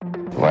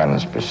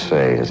Violence per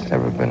se has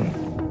never been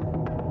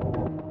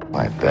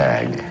my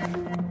bag,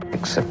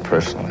 except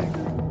personally.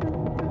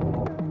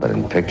 But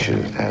in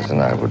pictures it has,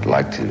 and I would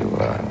like to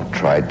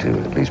try to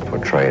at least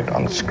portray it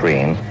on the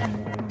screen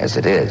as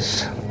it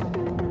is.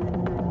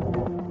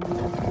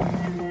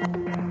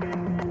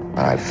 And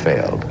I've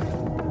failed,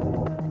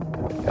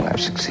 and I've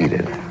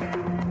succeeded.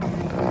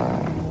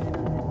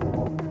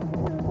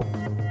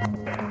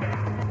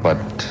 But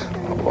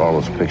all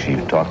those pictures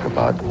you talk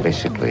about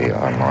basically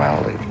are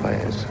morality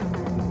plays.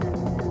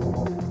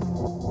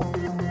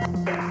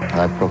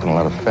 I've broken a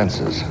lot of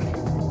fences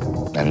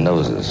and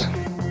noses.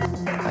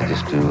 I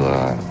just do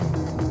the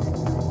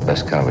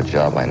best kind of a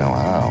job I know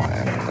how.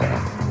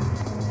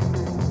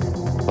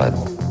 But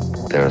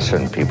there are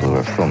certain people who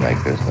are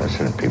filmmakers and there are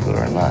certain people who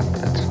are not,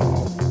 that's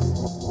all.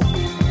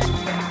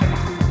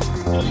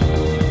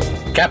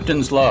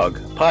 Captain's Log,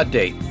 pod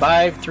date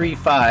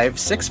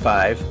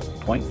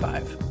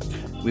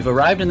 53565.5. We've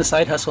arrived in the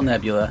Side Hustle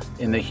Nebula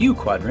in the Hue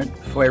Quadrant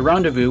for a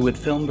rendezvous with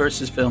Film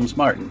vs. Film's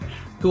Martin,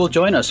 who will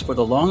join us for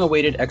the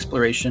long-awaited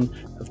exploration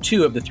of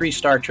two of the three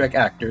Star Trek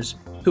actors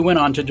who went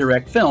on to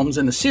direct films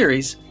in the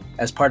series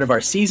as part of our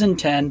Season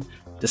 10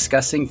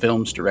 discussing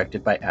films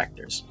directed by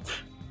actors.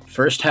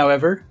 First,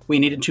 however, we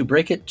needed to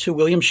break it to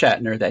William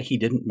Shatner that he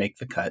didn't make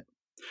the cut.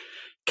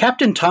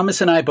 Captain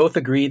Thomas and I both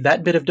agreed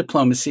that bit of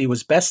diplomacy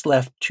was best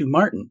left to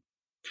Martin.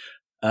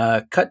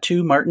 Cut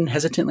to Martin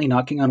hesitantly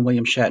knocking on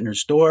William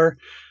Shatner's door.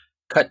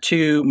 Cut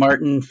to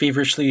Martin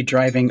feverishly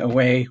driving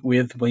away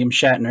with William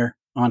Shatner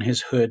on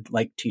his hood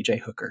like T.J.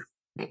 Hooker.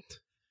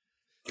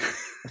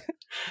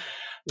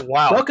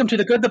 Wow. Welcome to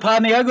The Good, the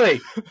Pod, and the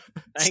Ugly.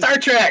 Star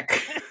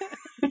Trek!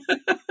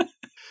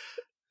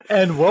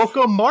 And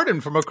welcome Martin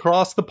from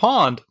across the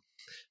pond.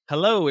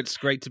 Hello, it's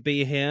great to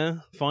be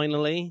here,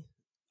 finally.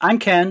 I'm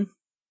Ken.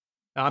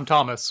 I'm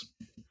Thomas.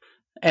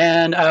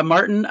 And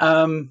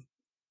Martin,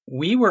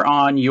 we were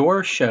on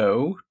your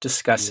show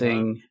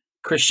discussing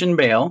Christian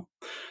Bale,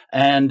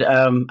 and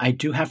I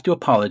do have to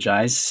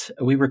apologize.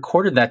 We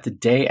recorded that the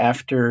day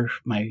after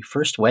my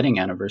first wedding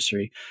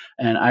anniversary,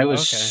 and I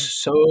was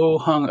so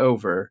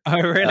hungover.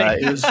 Oh,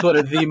 really? It was one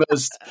of the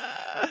most...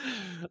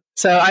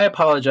 So I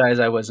apologize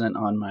I wasn't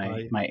on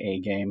my A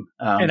game.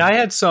 And I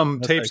had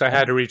some tapes okay. I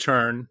had to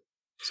return.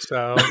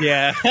 So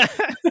yeah.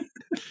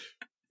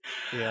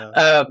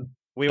 yeah.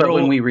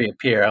 When we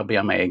reappear, I'll be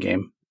on my A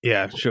game.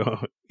 Yeah, sure.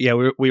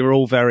 Yeah, we were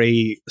all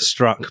very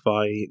struck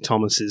by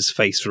Thomas's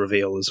face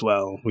reveal as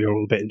well. We were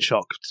all a bit in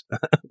shock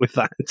with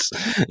that.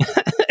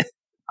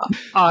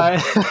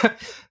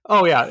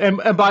 Oh yeah,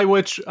 and by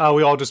which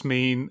we all just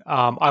mean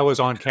I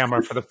was on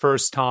camera for the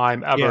first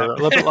time ever. Yeah. A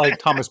little bit like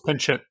Thomas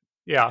Pynchon.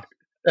 Yeah.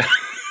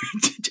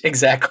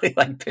 Exactly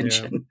like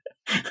Pynchon.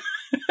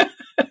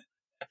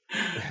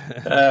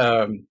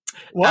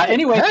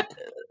 Anyway.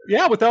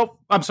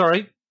 I'm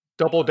sorry.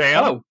 Double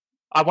damn. Oh.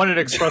 I wanted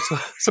to express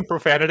some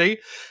profanity.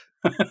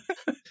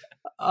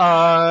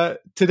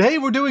 Today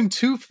we're doing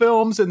two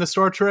films in the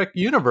Star Trek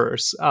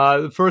universe.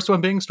 The first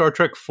one being Star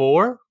Trek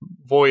IV,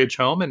 Voyage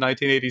Home in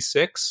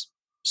 1986,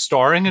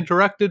 starring and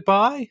directed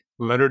by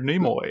Leonard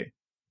Nimoy.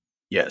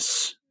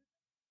 Yes.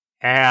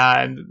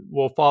 And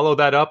we'll follow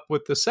that up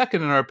with the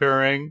second in our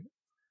pairing,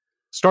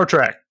 Star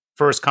Trek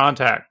First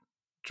Contact,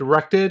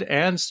 directed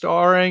and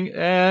starring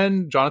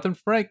and Jonathan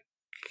Frakes.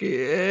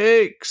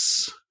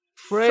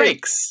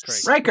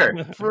 Riker.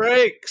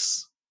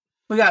 Frakes.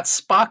 We got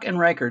Spock and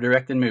Riker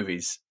directing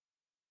movies.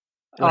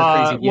 What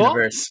a crazy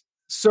universe.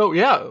 So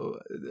yeah,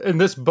 and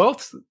this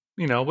both,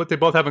 what they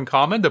both have in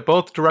common, they're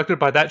both directed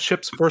by that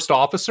ship's first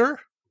officer,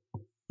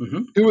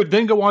 who would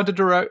then go on to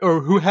direct,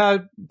 or who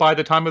had, by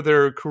the time of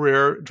their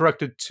career,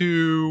 directed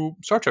two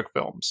Star Trek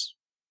films.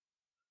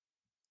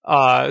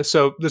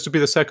 So this would be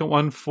the second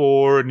one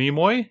for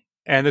Nimoy,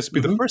 and this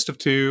would be the first of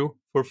two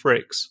for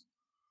Frakes.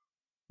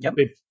 Yep.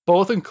 They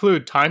both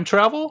include time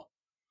travel,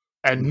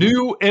 and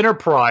new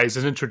Enterprise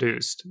is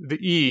introduced, the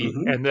E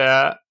and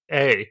the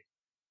A.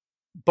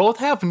 Both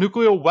have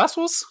nuclear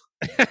vessels.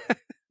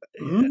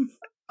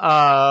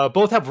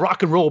 Both have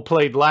rock and roll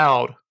played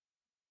loud.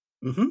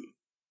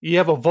 You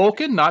have a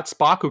Vulcan, not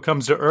Spock, who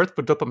comes to Earth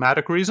for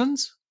diplomatic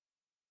reasons.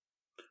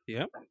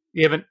 Yep.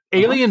 You have an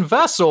alien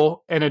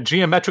vessel in a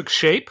geometric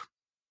shape.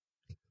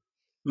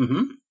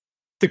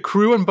 The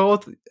crew in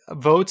both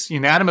votes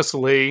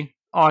unanimously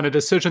on a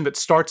decision that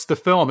starts the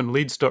film and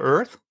leads to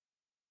Earth.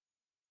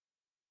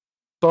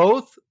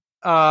 Both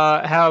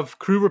have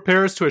crew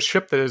repairs to a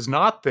ship that is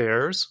not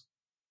theirs.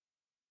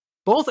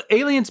 Both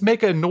aliens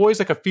make a noise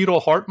like a fetal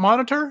heart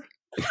monitor.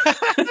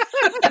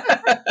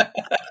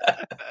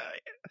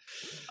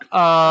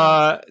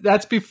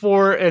 That's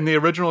before, in the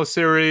original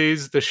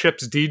series, the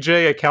ship's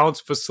DJ accounts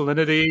for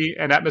salinity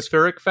and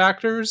atmospheric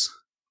factors.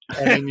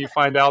 And you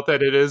find out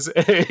that it is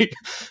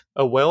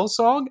a whale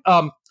song.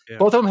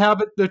 Both of them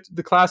have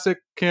the classic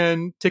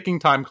ticking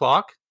time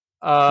clock.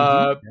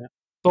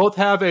 Both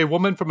have a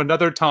woman from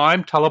another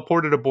time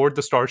teleported aboard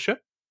the starship.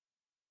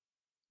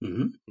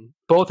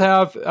 Both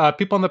have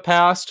people in the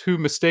past who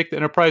mistake the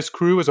Enterprise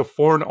crew as a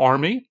foreign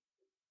army.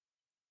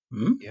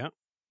 Yeah.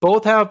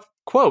 Both have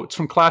quotes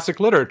from classic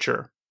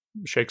literature,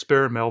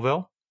 Shakespeare and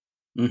Melville.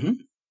 Mm-hmm.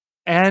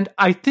 And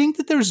I think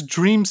that there's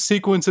dream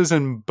sequences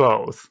in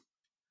both.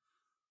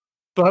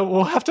 But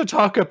we'll have to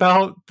talk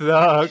about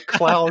the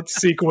cloud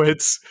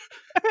sequence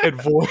in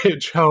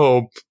Voyage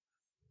Home.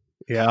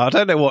 Yeah, I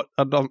don't know what.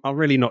 I'm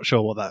really not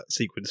sure what that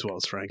sequence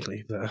was,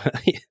 frankly.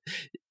 But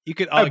you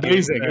could argue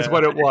amazing is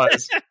what it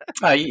was.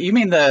 You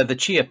mean the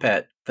Chia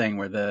Pet thing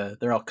where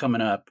they're all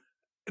coming up?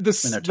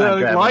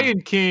 The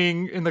Lion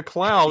King in the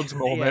clouds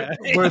moment,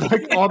 where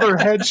like all their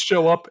heads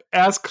show up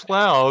as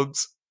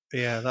clouds.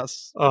 Yeah,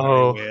 that's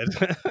weird.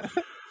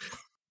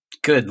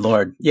 Good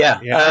Lord. Yeah.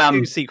 I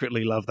do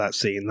secretly love that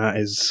scene. That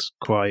is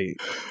quite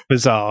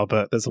bizarre,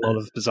 but there's a lot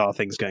of bizarre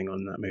things going on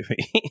in that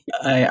movie.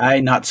 I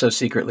not so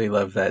secretly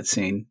love that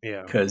scene.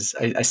 Yeah. Because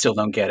I still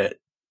don't get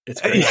it.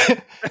 It's great.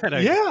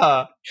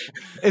 Yeah.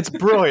 It's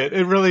brilliant.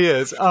 It really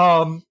is.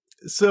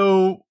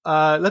 So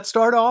let's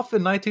start off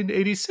in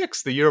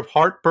 1986, the year of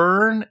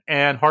Heartburn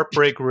and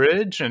Heartbreak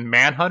Ridge and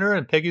Manhunter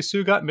and Peggy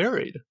Sue Got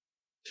Married.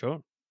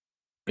 Sure.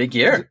 Big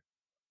year.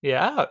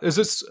 Yeah. Is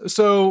this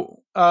so?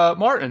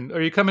 Martin,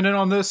 are you coming in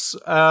on this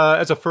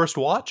as a first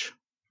watch?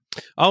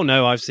 Oh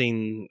no, I've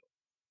seen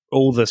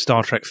all the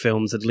Star Trek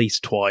films at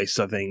least twice.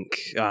 I think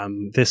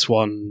this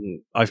one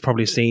I've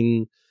probably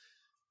seen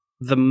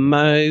the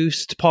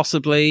most.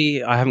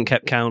 Possibly, I haven't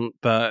kept count,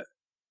 but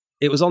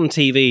it was on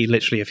TV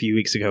literally a few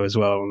weeks ago as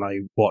well, and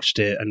I watched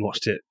it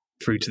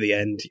through to the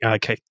end. I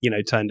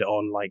turned it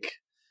on like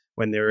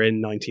when they were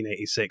in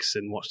 1986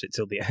 and watched it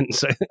till the end.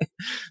 So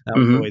that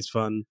was always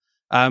fun.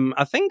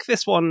 I think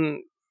this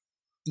one,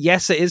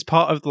 yes, it is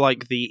part of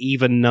like the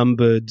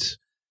even-numbered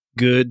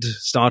good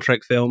Star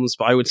Trek films,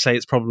 but I would say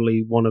it's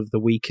probably one of the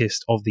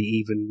weakest of the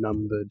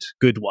even-numbered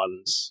good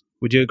ones.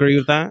 Would you agree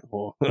with that?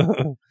 Or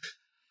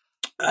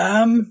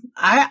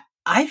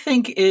I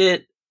think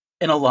it,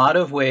 in a lot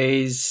of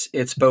ways,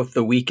 it's both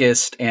the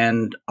weakest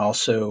and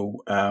also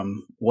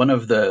one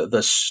of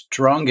the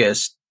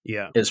strongest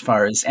as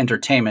far as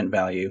entertainment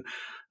value.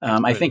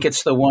 I think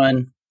it's the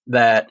one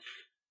that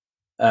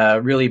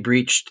really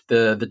breached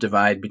the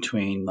divide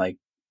between like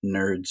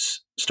nerds,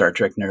 Star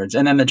Trek nerds,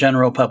 and then the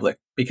general public,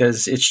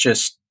 because it's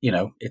just,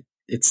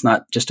 it's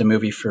not just a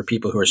movie for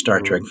people who are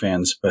Star Trek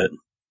fans, but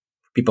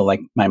people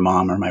like my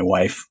mom or my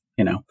wife,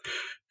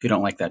 who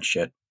don't like that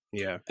shit.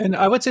 Yeah. And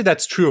I would say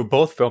that's true of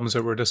both films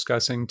that we're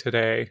discussing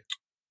today.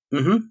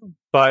 Mm-hmm.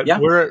 But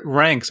where it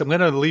ranks, I'm going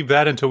to leave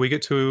that until we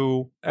get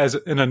to, as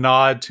in a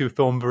nod to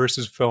film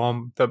versus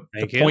film, the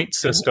point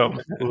system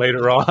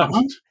later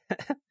on.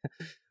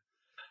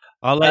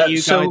 I'll let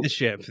you guide the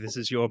ship. This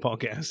is your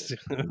podcast.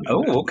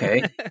 Oh,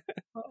 okay.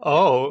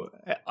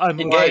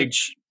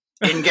 Engage.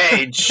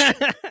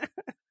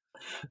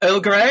 Earl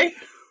Grey?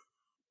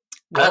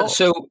 Well,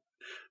 so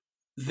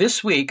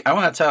this week, I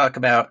want to talk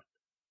about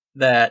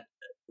that.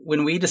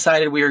 When we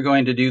decided we were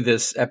going to do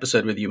this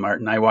episode with you,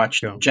 Martin, I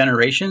watched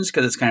Generations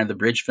because it's kind of the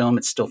bridge film.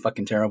 It's still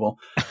fucking terrible.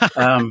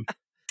 And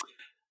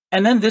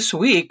then this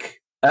week,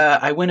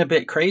 I went a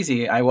bit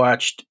crazy.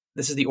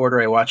 This is the order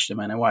I watched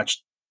them in. I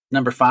watched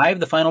number 5,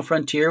 The Final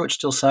Frontier, which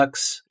still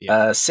sucks.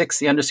 6,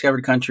 The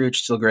Undiscovered Country, which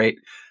is still great.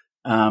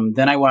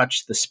 Then I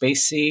watched The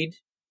Space Seed.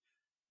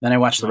 Then I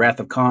watched The Wrath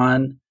of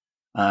Khan.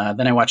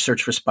 Then I watched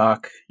Search for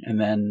Spock.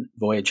 And then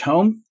Voyage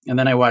Home. And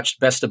then I watched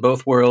Best of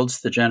Both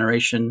Worlds, the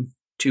Generation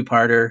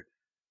 2-parter,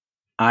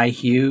 I,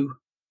 Hugh,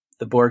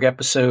 the Borg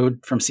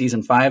episode from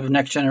season 5 of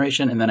Next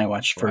Generation. And then I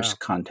watched First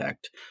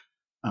Contact.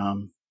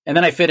 And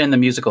then I fit in the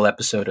musical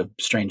episode of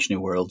Strange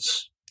New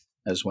Worlds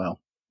as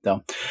well.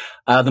 So,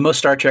 the most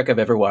Star Trek I've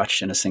ever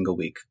watched in a single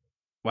week.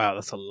 Wow,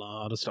 that's a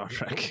lot of Star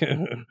Trek.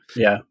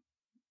 Yeah.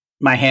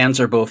 My hands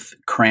are both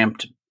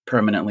cramped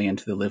permanently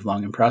into the live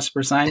long and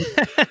prosper sign.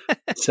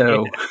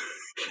 So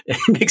it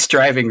makes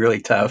driving really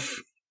tough.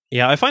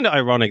 Yeah, I find it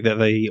ironic that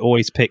they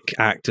always pick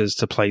actors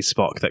to play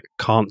Spock that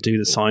can't do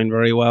the sign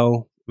very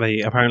well.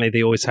 They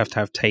always have to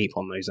have tape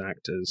on those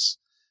actors.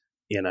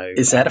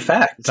 Is that a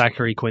fact?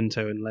 Zachary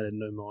Quinto and Leonard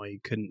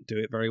Nimoy couldn't do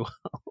it very well.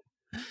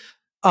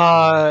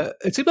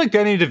 It seemed like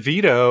Danny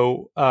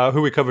DeVito,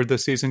 who we covered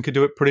this season, could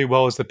do it pretty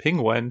well as the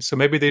Penguin. So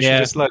maybe they should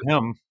just let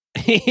him.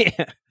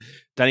 Yeah.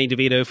 Danny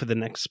DeVito for the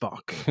next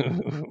Spock.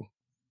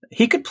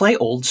 He could play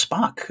old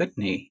Spock,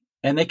 couldn't he?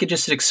 And they could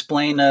just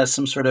explain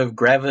some sort of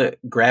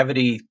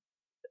gravity,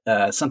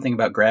 something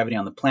about gravity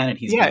on the planet.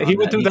 He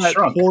would do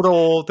that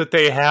portal that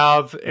they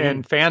have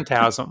in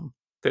Phantasm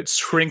that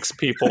shrinks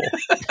people.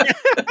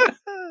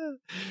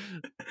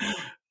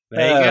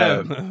 There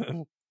you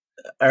go.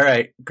 All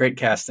right, great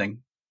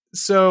casting.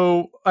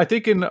 So I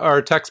think in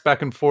our text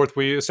back and forth,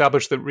 we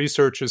established that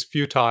research is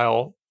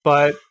futile.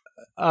 But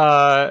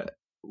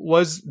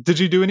did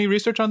you do any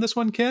research on this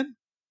one, Ken?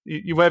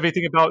 You have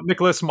anything about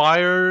Nicholas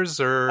Myers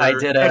or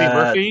Eddie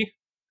Murphy?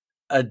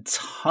 A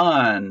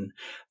ton.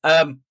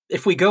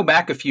 If we go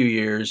back a few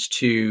years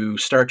to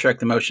Star Trek: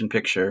 The Motion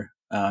Picture,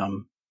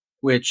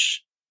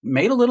 which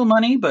made a little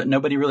money, but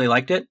nobody really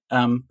liked it.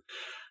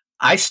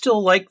 I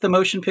still like the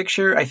motion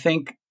picture. I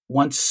think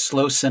once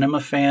slow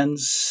cinema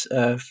fans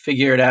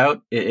figure it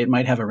out, it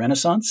might have a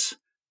renaissance.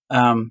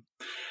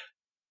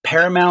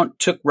 Paramount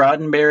took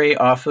Roddenberry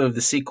off of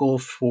the sequel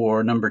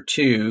for number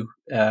 2.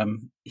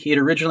 He had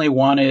originally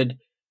wanted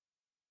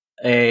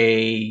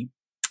a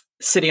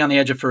City on the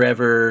Edge of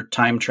Forever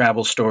time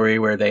travel story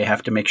where they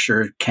have to make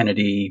sure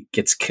Kennedy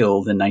gets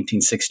killed in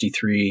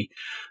 1963.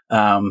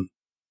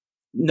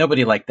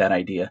 Nobody liked that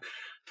idea.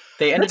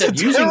 They ended up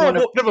using one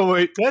of... No,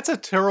 wait, that's a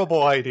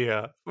terrible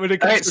idea. When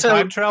it comes to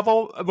time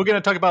travel, we're going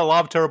to talk about a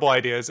lot of terrible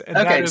ideas, and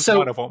that is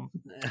one of them.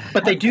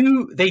 But they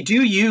do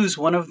use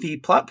one of the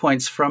plot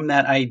points from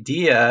that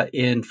idea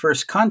in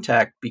First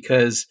Contact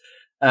because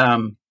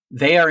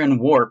they are in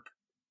warp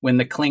when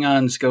the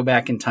Klingons go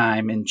back in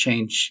time and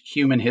change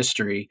human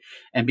history.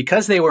 And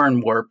because they were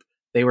in warp,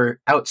 they were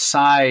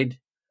outside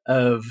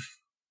of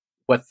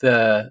what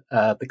the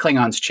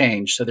Klingons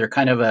changed. So they're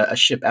kind of a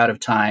ship out of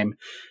time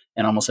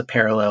and almost a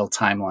parallel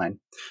timeline,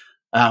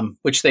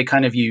 which they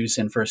kind of use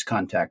in First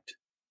Contact.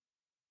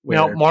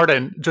 Now,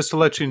 Martin, just to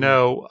let you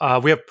know,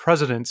 we have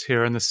presidents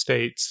here in the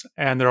States,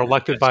 and they're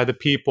elected by the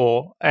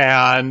people.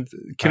 And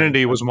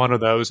Kennedy was one of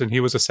those, and he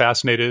was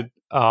assassinated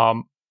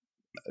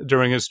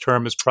during his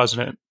term as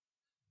president.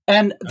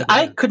 And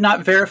I could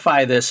not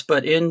verify this,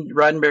 but in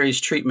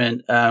Roddenberry's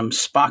treatment,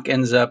 Spock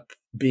ends up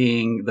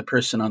being the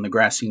person on the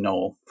grassy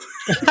knoll,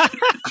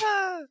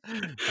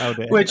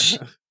 which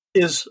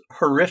is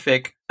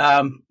horrific.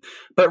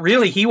 But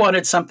really, he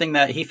wanted something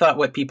that he thought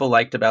what people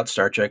liked about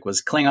Star Trek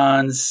was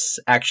Klingons,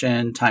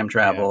 action, time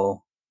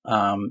travel.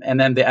 Yeah. And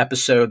then the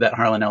episode that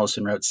Harlan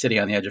Ellison wrote, City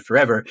on the Edge of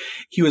Forever,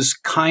 he was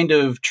kind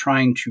of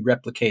trying to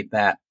replicate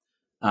that.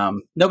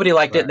 Nobody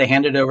liked it. They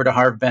handed it over to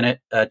Harv Bennett,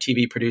 a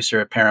TV producer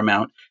at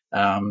Paramount.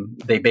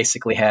 They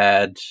basically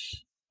had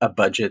a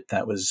budget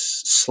that was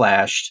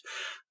slashed.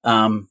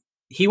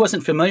 He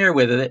wasn't familiar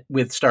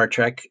with Star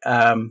Trek.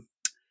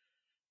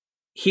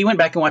 He went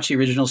back and watched the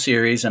original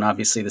series, and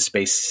obviously the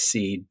Space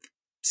Seed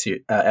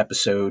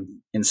episode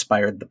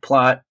inspired the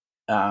plot.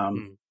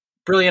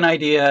 Brilliant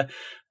idea.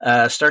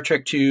 Star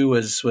Trek II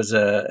was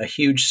a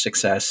huge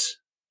success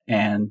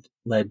and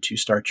led to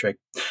Star Trek,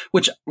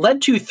 which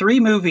led to 3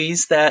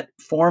 movies that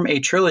form a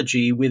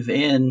trilogy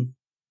within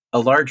a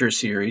larger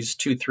series,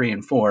 2, 3,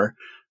 and 4,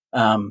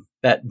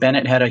 that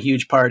Bennett had a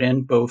huge part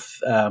in, both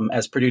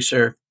as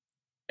producer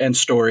and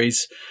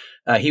stories.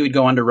 He would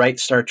go on to write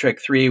Star Trek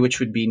 3, which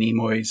would be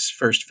Nimoy's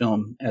first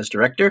film as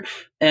director.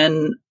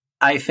 And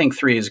I think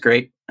 3 is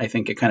great. I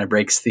think it kind of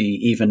breaks the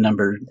even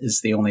number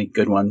is the only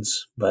good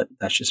ones, but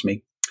that's just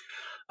me.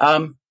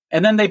 And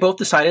then they both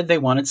decided they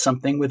wanted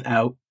something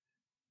without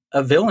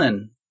a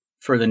villain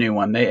for the new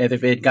one. They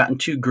had gotten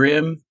too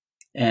grim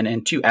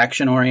and too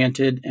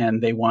action-oriented,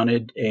 and they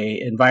wanted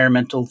a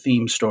environmental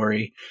theme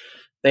story.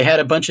 They had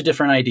a bunch of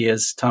different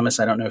ideas. Thomas,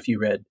 I don't know if you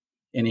read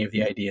any of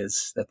the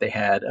ideas that they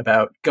had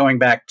about going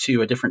back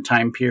to a different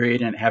time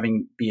period and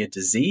having be a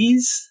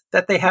disease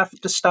that they have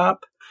to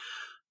stop.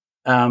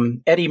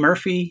 Eddie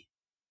Murphy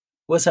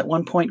was at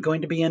one point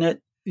going to be in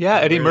it. Yeah,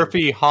 Eddie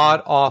Murphy,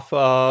 hot off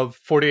of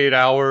 48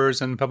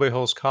 Hours and Beverly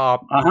Hills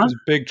Cop, was a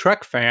big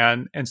Trek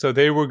fan. And so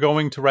they were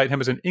going to write him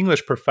as an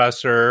English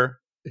professor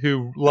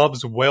who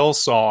loves whale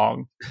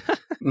song.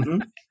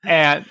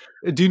 And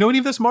do you know any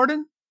of this,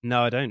 Martin?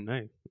 No, I don't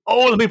know.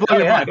 Oh, let me blow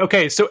your mind.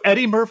 Okay, so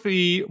Eddie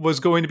Murphy was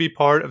going to be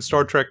part of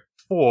Star Trek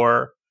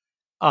 4,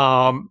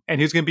 and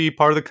he was going to be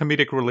part of the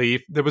comedic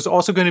relief. There was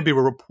also going to be a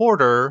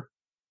reporter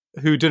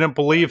who didn't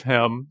believe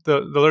him, the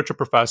literature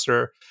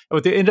professor. And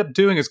what they end up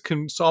doing is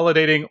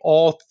consolidating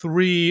all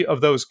 3 of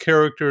those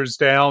characters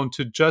down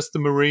to just the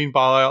marine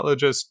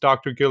biologist,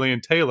 Dr. Gillian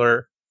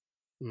Taylor,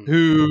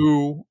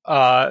 who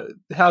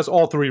has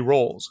all 3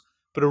 roles.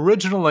 But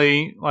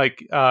originally,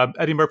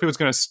 Eddie Murphy was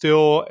going to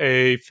steal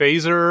a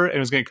phaser and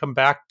was going to come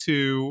back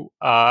to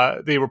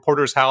the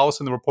reporter's house,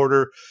 and the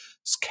reporter's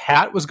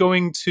cat was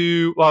going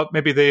to, well,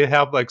 maybe they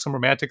have some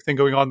romantic thing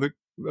going on. The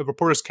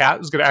reporter's cat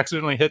was going to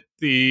accidentally hit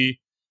the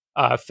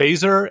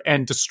phaser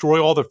and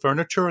destroy all the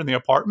furniture in the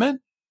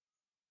apartment.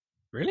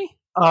 Really?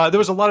 There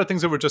was a lot of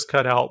things that were just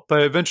cut out,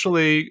 but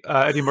eventually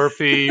Eddie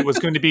Murphy was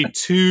going to be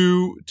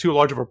too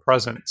large of a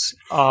presence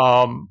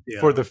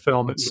for the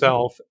film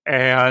itself,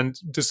 and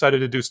decided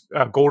to do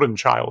Golden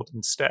Child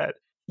instead.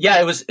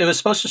 Yeah, it was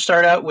supposed to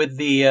start out with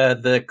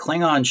the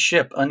Klingon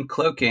ship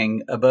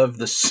uncloaking above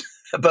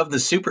the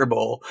Super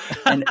Bowl,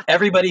 and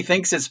everybody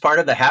thinks it's part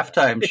of the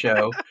halftime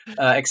show,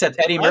 except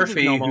Eddie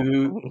Murphy,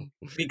 who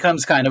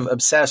becomes kind of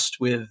obsessed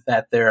with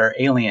that there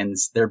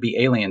be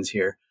aliens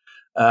here.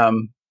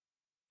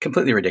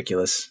 Completely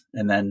ridiculous.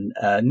 And then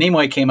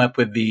Nimoy came up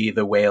with the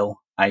whale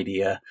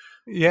idea.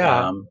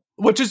 Yeah.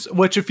 Which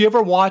if you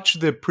ever watch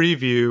the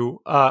preview,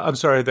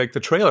 the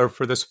trailer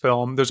for this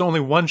film, there's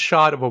only one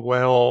shot of a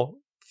whale,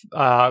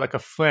 like a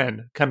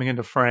fin coming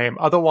into frame.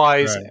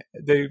 Otherwise,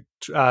 the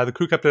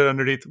crew kept it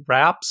underneath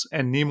wraps,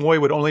 and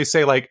Nimoy would only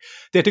say they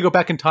had to go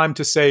back in time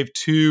to save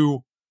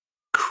 2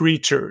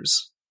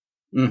 creatures.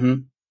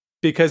 Mm-hmm.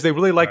 Because they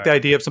really liked the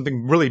idea of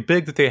something really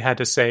big that they had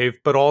to save,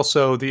 but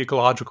also the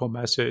ecological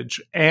message.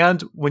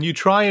 And when you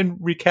try and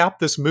recap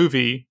this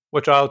movie,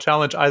 which I'll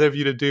challenge either of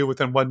you to do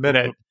within 1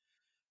 minute,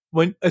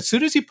 once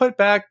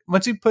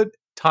you put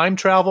time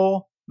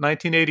travel,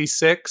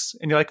 1986,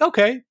 and you're like,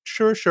 okay,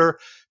 sure.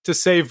 To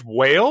save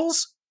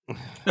whales?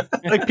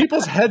 Like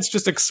people's heads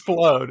just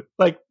explode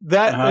like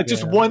that. It's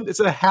just one. It's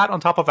a hat on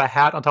top of a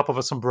hat on top of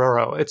a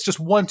sombrero. It's just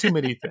one too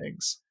many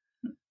things.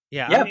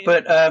 Yeah,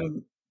 but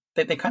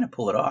they kind of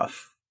pull it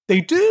off.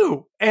 They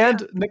do.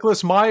 And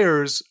Nicholas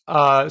Myers,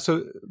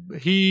 so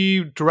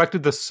he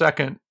directed the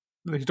second.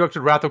 He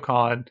directed Wrath of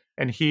Khan,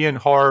 and he and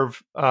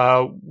Harv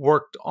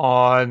worked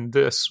on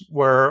this,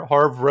 where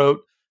Harv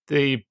wrote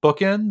the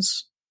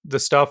bookends, the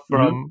stuff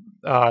from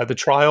the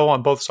trial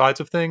on both sides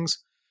of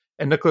things.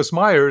 And Nicholas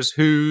Myers,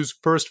 whose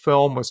first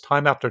film was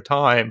Time After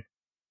Time,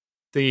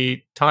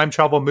 the time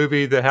travel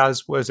movie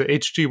that was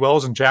H.G.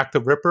 Wells and Jack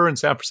the Ripper in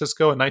San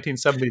Francisco in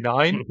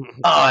 1979. Oh,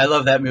 I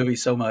love that movie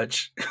so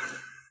much.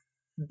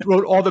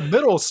 Wrote all the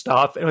middle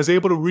stuff and was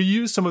able to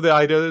reuse some of the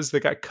ideas that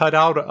got cut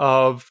out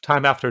of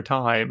Time After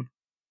Time,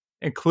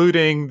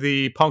 including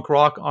the punk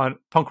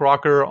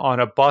rocker on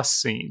a bus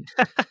scene.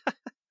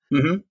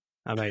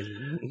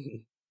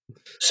 Amazing.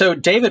 So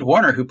David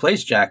Warner, who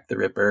plays Jack the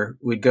Ripper,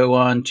 would go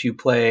on to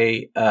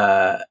play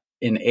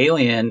an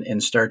alien in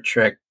Star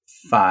Trek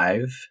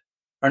V,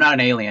 or not an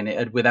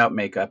alien, without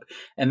makeup.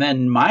 And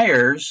then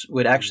Myers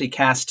would actually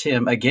cast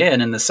him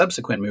again in the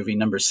subsequent movie,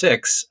 number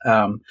 6,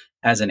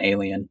 as an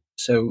alien.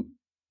 So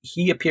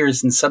he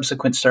appears in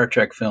subsequent Star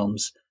Trek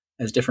films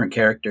as different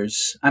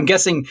characters. I'm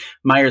guessing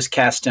Myers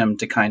cast him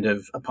to kind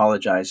of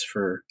apologize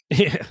for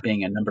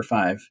being in number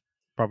 5.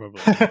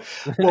 Probably.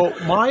 Well,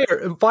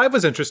 5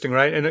 was interesting,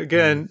 right? And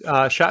again,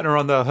 Shatner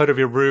on the hood of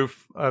your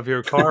roof of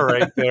your car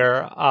right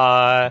there.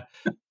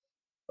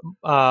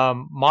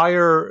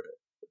 Meyer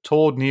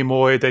told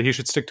Nimoy that he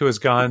should stick to his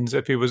guns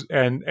if he was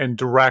and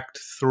direct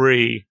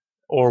 3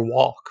 or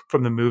walk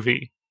from the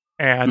movie.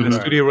 And the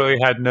studio really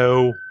had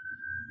no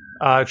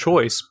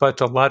choice but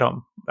to let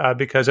him,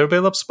 because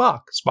everybody loves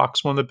Spock.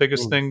 Spock's one of the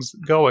biggest things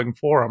going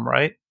for him,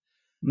 right?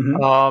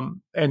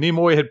 And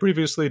Nimoy had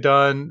previously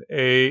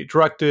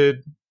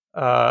directed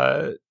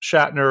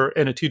Shatner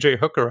in a T.J.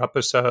 Hooker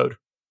episode,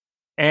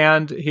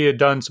 and he had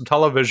done some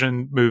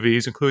television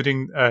movies,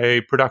 including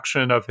a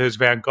production of his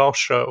Van Gogh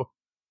show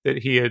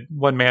that he had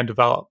one-man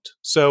developed.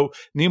 So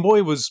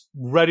Nimoy was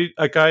ready.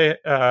 In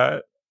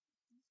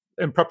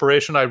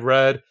preparation, I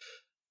read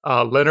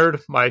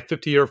Leonard, My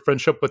 50-Year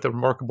Friendship with a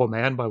Remarkable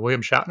Man by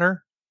William Shatner.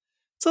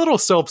 It's a little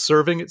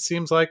self-serving, it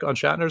seems like, on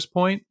Shatner's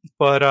point.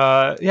 But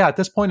at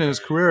this point in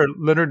his career,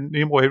 Leonard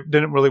Nimoy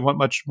didn't really want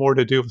much more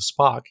to do with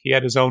Spock. He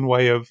had his own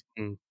way of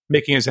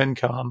making his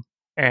income,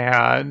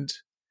 and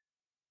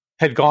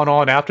had gone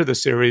on after the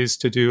series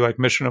to do like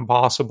Mission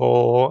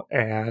Impossible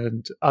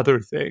and other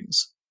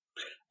things.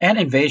 And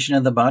Invasion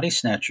of the Body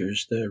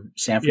Snatchers, the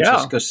San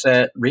Francisco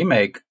set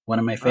remake, one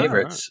of my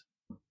favorites.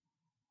 Right.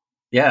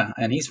 Yeah,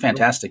 and he's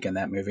fantastic in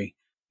that movie.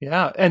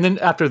 Yeah, and then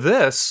after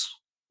this,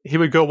 he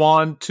would go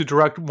on to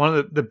direct one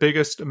of the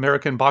biggest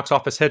American box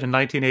office hit in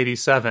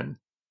 1987.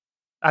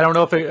 I don't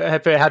know if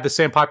it had the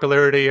same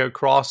popularity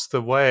across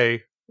the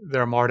way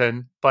there,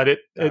 Martin, but it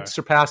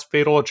surpassed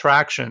Fatal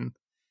Attraction.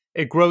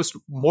 It grossed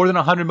more than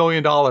 $100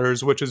 million,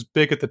 which is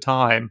big at the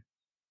time.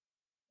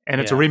 And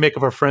it's a remake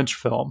of a French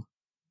film,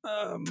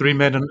 3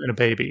 Men and a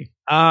Baby.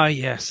 Ah,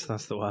 yes,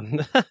 that's the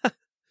one.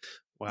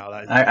 Wow.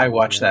 I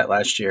watched that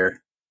last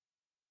year.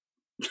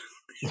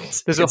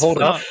 Does it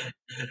hold up?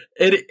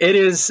 It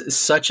is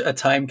such a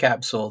time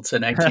capsule to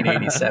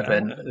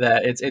 1987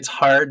 that it's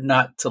hard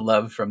not to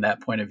love from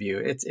that point of view.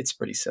 It's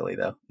pretty silly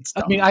though.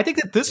 I mean, I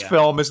think that this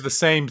film is the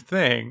same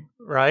thing,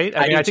 right?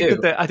 I think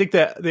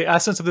that the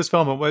essence of this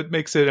film and what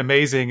makes it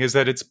amazing is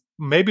that it's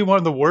maybe one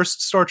of the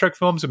worst Star Trek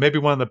films and maybe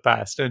one of the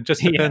best. And it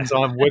just depends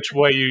on which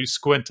way you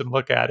squint and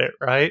look at it,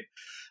 right?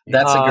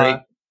 That's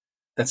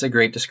a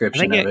great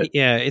description of it.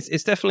 Yeah,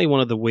 it's definitely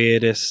one of the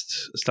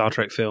weirdest Star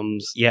Trek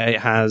films. Yeah, it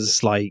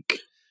has like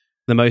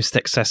the most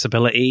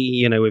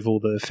accessibility, with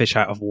all the fish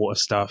out of water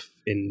stuff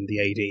in the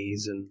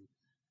 80s.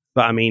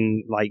 But I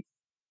mean, like,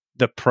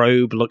 the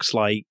probe looks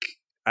like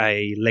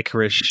a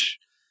licorice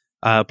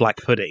black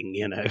pudding,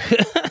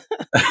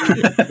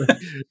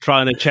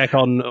 trying to check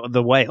on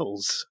the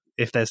whales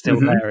if they're still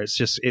there.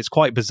 It's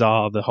quite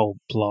bizarre, the whole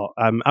plot.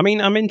 I mean,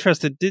 I'm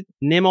interested. Did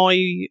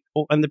Nimoy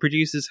and the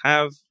producers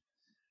have,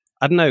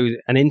 I don't know,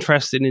 an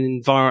interest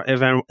in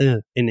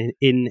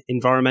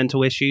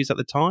environmental issues at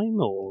the time,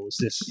 or was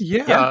this?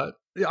 Yeah.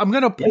 I'm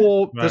going to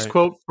pull this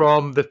quote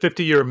from the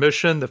 50-Year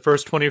Mission, the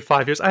first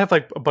 25 years. I have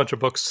like a bunch of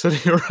books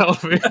sitting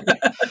around me.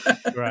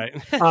 Right.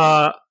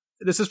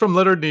 This is from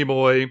Leonard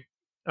Nimoy.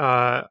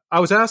 I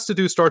was asked to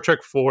do Star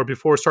Trek 4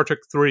 before Star Trek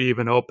 3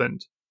 even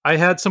opened. I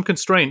had some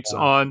constraints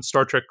on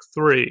Star Trek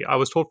 3. I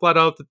was told flat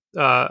out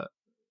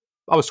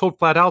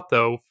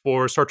though,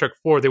 for Star Trek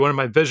 4, they wanted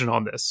my vision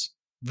on this.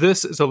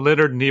 This is a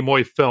Leonard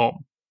Nimoy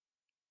film,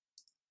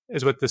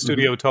 is what the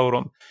studio told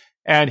him.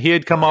 And he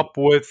had come up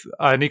with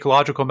an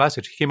ecological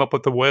message. He came up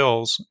with the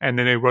whales, and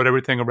then they wrote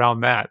everything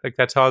around that. Like,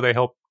 that's how they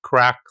helped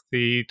crack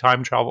the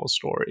time travel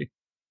story.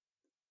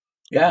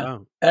 Yeah.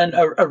 Wow. And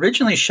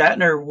originally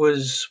Shatner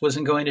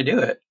wasn't going to do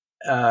it.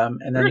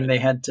 And then they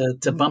had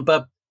to bump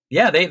up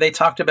Yeah, they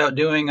talked about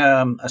doing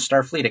a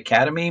Starfleet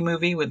Academy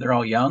movie where they're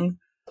all young.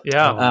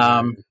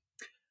 Yeah.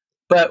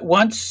 But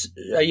once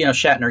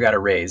Shatner got a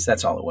raise,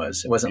 that's all it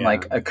was. It wasn't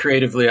like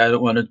creatively, I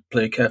don't want to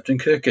play Captain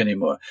Kirk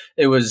anymore.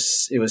 It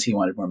was he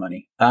wanted more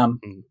money.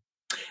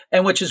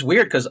 And which is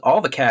weird because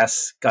all the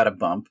casts got a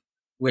bump,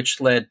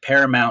 which led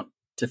Paramount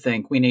to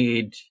think we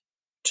need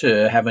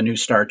to have a new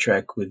Star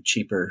Trek with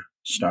cheaper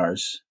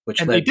stars,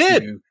 which led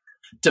to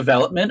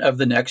development of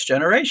the Next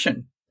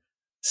Generation.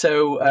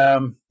 So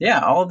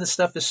all of this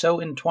stuff is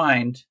so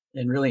entwined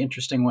in really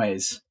interesting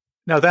ways.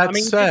 Now that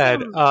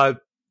said,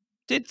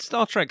 did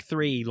Star Trek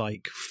 3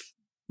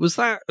 was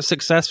that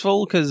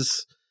successful?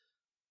 Because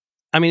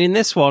in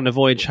this one, A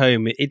Voyage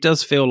Home, it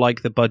does feel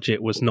like the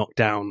budget was knocked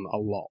down a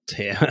lot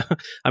here.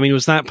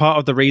 Was that part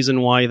of the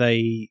reason why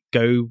they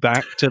go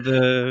back to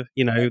the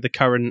the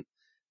current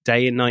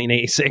day in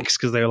 1986?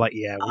 Because they were like,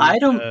 I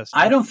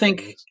don't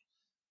think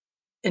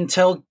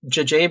until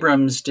J.J.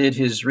 Abrams did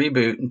his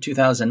reboot in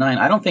 2009,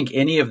 I don't think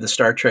any of the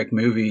Star Trek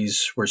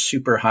movies were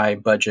super high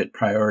budget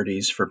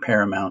priorities for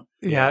Paramount.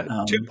 Yeah,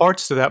 two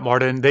parts to that,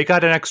 Martin. They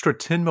got an extra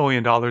 $10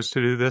 million to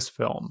do this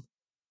film.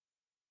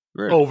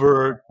 Really?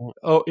 Over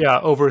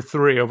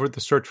The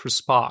Search for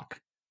Spock.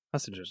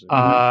 That's interesting.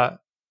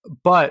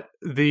 But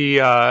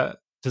the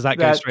does that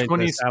go straight to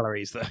the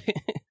salaries though?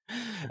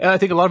 I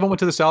think a lot of them went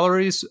to the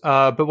salaries.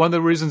 But one of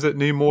the reasons that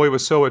Nimoy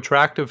was so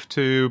attractive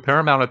to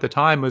Paramount at the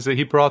time was that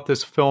he brought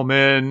this film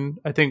in,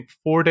 I think,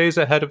 4 days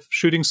ahead of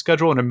shooting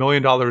schedule and $1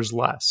 million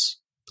less.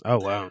 Oh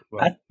wow,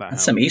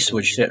 that's some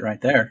Eastwood shit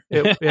right there.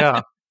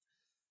 Yeah.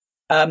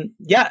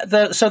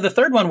 So the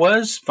third one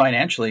was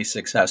financially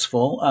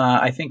successful.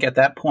 I think at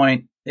that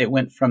point it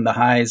went from the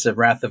highs of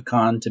Wrath of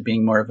Khan to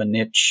being more of a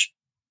niche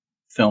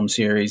film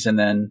series, and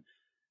then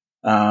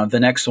the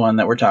next one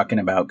that we're talking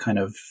about kind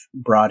of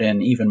brought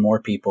in even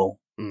more people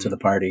to the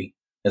party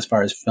as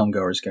far as film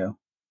goers go.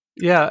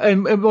 Yeah,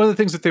 and one of the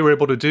things that they were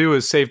able to do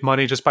is save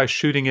money just by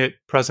shooting it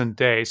present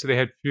day. So they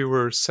had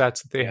fewer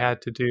sets that they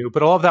had to do,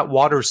 but all of that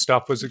water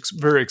stuff was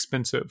very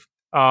expensive.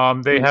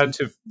 They had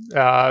to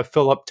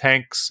fill up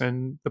tanks,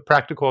 and the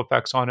practical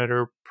effects on it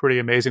are pretty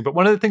amazing. But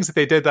one of the things that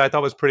they did that I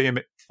thought was pretty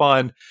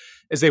fun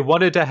is they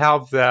wanted to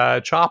have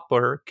the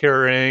chopper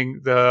carrying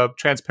the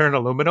transparent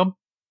aluminum.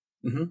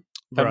 Mm-hmm.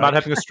 I'm not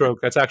having a stroke.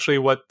 That's actually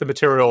what the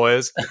material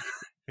is.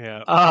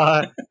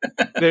 Yeah.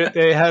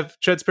 They have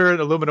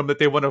transparent aluminum that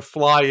they want to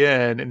fly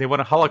in, and they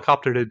want a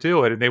helicopter to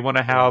do it, and they want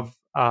to have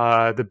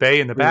the bay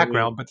in the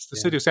background. But the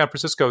city of San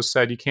Francisco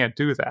said you can't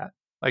do that.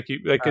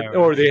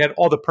 Or they had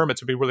all the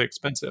permits would be really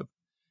expensive.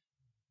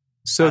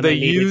 So they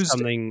used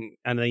something,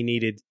 and they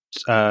needed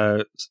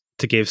to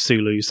give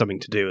Sulu something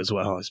to do as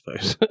well, I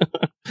suppose.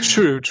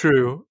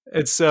 True.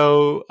 And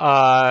so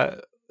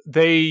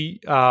they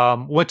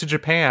went to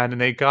Japan, and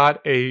they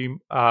got a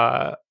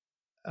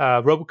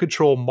robot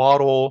control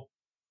model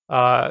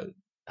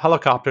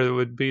helicopter that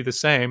would be the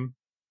same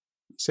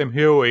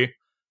Huey.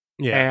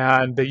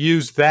 Yeah. And they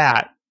used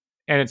that,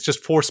 and it's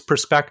just forced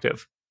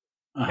perspective.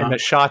 And the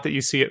shot that you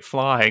see it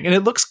flying, and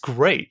it looks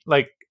great.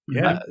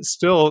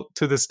 Still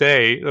to this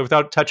day,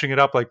 without touching it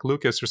up like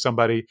Lucas or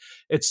somebody,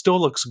 it still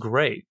looks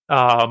great.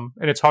 And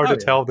it's hard to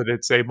tell that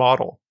it's a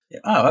model.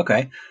 Oh,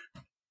 okay.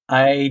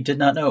 I did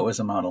not know it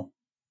was a model.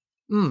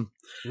 And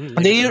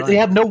they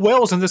have no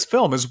whales in this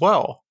film as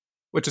well,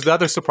 which is the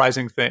other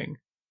surprising thing.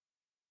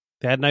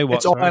 They had no.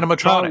 It's all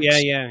animatronics.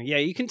 Oh, yeah.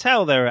 You can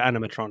tell they're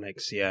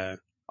animatronics. Yeah,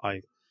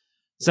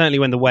 certainly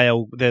when the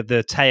whale,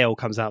 the tail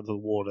comes out of the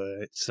water,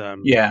 it's a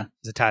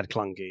tad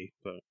clunky,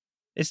 but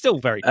it's still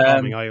very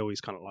calming. I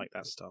always kind of like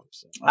that stuff.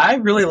 So. I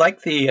really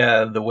like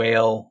the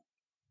whale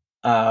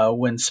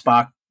when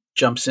Spock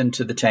jumps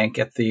into the tank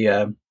at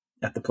the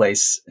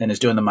place and is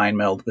doing the mind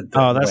meld with the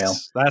whale.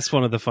 That's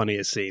one of the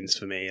funniest scenes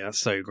for me. That's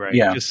so great.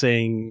 Yeah. Just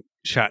seeing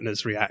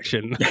Shatner's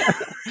reaction.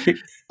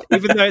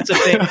 Even though it's a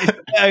bit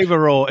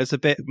overall, it's a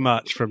bit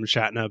much from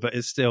Shatner, but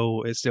it's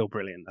still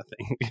brilliant, I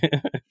think.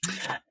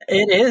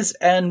 It is,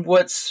 and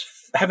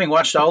having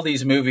watched all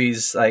these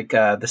movies, like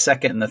the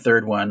second and the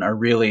third one are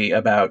really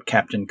about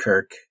Captain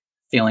Kirk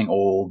feeling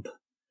old.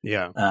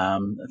 Yeah.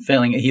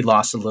 Feeling he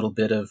lost a little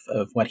bit of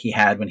what he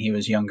had when he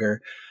was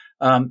younger.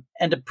 And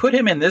to put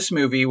him in this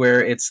movie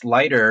where it's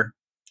lighter,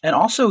 and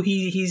also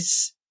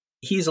he's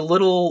a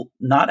little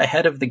not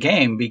ahead of the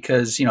game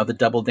because, the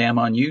double damn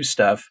on you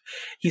stuff.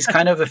 He's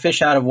kind of a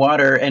fish out of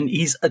water, and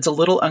it's a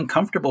little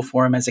uncomfortable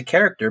for him as a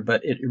character,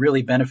 but it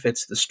really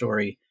benefits the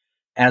story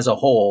as a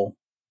whole,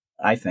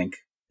 I think,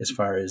 as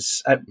far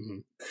as...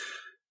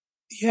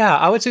 Yeah,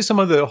 I would say some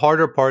of the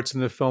harder parts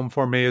in the film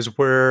for me is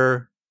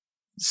where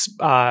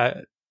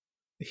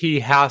he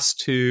has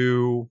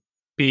to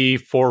be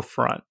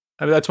forefront.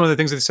 I mean, that's one of the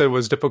things they said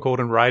was difficult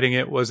in writing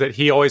it, was that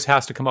he always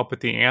has to come up with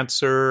the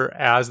answer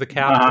as the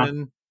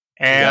captain,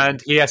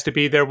 and he has to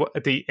be there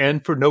at the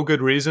end for no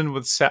good reason.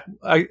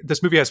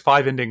 This movie has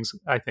 5 endings,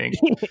 I think.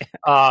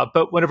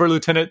 But whenever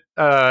Lieutenant,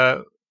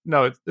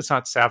 no, it's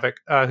not Savick.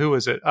 Who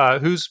is it?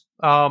 Who's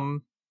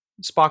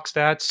Spock's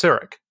dad?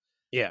 Sarek.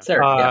 Yeah.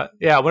 Sarek,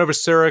 whenever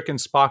Sarek and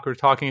Spock are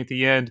talking at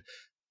the end,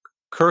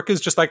 Kirk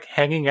is just like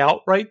hanging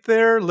out right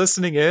there,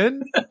 listening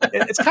in.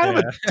 It's kind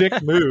of a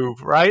dick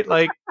move, right?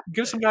 Like,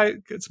 give some guy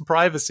some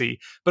privacy,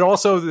 but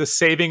also the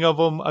saving of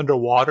him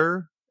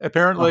underwater.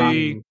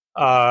 Apparently,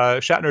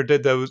 Shatner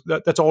did those.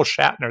 That's all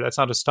Shatner. That's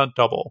not a stunt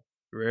double.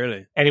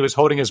 Really? And he was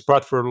holding his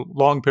breath for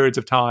long periods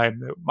of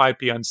time. It might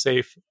be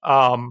unsafe.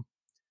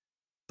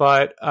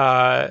 But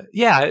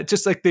it's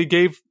just like they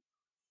gave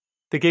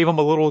him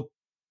a little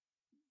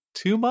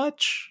too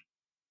much.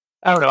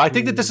 I don't know. I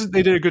think that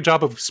they did a good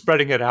job of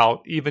spreading it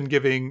out, even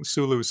giving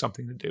Sulu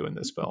something to do in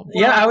this film.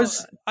 Yeah,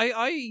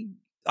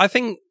 I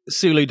think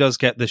Sulu does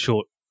get the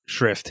short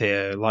shrift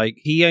here. Like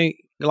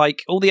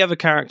like all the other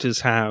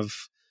characters have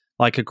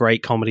like a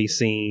great comedy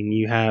scene.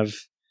 You have,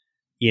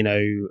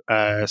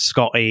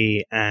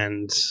 Scotty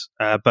and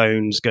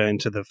Bones going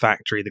to the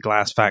factory, the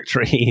glass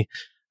factory,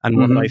 and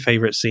one of my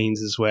favorite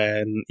scenes is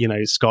when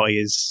Scotty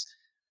is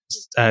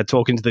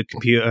talking to the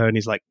computer, and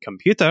he's like,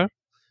 "Computer."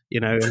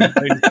 And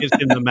Bones gives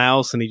him the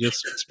mouse, and he just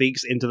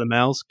speaks into the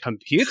mouse,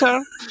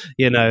 "Computer."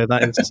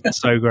 That is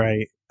so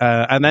great.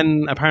 And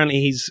then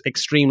apparently he's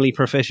extremely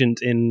proficient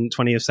in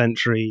 20th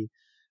century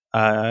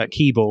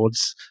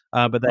keyboards.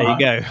 But there you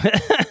go.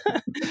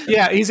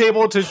 Yeah, he's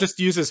able to just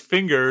use his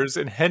fingers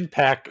and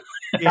henpeck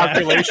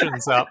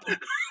calculations up.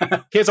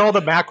 He has all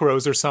the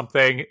macros or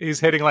something. He's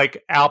hitting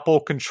like Apple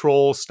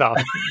control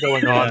stuff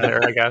going on there,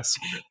 I guess.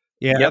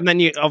 Yeah, and then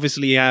you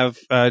obviously have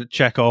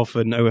Chekhov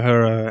and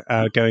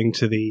Uhura going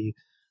to the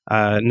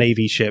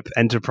Navy ship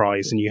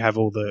Enterprise, and you have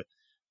all the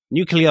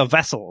nuclear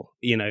vessel,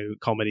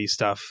 comedy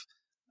stuff.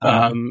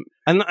 And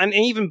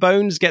even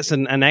Bones gets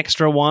an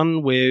extra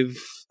one with,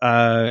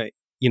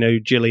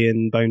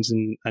 Gillian, Bones,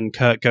 and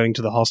Kirk going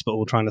to the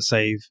hospital trying to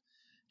save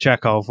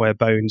Chekhov, where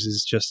Bones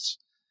is just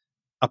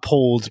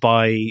appalled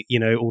by,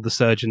 all the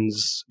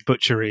surgeons'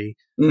 butchery.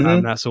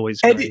 That's always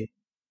great.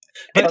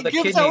 And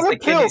he gives out a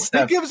pill.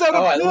 He gives out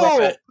a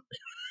pill.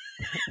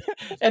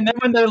 And then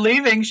when they're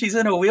leaving, she's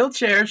in a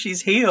wheelchair.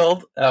 She's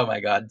healed. Oh my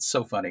God,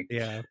 so funny.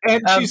 Yeah.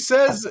 And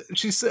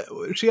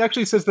she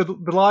actually says that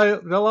the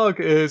dialogue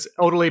is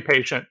elderly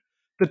patient.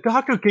 The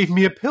doctor gave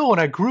me a pill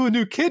and I grew a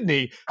new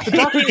kidney. The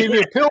doctor gave me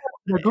a pill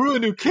and I grew a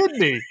new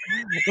kidney.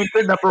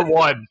 Enter number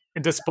 1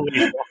 in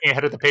disbelief, walking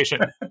ahead of the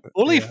patient.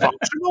 Fully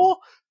functional?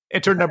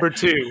 Enter number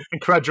 2,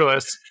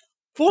 incredulous.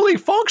 Fully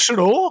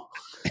functional?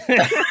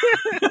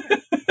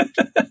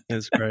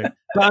 It's great.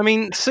 But I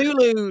mean,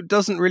 Sulu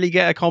doesn't really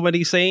get a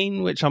comedy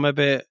scene, which I'm a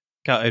bit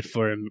gutted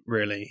for him,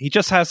 really. He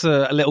just has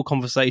a little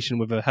conversation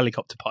with a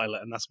helicopter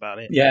pilot, and that's about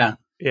it. Yeah.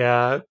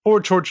 Yeah, poor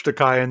George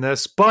Takei in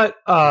this. But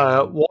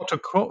Walter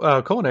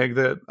Koenig,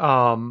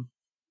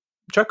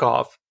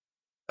 Chekhov,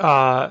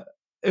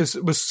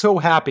 was so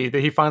happy that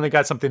he finally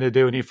got something to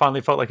do, and he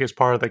finally felt like he was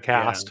part of the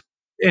cast.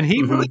 Yeah. And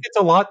he really gets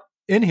a lot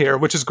in here,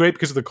 which is great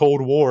because of the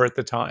Cold War at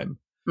the time.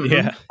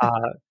 Yeah.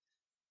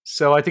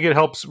 So I think it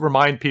helps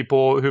remind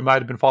people who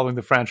might have been following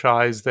the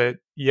franchise that,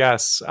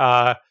 yes,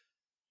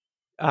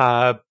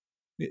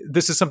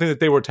 this is something that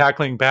they were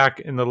tackling back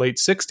in the late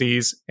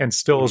 60s and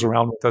still is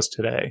around with us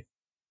today.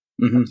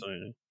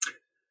 Absolutely.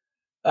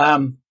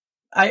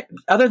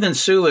 Other than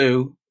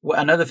Sulu,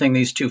 another thing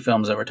these two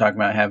films that we're talking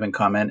about have in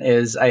common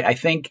is I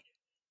think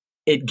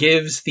it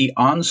gives the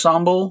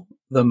ensemble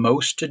the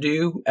most to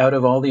do out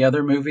of all the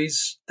other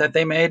movies that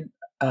they made.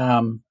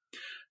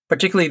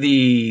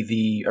 Particularly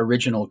the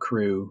original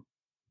crew.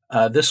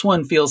 This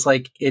one feels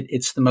like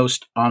it's the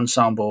most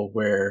ensemble,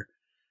 where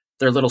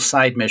their little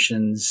side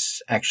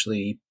missions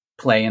actually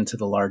play into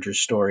the larger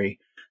story.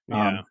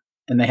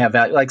 And they have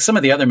like some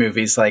of the other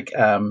movies, like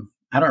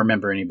I don't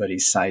remember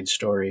anybody's side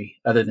story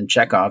other than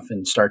Chekhov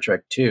in Star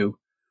Trek 2.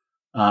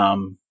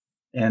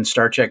 And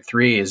Star Trek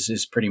 3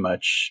 is pretty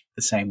much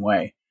the same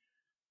way.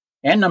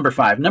 And number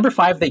 5. Number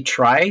 5, they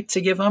try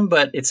to give them,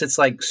 but it's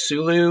like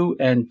Sulu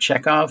and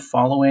Chekhov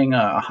following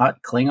a hot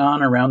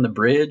Klingon around the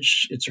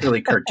bridge. It's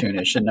really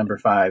cartoonish in number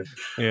 5.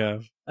 Yeah.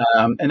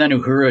 And then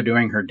Uhura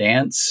doing her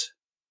dance.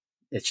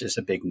 It's just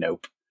a big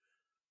nope.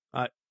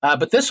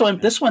 But this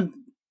one,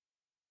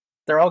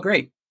 they're all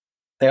great.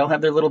 They all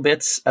have their little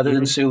bits other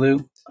than Sulu.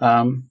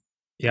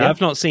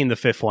 I've not seen the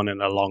 5th one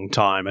in a long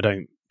time. I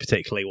don't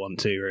particularly want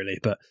to, really.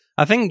 But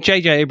I think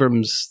J.J.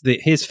 Abrams,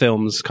 his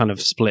films kind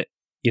of split,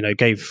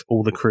 gave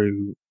all the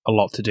crew a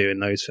lot to do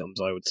in those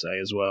films, I would say,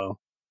 as well.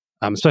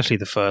 Especially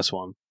the first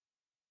one.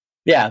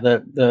 Yeah,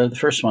 the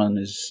first one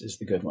is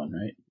the good one,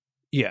 right?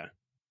 Yeah.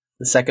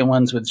 The second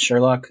one's with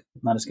Sherlock,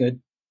 not as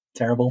good.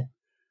 Terrible.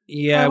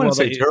 Yeah, I wouldn't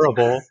say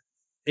terrible.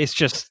 It's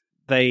just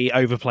they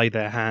overplayed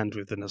their hand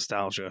with the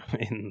nostalgia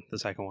in the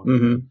second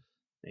one.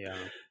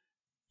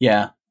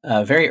 Yeah.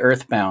 Very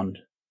earthbound,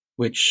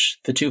 which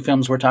the two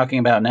films we're talking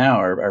about now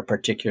are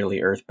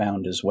particularly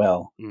earthbound as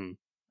well.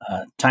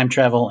 Time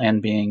travel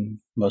and being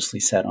mostly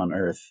set on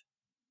Earth,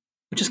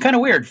 which is kind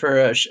of weird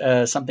for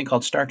something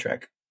called Star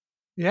Trek.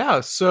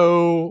 Yeah.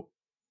 So,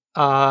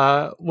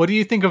 what do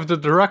you think of the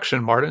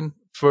direction, Martin,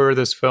 for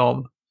this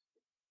film?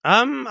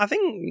 I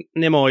think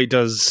Nimoy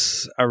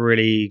does a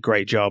really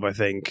great job. I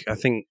think, I don't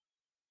think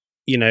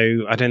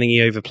he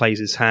overplays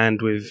his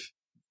hand with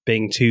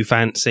being too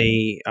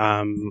fancy.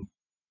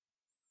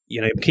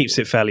 keeps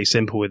it fairly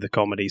simple with the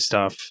comedy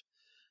stuff.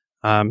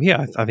 I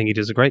think he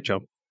does a great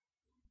job.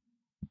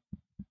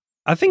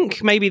 I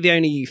think maybe the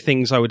only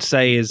things I would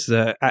say is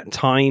that at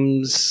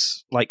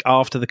times, like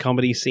after the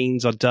comedy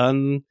scenes are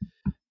done,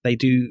 they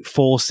do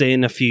force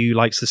in a few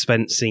like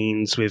suspense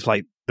scenes with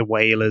like the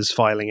whalers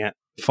firing at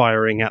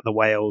the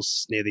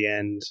whales near the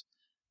end.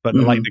 But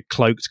like the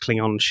cloaked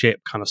Klingon ship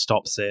kind of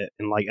stops it.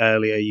 And like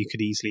earlier, you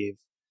could easily have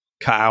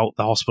cut out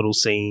the hospital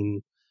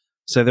scene.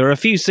 So there are a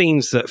few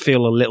scenes that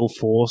feel a little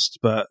forced,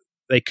 but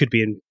they could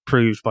be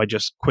improved by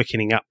just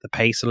quickening up the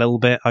pace a little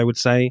bit, I would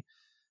say.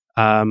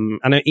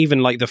 And even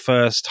like the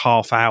first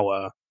half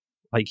hour,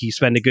 like you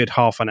spend a good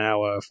half an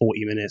hour,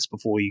 40 minutes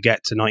before you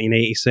get to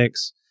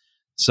 1986.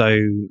 So,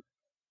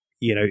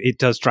 it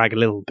does drag a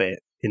little bit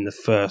in the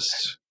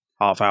first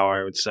half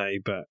hour, I would say.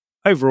 But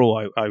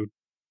overall, I would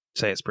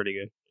say it's pretty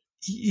good.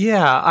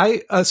 Yeah,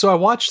 so I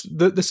watched.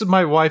 This is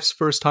my wife's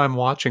first time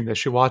watching this.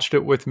 She watched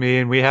it with me,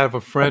 and we have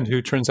a friend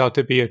who turns out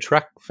to be a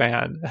Trek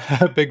fan,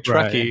 a big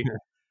Trekkie.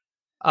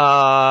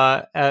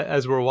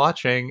 As we're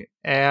watching,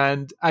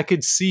 and I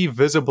could see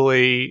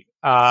visibly,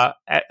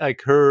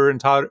 like her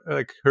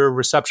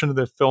reception of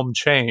the film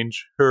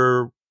change.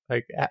 Her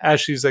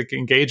as she's like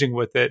engaging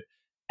with it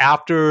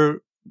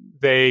after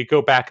they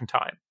go back in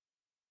time.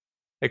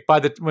 Like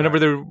whenever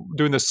they're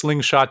doing the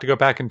slingshot to go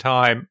back in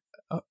time.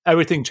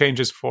 Everything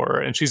changes for her,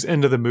 and she's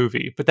into the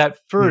movie. But that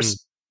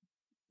first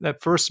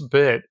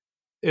bit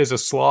is a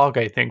slog,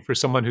 I think, for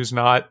someone who's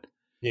not.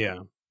 Yeah.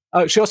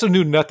 She also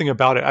knew nothing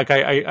about it. Like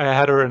I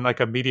had her in like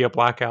a media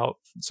blackout,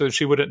 so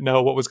she wouldn't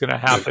know what was going to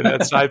happen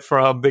aside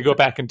from they go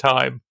back in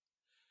time.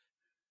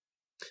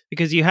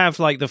 Because you have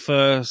like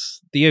the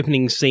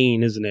opening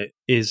scene, isn't it?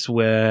 Is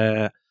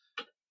where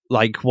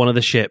like one of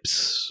the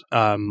ships.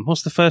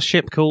 What's the first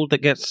ship called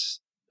that gets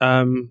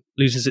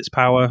loses its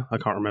power? I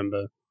can't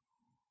remember.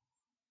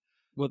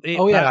 Well,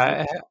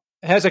 it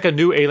has like a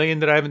new alien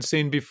that I haven't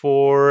seen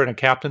before and a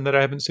captain that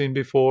I haven't seen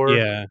before.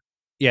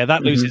 Yeah,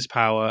 that loses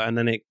power, and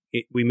then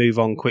we move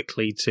on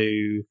quickly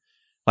to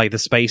like the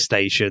space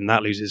station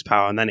that loses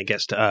power, and then it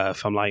gets to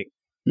Earth. I'm like,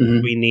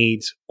 we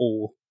need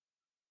all,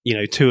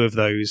 two of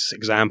those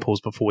examples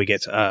before we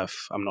get to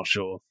Earth. I'm not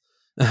sure.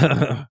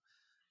 And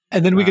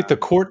then we get the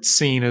court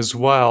scene as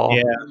well.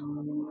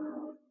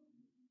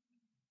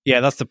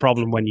 Yeah, that's the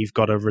problem when you've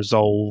got to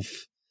resolve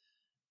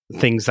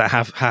things that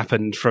have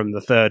happened from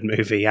the third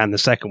movie and the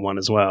second one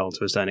as well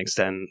to a certain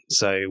extent.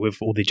 So with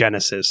all the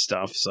Genesis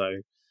stuff,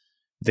 so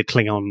the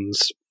Klingons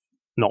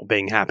not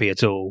being happy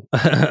at all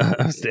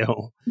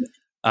still.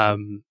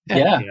 And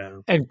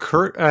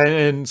Kurt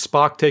and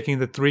Spock taking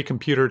the 3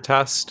 computer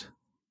test.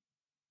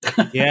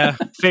 Yeah.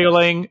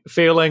 failing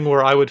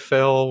where I would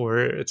fail,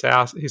 where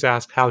he's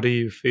asked, how do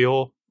you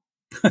feel?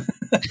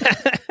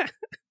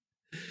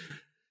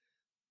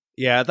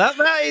 Yeah,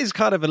 that is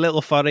kind of a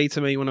little funny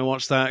to me when I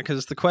watch that,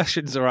 because the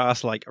questions are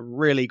asked like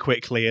really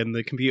quickly and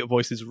the computer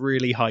voice is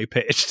really high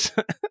pitched.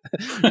 So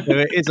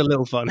it is a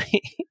little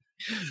funny.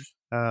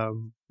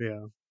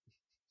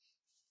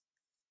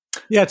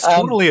 Yeah, it's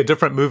totally a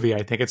different movie.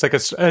 I think it's like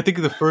I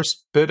think the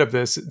first bit of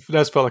this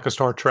does feel like a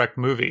Star Trek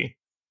movie.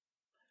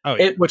 Oh,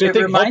 which I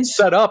think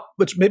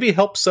which maybe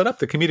helps set up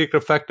the comedic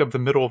effect of the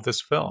middle of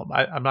this film.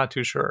 I'm not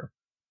too sure.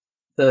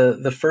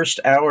 The first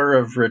hour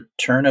of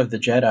Return of the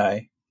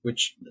Jedi,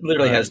 which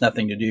literally has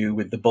nothing to do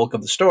with the bulk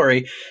of the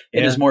story.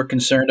 It is more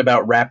concerned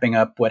about wrapping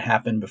up what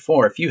happened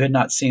before. If you had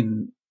not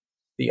seen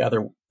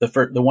the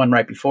one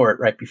right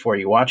before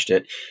you watched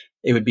it,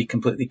 it would be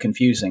completely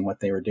confusing what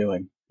they were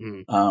doing.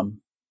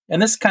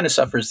 And this kind of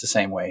suffers the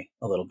same way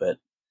a little bit.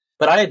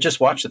 But I had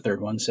just watched the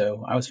third one,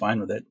 so I was fine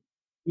with it.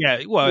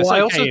 Yeah, well, it's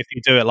okay if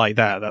you do it like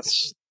that.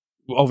 That's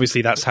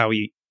obviously that's how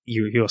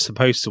you're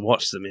supposed to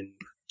watch them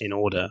in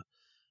order.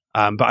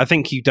 But I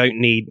think you don't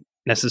need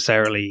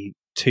necessarily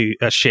to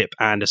a ship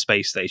and a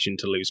space station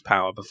to lose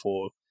power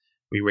before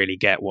we really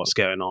get what's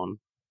going on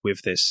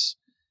with this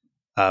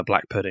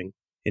black pudding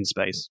in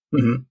space.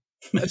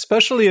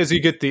 Especially as you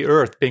get the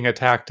Earth being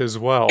attacked as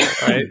well,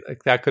 right?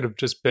 Like that could have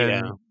just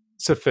been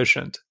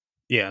sufficient.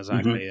 Yeah,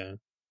 exactly.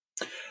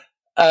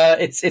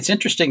 It's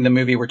interesting. The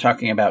movie we're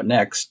talking about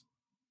next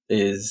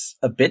is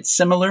a bit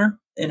similar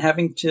in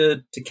having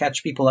to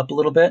catch people up a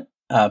little bit,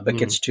 but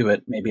gets to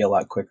it maybe a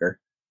lot quicker.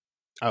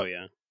 Oh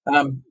yeah.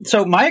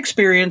 So my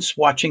experience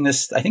watching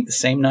this, I think the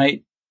same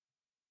night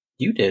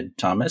you did,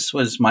 Thomas,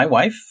 was my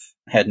wife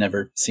had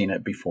never seen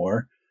it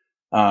before,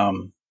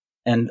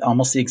 and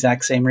almost the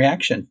exact same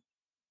reaction.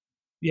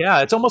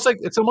 Yeah, it's almost like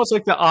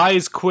the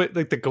eyes quit,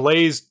 like the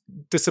glaze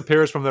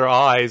disappears from their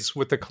eyes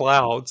with the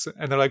clouds,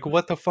 and they're like,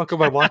 "What the fuck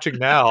am I watching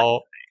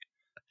now?"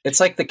 It's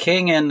like the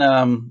King in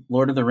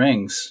Lord of the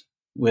Rings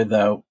with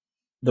the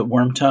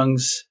worm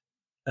tongues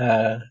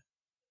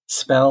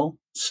spell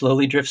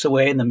slowly drifts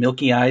away and the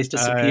milky eyes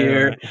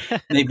disappear.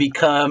 And they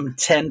become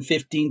 10,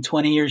 15,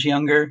 20 years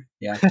younger.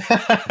 Yeah.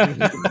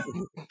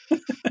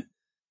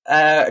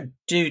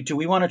 Do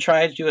we want to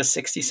try to do a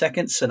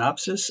 60-second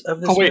synopsis of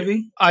this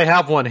movie? I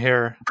have one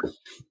here.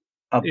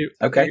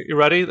 Okay. You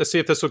ready? Let's see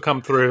if this will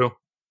come through.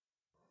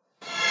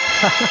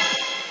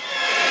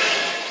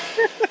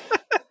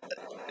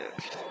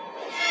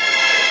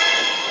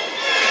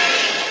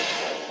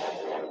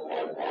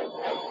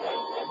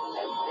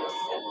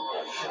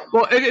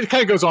 Well, it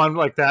kind of goes on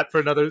like that for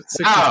another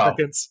 60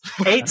 seconds.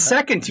 8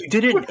 seconds. You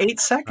did it in 8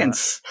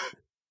 seconds.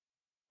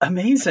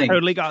 Amazing.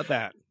 Totally got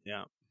that.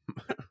 Yeah.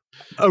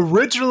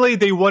 Originally,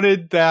 they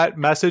wanted that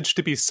message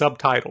to be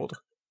subtitled.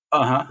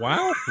 Uh-huh.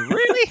 Wow,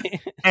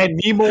 really? And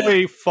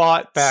Nimoy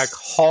fought back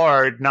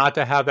hard not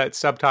to have that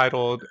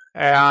subtitled,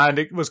 and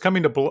it was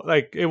coming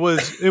to it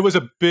was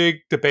a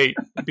big debate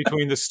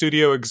between the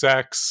studio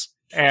execs,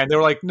 and they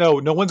were like, no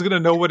one's going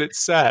to know what it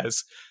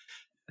says.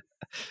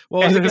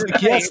 Well, and it was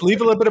like, yes,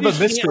 leave a little bit of a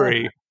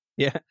mystery.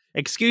 Yeah.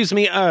 Excuse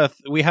me, Earth.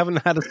 We haven't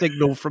had a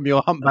signal from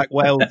your humpback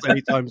whales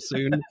anytime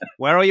soon.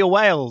 Where are your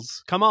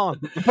whales? Come on.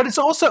 But it's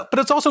also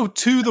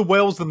to the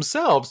whales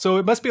themselves. So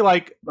it must be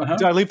like,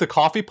 did I leave the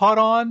coffee pot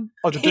on?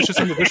 Are the dishes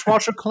in the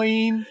dishwasher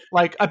clean?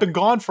 Like, I've been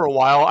gone for a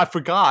while. I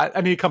forgot.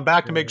 I need to come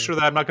back to make sure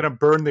that I'm not going to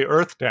burn the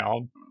Earth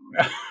down.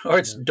 Or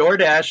it's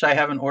DoorDash. I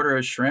have an order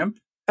of shrimp.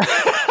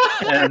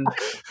 And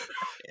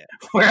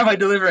where am I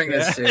delivering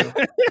this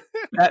to?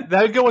 That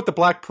would go with the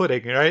black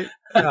pudding, right?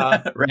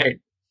 Right.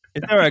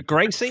 Is there a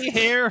Gracie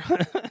here?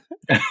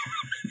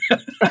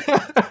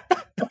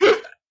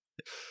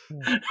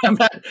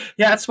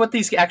 That's what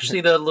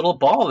the little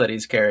ball that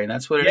he's carrying.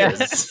 That's what it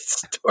is.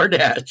 It's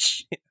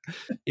DoorDash.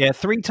 Yeah,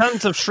 3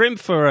 tons of shrimp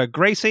for a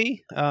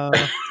Gracie.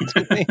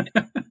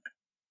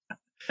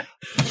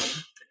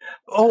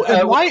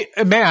 Why,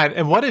 man?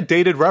 And what a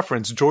dated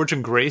reference! George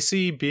and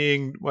Gracie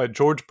being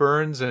George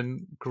Burns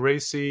and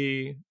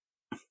Gracie,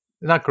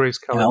 not Grace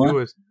Kelly. Ellen? Who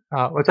was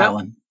what's that?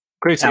 Alan.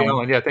 Gracie Alan.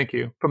 Allen. Yeah, thank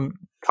you. From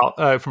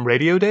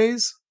radio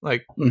days.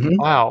 Like, Mhm.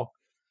 wow.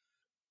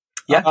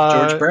 Yeah,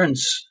 George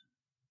Burns,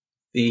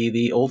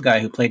 the old guy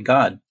who played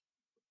God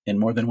in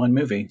more than one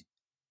movie.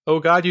 Oh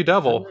God, you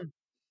devil!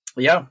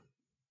 Yeah.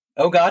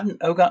 Oh God.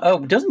 Oh,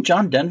 doesn't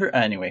John Denver?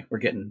 Anyway, we're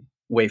getting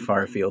way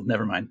far afield.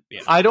 Never mind.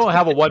 Yeah. I don't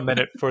have a 1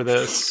 minute for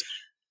this.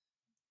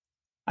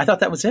 I thought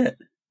that was it.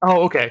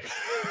 Oh, okay.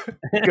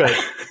 Good.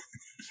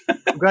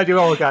 I'm glad you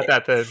all got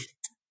that then.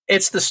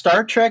 It's the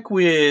Star Trek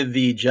with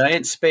the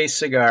giant space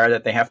cigar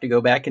that they have to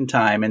go back in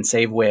time and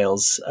save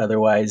whales.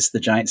 Otherwise, the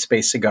giant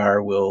space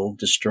cigar will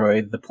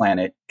destroy the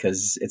planet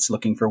because it's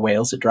looking for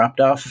whales it dropped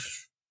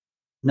off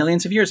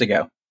millions of years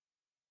ago.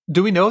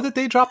 Do we know that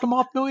they dropped them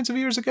off millions of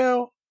years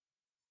ago?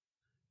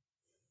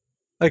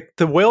 Like,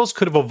 the whales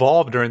could have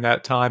evolved during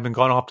that time and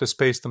gone off to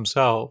space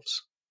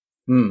themselves.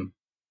 I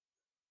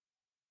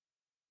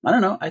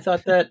don't know. I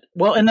thought that,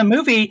 well, in the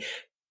movie,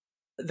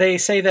 they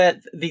say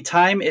that the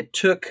time it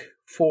took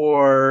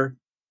for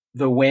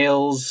the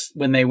whales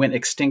when they went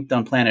extinct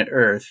on planet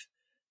Earth,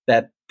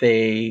 that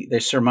they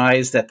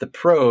surmised that the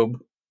probe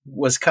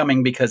was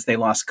coming because they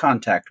lost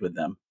contact with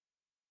them.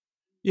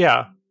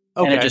 Yeah.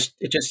 Okay. And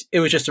it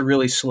was just a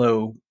really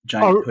slow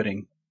giant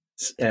pudding.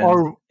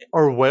 And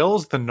are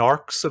whales the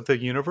narcs of the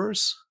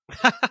universe?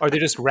 Are they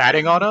just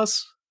ratting on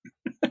us?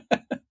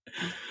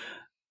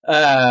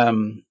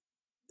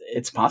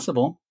 It's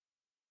possible.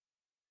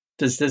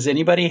 Does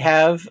anybody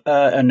have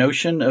a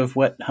notion of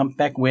what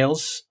humpback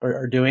whales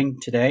are doing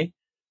today?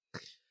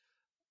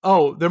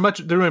 Oh, they're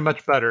doing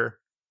much better.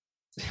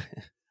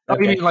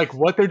 Okay. You mean like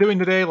what they're doing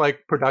today,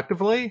 like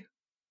productively?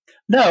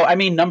 No, I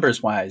mean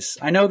numbers wise.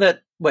 I know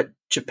that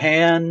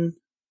Japan,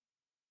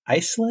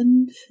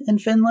 Iceland,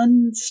 and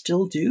Finland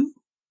still do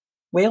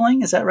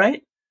whaling. Is that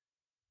right?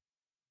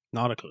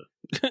 Not a clue.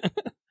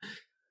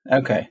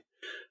 Okay.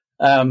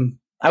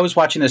 I was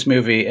watching this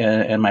movie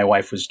and my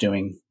wife was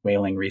doing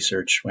whaling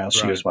research while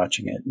she was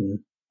watching it. And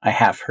I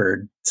have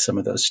heard some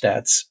of those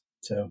stats.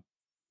 So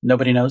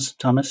nobody knows,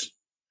 Thomas?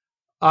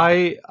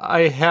 I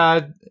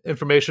had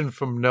information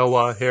from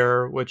NOAA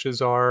here, which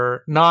is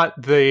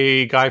not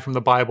the guy from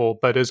the Bible,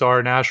 but is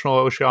our National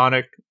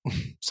Oceanic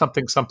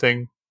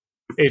something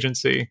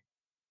agency.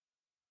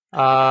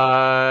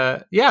 Yeah,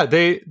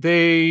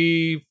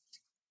 they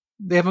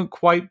haven't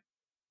quite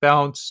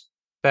bounced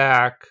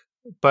back,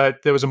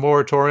 but there was a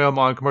moratorium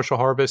on commercial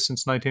harvest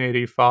since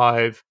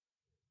 1985,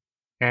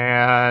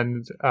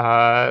 and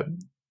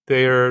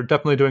they're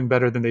definitely doing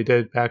better than they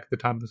did back at the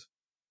time of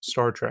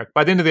Star Trek.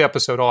 By the end of the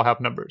episode, I'll have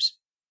numbers.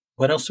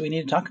 What else do we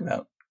need to talk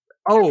about?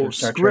 Oh,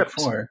 Star script.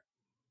 Trek 4.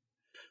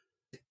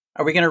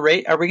 Are we going to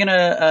rate? Are we going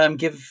to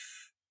give?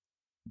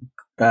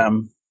 Are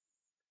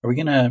we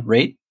going to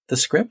rate the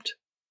script?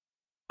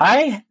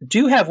 I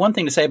do have one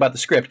thing to say about the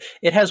script.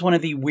 It has one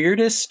of the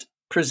weirdest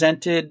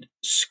presented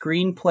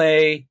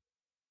screenplay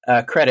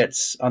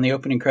credits on the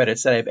opening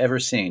credits that I've ever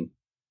seen.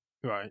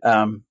 Right.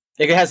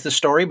 It has the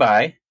story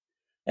by,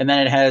 and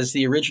then it has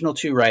the original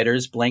two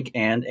writers, blank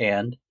and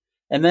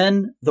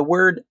then the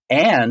word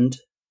 "and"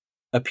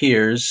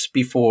 appears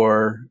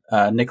before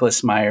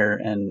Nicholas Meyer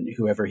and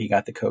whoever he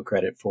got the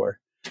co-credit for.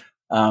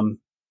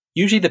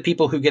 Usually the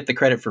people who get the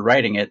credit for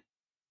writing it,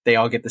 they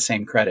all get the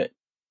same credit.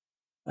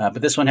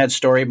 But this one had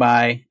story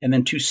by, and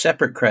then two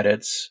separate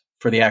credits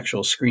for the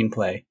actual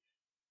screenplay,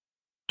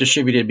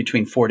 distributed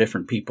between 4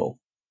 different people,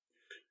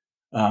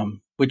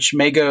 which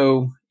may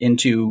go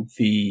into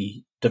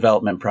the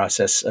development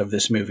process of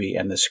this movie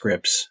and the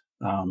scripts.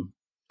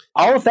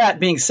 All of that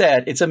being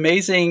said, it's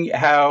amazing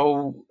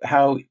how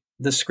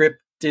the script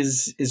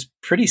is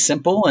pretty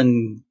simple,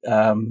 and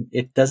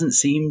it doesn't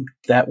seem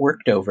that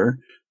worked over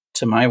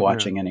to my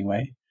watching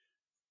anyway.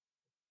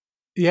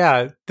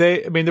 Yeah,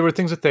 there were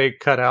things that they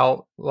cut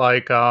out,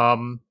 like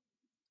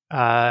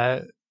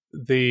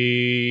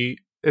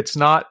it's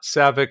not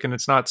Savick and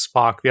it's not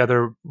Spock, the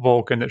other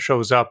Vulcan that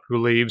shows up who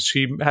leaves.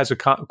 She has a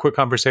quick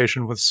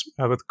conversation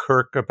with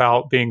Kirk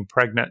about being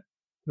pregnant,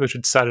 which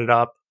would set it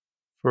up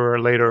for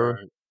a later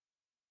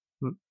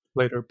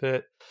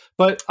bit.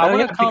 But I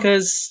want to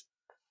because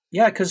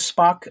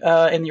Spock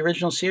in the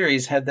original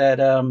series had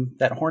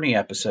that horny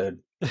episode.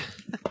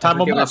 Time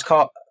what it's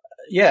called.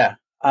 Yeah.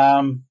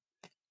 And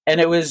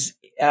it was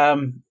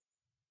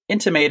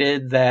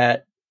intimated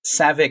that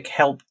Savick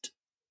helped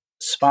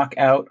Spock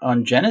out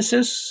on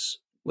Genesis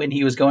when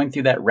he was going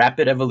through that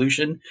rapid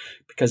evolution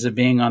because of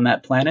being on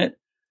that planet.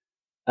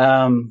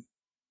 I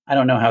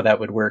don't know how that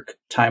would work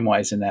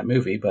time-wise in that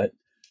movie,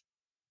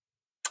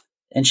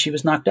 and she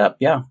was knocked up.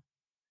 Yeah.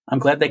 I'm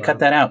glad they cut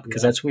that out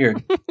because that's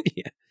weird.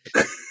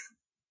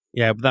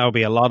 Yeah, but that would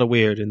be a lot of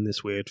weird in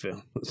this weird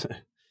film.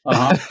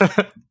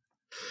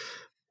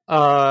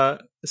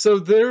 So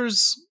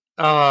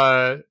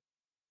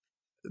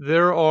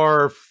there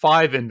are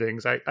 5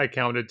 endings I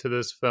counted to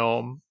this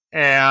film,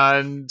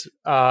 and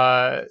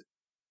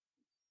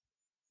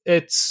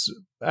it's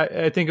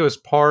I think it was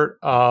part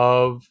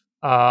of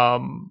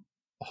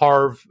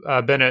Harv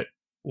Bennett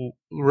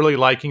really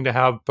liking to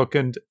have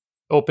bookend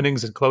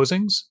openings and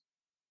closings.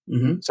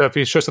 Mm-hmm. So if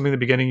you show something at the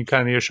beginning, you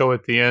kind of need to show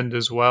at the end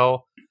as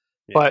well.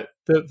 Yeah. But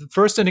the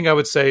first ending I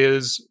would say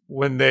is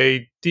when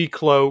they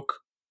decloak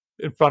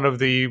in front of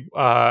the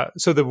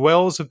so the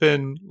whales have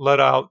been let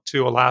out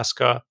to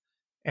Alaska,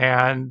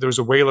 and there's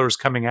whalers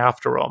coming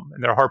after them,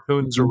 and their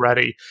harpoons are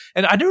ready.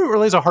 And I didn't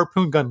realize a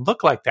harpoon gun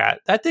looked like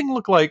that. That thing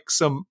looked like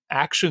some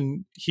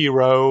action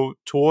hero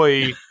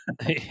toy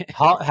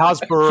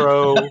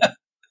Hasbro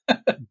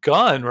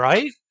gun,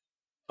 right?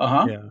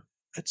 Yeah,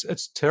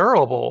 it's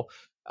terrible.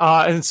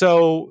 And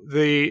so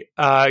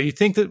you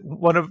think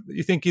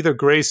either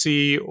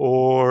Gracie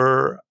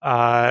or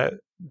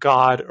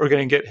God are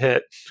going to get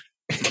hit.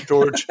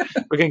 George,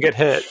 we're going to get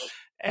hit,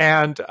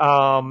 and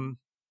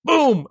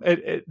boom!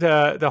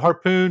 The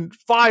harpoon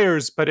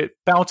fires, but it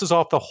bounces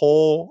off the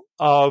hull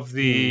of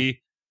the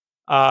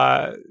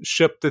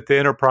ship that the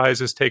Enterprise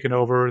has taken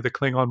over, the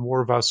Klingon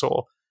war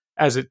vessel,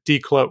 as it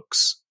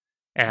decloaks,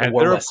 and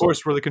they're of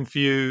course really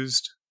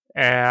confused.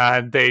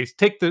 And they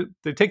take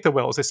the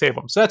whales, they save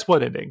them. So that's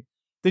one ending.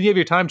 Then you have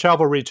your time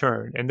travel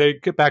return, and they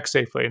get back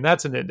safely, and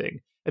that's an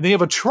ending. And then you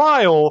have a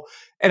trial,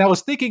 and I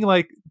was thinking,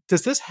 like,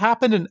 does this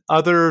happen in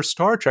other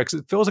Star Treks?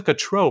 It feels like a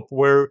trope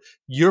where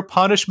your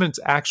punishment's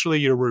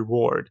actually your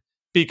reward,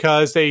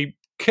 because they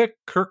kick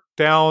Kirk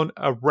down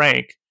a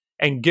rank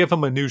and give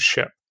him a new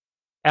ship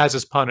as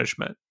his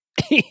punishment.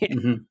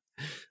 Mm-hmm.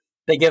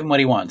 They give him what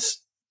he wants.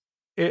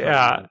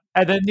 Yeah,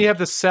 and then you have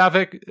the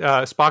Savick,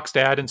 Spock's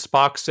dad, and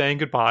Spock saying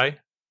goodbye,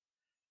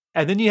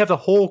 and then you have the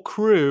whole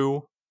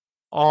crew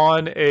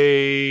on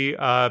a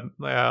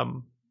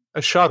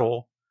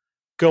shuttle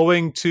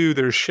going to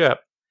their ship,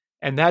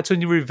 and that's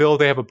when you reveal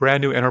they have a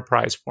brand new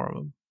Enterprise for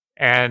them,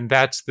 and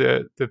that's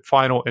the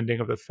final ending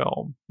of the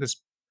film. This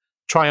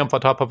triumph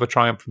on top of a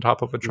triumph on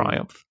top of a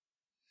triumph.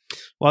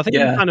 Well, I think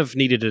we kind of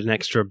needed an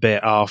extra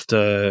bit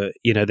after,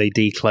 they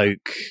decloak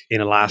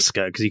in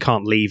Alaska, because you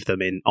can't leave them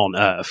on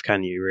Earth,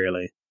 can you,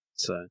 really?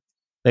 So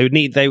they would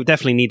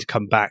definitely need to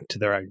come back to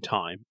their own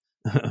time.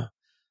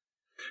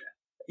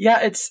 Yeah,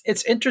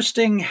 it's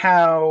interesting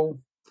how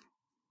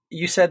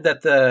you said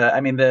that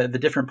the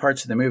different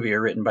parts of the movie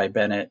are written by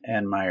Bennett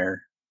and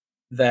Meyer,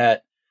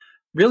 that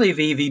really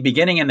the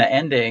beginning and the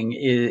ending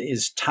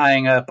is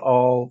tying up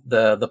all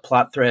the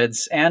plot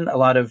threads and a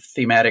lot of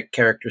thematic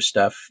character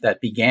stuff that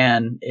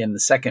began in the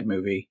second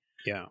movie.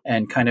 Yeah.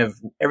 And kind of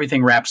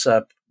everything wraps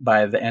up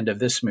by the end of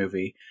this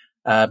movie.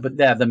 But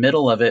the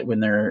middle of it, when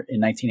they're in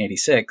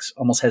 1986,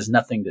 almost has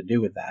nothing to do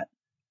with that.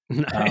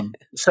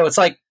 So it's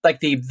like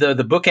the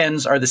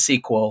bookends are the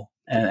sequel,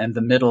 and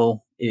the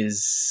middle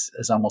is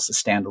almost a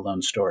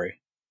standalone story.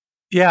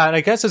 Yeah, and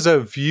I guess as a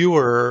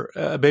viewer,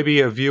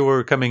 maybe a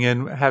viewer coming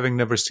in having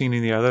never seen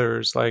any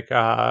others, like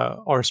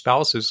our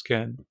spouses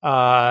can,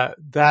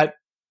 that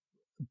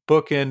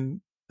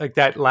bookend, like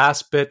that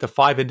last bit, the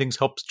 5 endings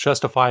helps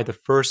justify the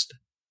first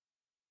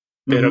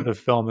bit of the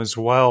film as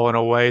well, in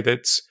a way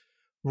that's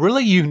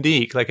really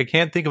unique. Like, I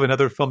can't think of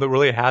another film that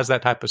really has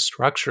that type of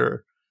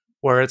structure,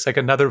 where it's like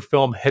another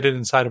film hidden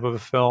inside of a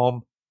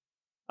film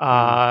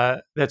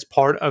that's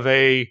part of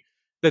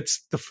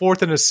that's the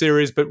 4th in a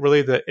series, but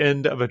really the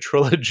end of a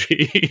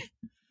trilogy.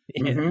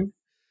 Mm-hmm.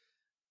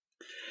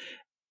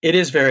 It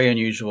is very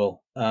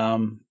unusual.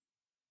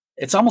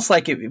 It's almost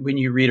like when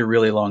you read a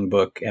really long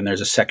book and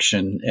there's a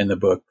section in the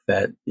book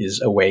that is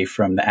away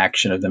from the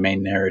action of the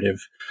main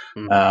narrative.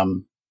 I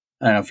don't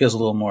know, it feels a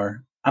little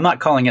more, I'm not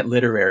calling it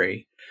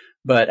literary,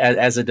 but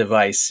as a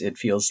device, it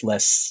feels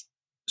less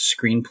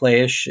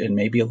screenplay-ish and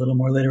maybe a little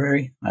more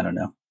literary. I don't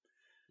know.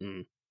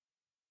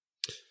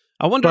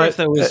 I wonder if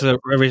there was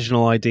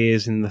original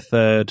ideas in the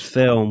third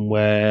film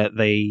where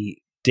they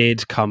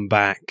did come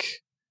back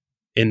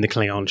in the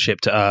Klingon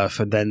ship to Earth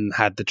and then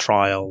had the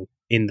trial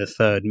in the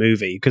third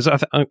movie. Because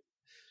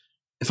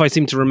if I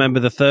seem to remember,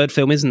 the third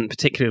film isn't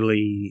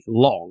particularly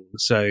long,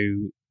 so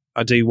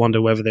I do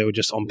wonder whether they were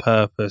just on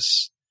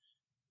purpose,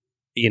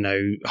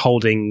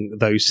 holding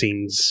those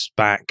scenes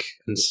back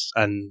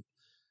and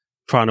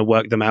trying to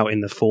work them out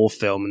in the fourth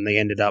film, and they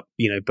ended up,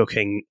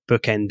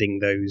 bookending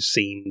those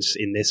scenes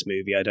in this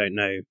movie. I don't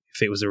know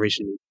if it was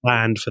originally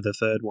planned for the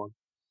third one.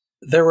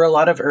 There were a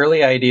lot of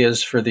early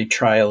ideas for the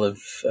trial of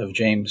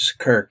James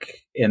Kirk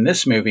in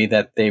this movie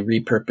that they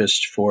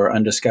repurposed for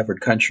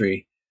Undiscovered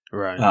Country,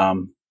 right?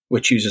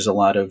 Which uses a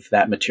lot of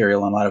that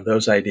material and a lot of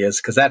those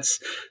ideas, because that's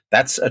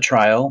a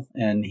trial,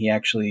 and he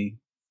actually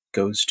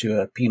goes to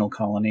a penal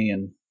colony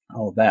and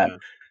all of that.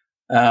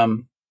 Yeah.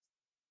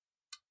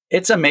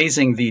 It's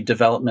amazing the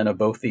development of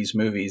both these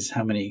movies.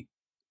 How many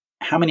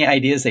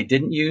ideas they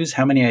didn't use,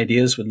 how many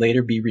ideas would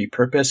later be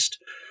repurposed.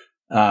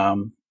 I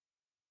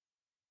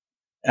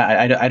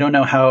don't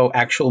know how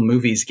actual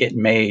movies get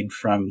made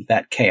from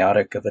that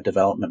chaotic of a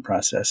development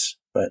process,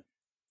 but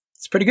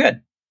it's pretty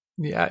good.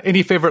 Yeah.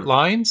 Any favorite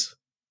lines?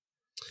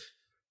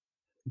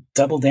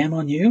 Double damn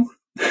on you.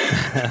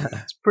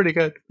 It's pretty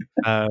good.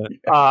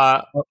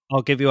 I'll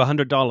give you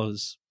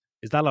 $100.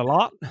 Is that a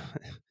lot?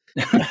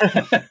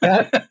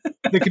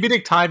 The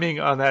comedic timing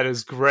on that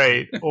is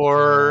great.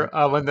 Or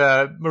when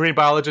the marine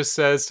biologist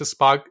says to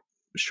Spock,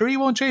 "Sure you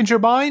won't change your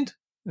mind?"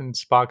 And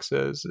Spock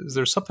says, "Is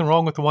there something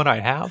wrong with the one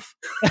I have?"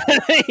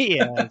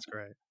 Yeah, that's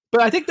great.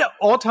 But I think the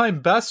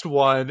all-time best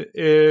one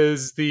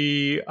is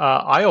the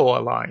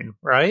Iowa line,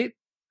 right?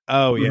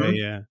 Oh, yeah,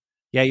 yeah.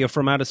 Yeah, you're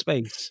from outer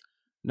space.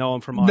 No,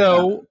 I'm from Iowa.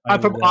 No,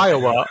 I'm from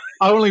Iowa.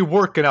 I only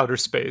work in outer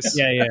space.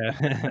 Yeah.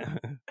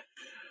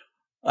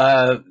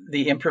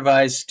 The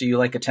improvised "Do you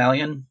like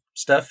Italian?"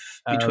 stuff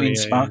between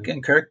Spock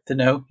and Kirk. The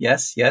no,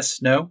 yes,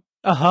 no.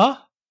 Apparently,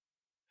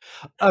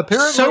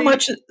 so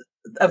much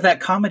of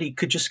that comedy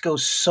could just go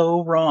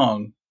so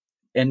wrong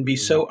and be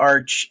so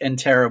arch and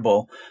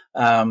terrible.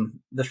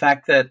 The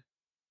fact that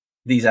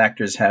these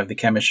actors have the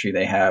chemistry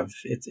they have,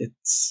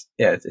 it's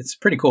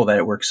pretty cool that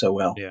it works so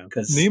well. Yeah,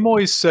 because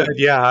Nimoy said,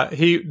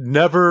 he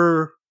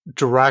never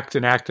direct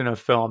and act in a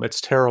film.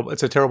 It's terrible.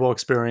 It's a terrible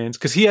experience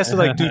because he has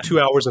to do 2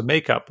 hours of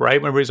makeup, right?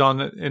 Whenever he's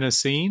in a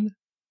scene.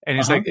 And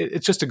he's like,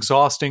 it's just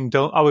exhausting.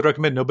 I would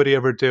recommend nobody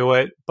ever do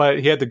it. But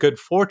he had the good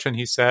fortune,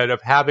 he said,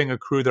 of having a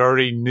crew that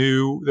already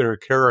knew their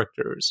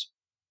characters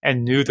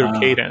and knew their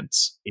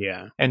cadence.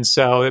 Yeah. And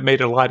so it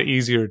made it a lot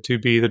easier to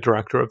be the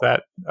director of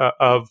that,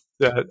 of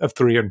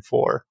 3 and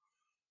 4.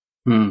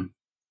 Yeah,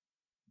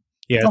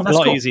 it's a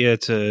lot easier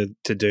to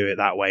do it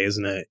that way,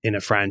 isn't it, in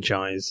a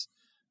franchise?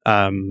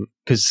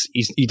 Because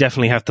you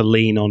definitely have to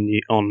lean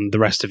on the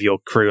rest of your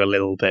crew a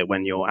little bit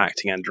when you're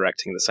acting and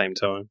directing at the same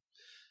time.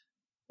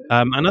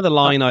 Another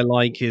line I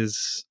like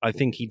is, I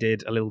think he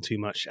did a little too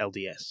much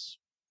LDS.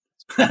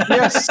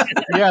 Yes.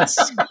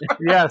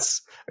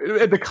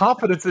 The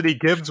confidence that he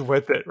gives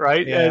with it,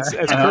 right? Yeah.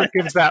 As Kirk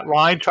gives that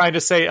line, trying to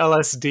say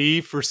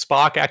LSD for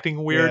Spock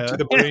acting weird to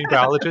the marine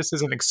biologist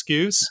is an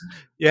excuse.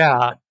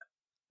 Yeah.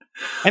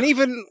 And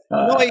even,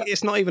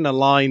 it's not even a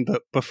line,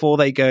 but before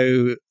they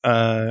go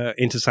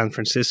into San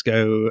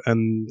Francisco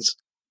and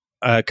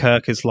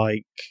Kirk is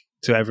like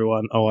to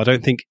everyone, I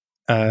don't think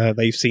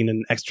they've seen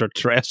an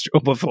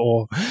extraterrestrial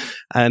before,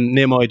 and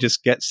Nimoy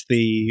just gets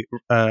the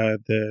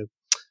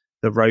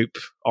rope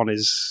on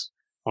his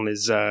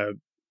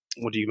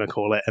what do you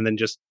call it, and then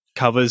just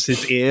covers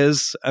his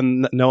ears,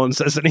 and no one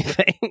says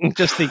anything.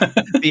 Just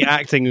the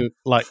acting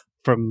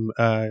from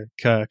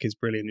Kirk is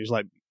brilliant. He's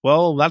like,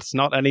 well, that's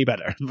not any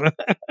better. But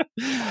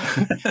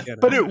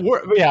it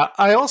worked. Yeah.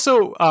 I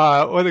also,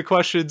 one of the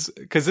questions,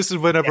 because this is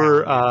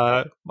whenever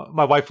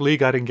my wife Lee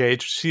got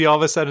engaged, she all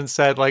of a sudden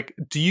said,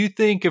 do you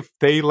think if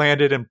they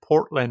landed in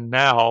Portland,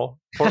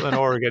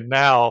 Oregon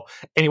now,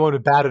 anyone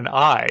would bat an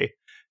eye?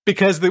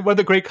 Because some of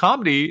the great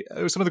comedy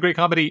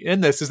in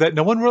this is that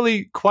no one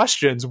really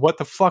questions what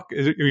the fuck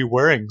are you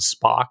wearing,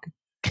 Spock?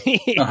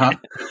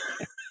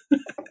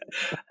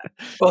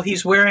 Well,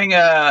 he's wearing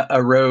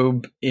a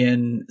robe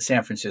in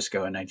San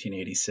Francisco in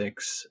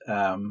 1986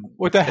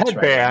 with a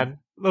headband,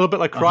 a little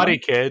bit like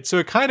Karate Kid. So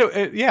it kind of,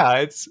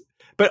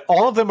 but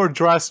all of them are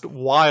dressed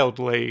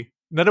wildly.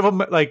 None of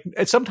them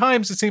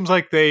sometimes it seems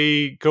like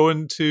they go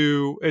in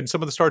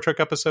some of the Star Trek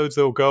episodes,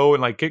 they'll go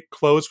and get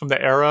clothes from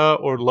the era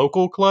or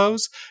local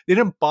clothes. They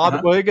didn't bother.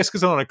 Well, I guess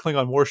because they're on a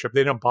Klingon warship,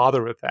 they didn't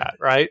bother with that,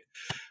 right?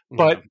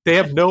 But they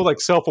have no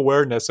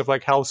self-awareness of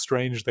how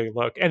strange they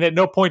look, and at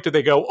no point do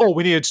they go, "Oh,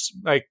 we need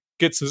to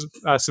get some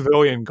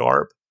civilian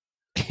garb,"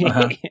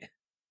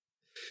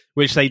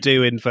 which they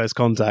do in First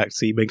Contact.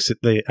 He makes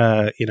it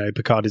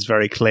Picard is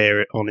very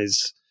clear on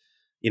his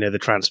the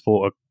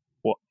transporter.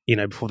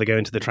 Before they go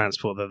into the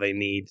transport, that they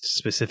need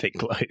specific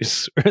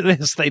clothes. For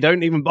this, they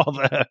don't even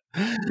bother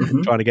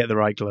trying to get the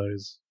right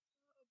clothes.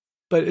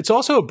 But it's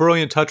also a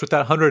brilliant touch with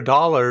that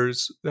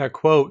 $100, that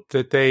quote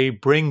that they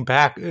bring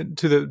back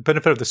to the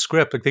benefit of the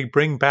script. Like they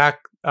bring back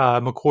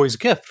McCoy's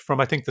gift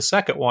from, I think, the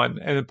second one,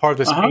 and part of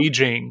this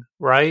aging,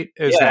 right,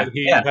 is that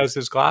he has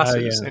his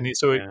glasses, and I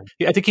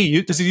think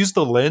does he use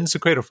the lens to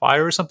create a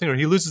fire or something, or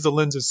he loses the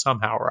lenses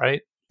somehow,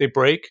 right? They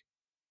break.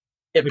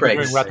 It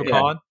breaks. Wrath of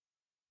Khan.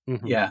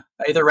 Yeah,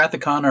 either Wrath of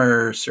Khan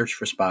or Search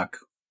for Spock.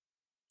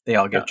 They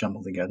all get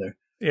jumbled together.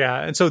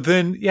 Yeah, and so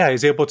then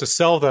he's able to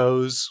sell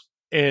those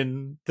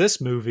in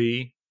this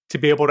movie to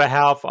be able to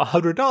have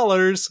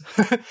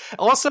 $100.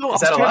 Also, I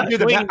was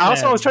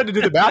trying to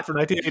do the math for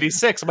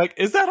 1986. I'm like,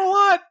 is that a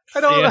lot?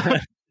 I don't know.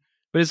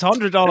 But it's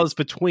 $100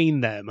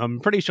 between them. I'm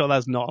pretty sure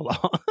that's not a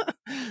lot.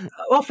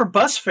 Well, for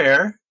bus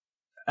fare,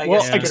 I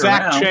guess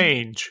exact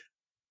change.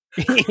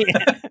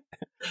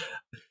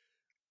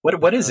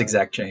 What is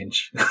exact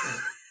change?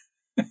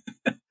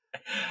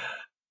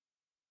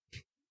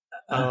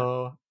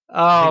 I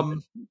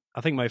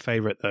think my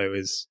favorite though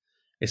is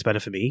it's better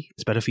for me,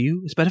 it's better for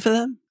you, it's better for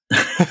them.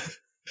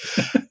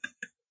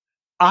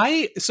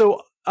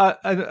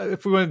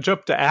 If we want to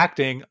jump to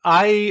acting,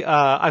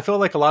 I feel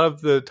like a lot of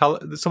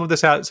some of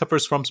this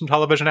suffers from some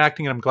television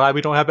acting, and I'm glad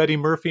we don't have Eddie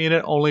Murphy in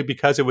it, only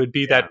because it would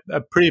be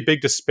a pretty big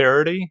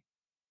disparity.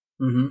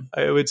 Mm-hmm.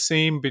 It would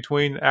seem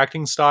between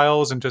acting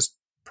styles and just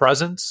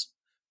presence.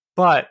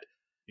 But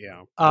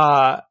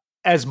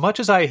as much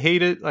as I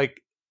hate it,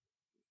 like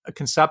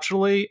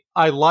conceptually,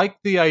 I like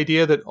the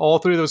idea that all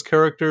three of those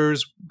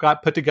characters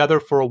got put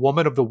together for a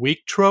woman of the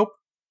week trope.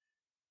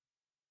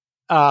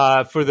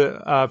 For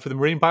the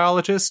marine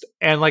biologist,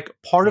 and like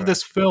part of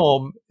this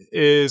film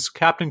is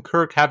Captain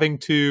Kirk having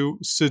to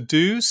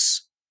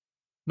seduce,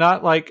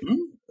 not like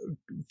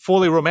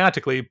fully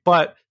romantically,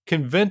 but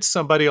convince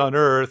somebody on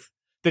Earth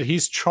that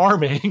he's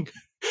charming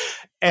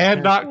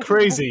and not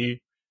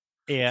crazy,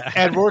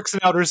 and works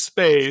in outer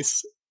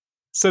space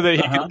so that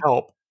he can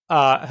help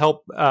out.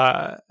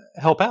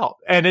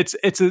 And it's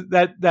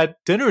that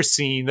dinner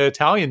scene, the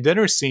Italian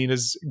dinner scene,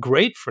 is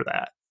great for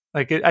that.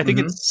 Like I think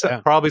it's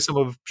probably some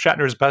of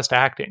Shatner's best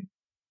acting.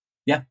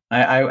 Yeah,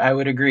 I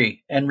would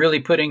agree, and really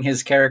putting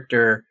his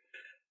character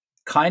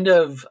kind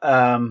of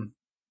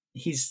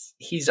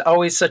he's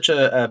always such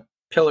a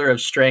pillar of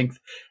strength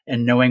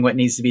and knowing what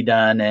needs to be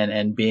done,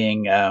 and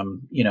being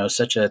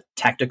such a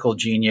tactical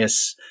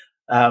genius,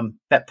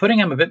 that putting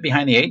him a bit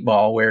behind the eight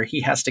ball where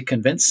he has to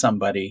convince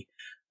somebody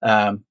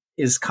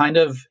is kind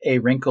of a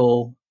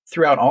wrinkle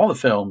throughout all the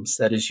films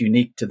that is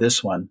unique to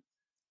this one.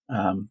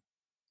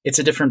 It's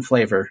a different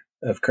flavor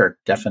of Kirk,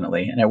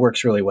 definitely, and it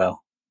works really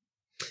well.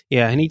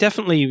 Yeah, and he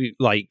definitely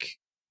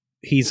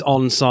he's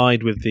on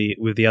side with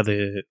the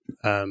other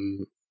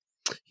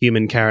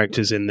human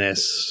characters in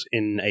this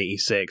in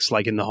 86,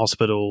 like in the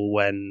hospital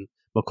when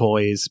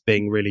McCoy is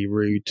being really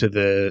rude to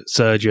the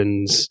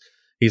surgeons.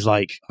 He's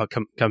like, "Oh,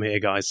 come here,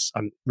 guys.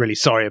 I'm really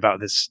sorry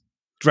about this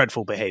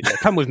dreadful behavior.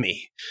 Come with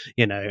me,"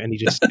 and he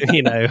just,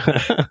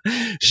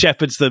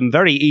 shepherds them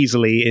very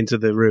easily into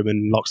the room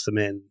and locks them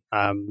in.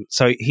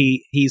 So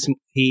he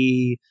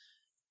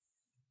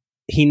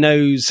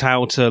knows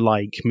how to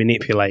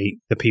manipulate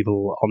the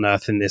people on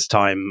Earth in this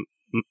time,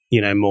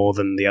 more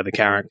than the other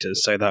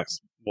characters. So that's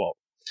what,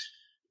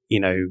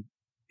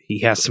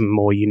 he has some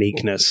more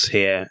uniqueness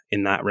here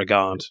in that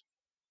regard.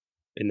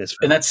 In this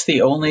film. And that's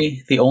the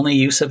only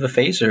use of a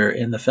phaser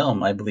in the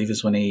film, I believe,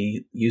 is when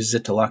he uses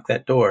it to lock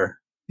that door.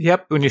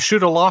 Yep, when you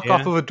shoot a lock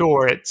off of a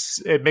door,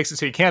 it makes it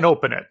so you can't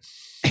open it.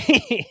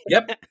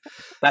 Yep,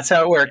 that's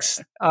how it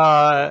works.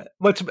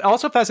 What's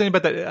also fascinating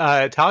about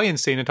the Italian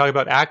scene and talking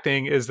about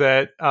acting is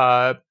that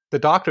the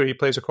doctor he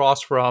plays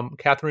across from,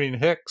 Catherine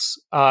Hicks,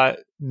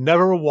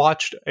 never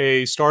watched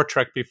a Star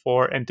Trek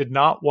before and did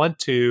not want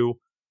to,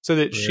 so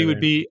that she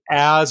would be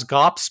as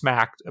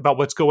gobsmacked about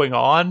what's going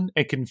on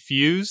and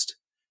confused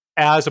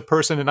as a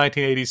person in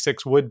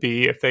 1986 would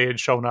be if they had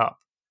shown up.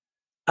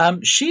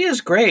 She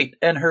is great,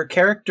 and her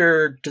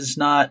character does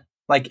not,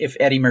 if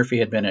Eddie Murphy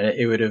had been in it,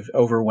 it would have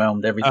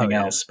overwhelmed everything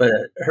else. But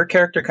her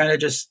character kind of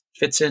just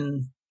fits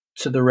in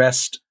to the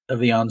rest of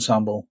the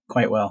ensemble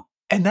quite well.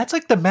 And that's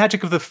the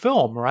magic of the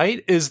film,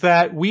 right? Is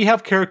that we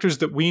have characters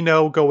that we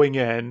know going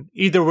in.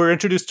 Either we're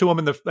introduced to them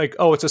in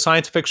it's a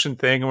science fiction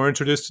thing, and we're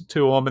introduced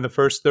to them in the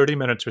first 30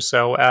 minutes or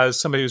so as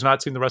somebody who's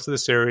not seen the rest of the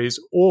series,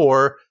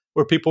 or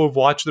we're people who've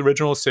watched the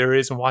original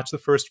series and watched the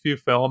first few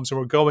films, and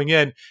we're going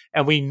in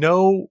and we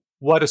know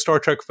what a Star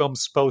Trek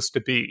film's supposed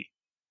to be.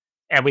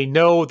 And we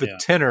know the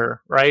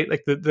tenor, right?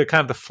 The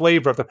kind of the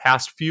flavor of the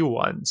past few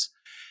ones.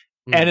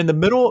 Mm. And in the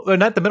middle, or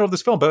not the middle of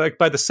this film, but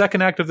by the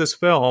second act of this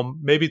film,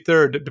 maybe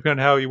third, depending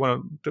on how you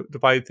want to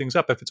divide things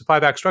up, if it's a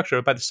 5-act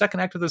structure, by the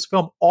second act of this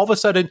film, all of a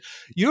sudden,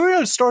 you're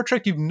in a Star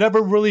Trek you've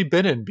never really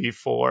been in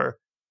before.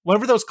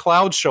 Whenever those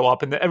clouds show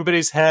up and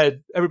everybody's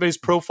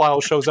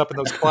profile shows up in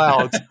those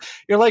clouds,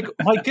 you're like,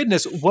 my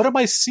goodness, what am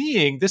I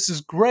seeing? This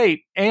is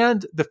great.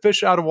 And the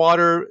fish out of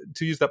water,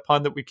 to use that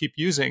pun that we keep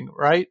using,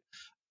 right?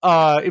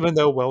 Even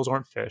though whales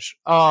aren't fish,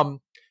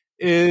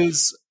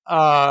 is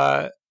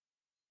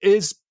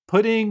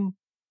putting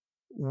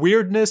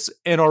weirdness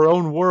in our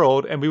own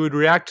world, and we would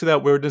react to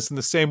that weirdness in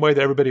the same way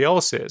that everybody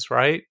else is,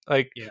 right?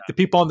 Like the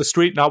people on the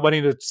street not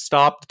wanting to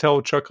stop to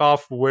tell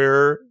Chekhov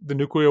where the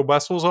nuclear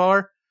vessels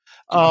are.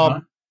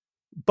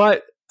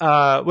 But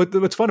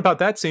what's fun about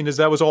that scene is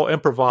that was all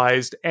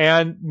improvised,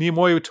 and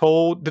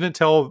Nimoy didn't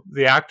tell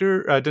the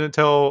actor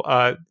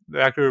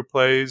who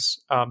plays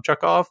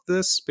Chekhov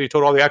this, but he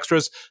told all the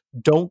extras,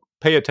 don't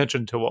pay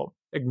attention to him,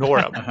 ignore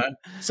him.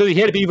 So he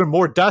had to be even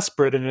more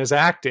desperate in his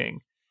acting.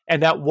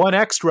 And that one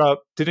extra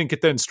didn't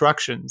get the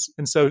instructions.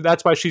 And so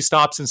that's why she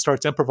stops and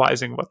starts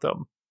improvising with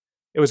them.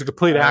 It was a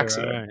complete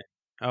accident. Right.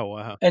 Oh,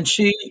 wow. And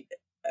she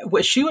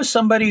was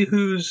somebody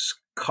whose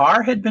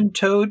car had been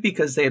towed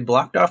because they had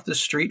blocked off the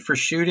street for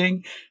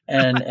shooting.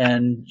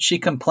 And she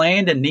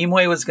complained, and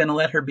Nimoy was going to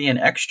let her be an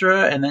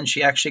extra. And then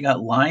she actually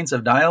got lines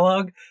of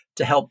dialogue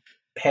to help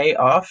pay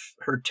off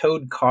her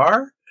towed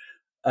car.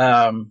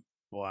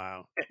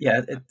 Wow.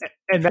 Yeah.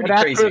 And that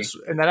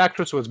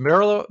actress was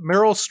Meryl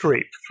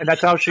Streep, and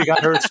that's how she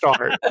got her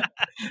start.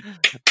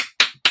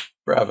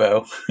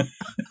 Bravo.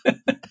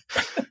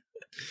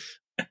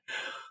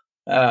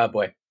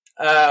 Boy.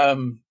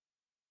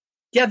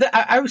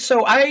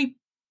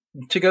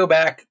 To go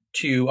back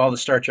to all the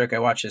Star Trek I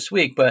watched this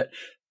week, but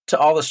to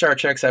all the Star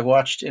Treks I've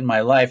watched in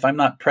my life, I'm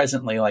not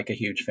presently like a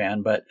huge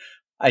fan, but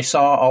I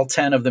saw all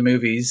 10 of the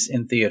movies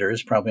in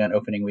theaters, probably on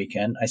opening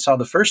weekend. I saw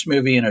the first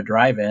movie in a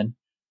drive-in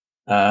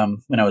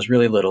when I was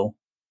really little,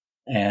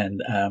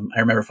 and I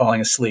remember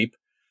falling asleep.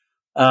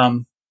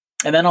 And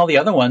then all the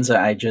other ones,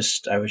 I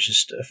was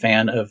just a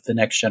fan of The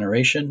Next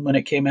Generation when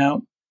it came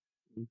out.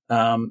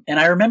 And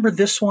I remember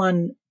this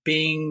one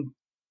being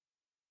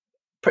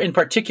in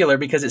particular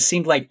because it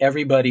seemed like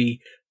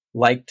everybody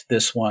liked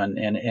this one,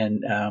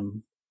 and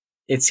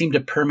it seemed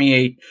to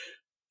permeate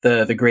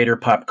the greater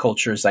pop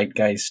culture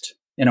zeitgeist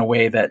in a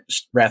way that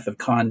Wrath of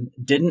Khan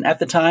didn't at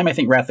the time. I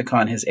think Wrath of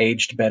Khan has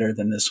aged better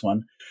than this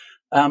one.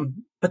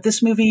 But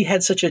this movie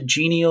had such a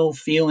genial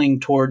feeling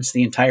towards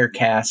the entire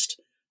cast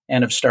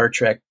and of Star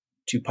Trek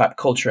to pop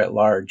culture at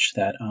large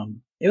that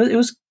it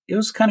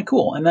was kind of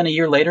cool. And then a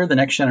year later, The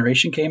Next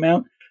Generation came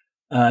out.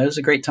 It was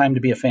a great time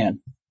to be a fan.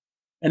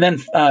 And then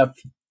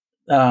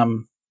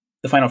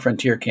The Final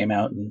Frontier came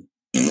out and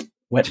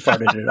wet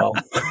farted it all.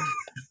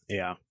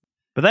 Yeah.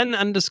 But then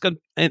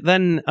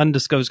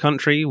Undiscovered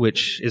Country,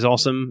 which is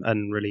awesome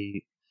and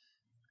really,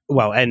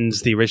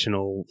 ends the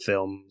original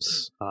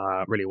films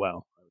really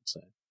well, I would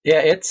say.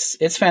 Yeah,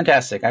 it's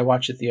fantastic. I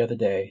watched it the other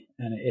day,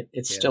 and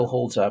it still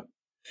holds up.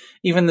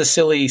 Even the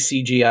silly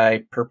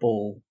CGI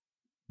purple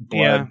blood.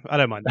 Yeah, I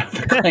don't mind that.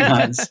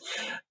 Klingons.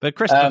 But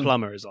Christopher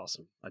Plummer is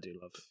awesome. I do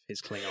love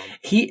his Klingon.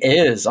 He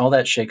is. All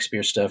that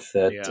Shakespeare stuff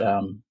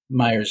that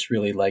Myers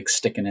really likes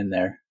sticking in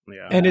there.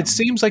 Yeah. And it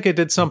seems like it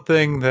did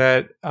something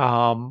that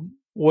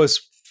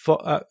was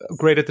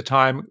great at the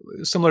time,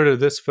 similar to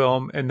this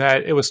film, in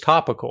that it was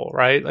topical,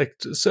 right? Like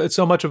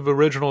so much of the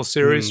original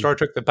series, Star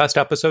Trek, the best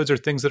episodes are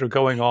things that are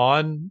going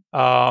on,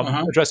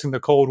 addressing the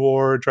Cold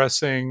War,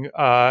 addressing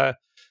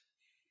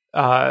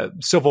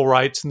civil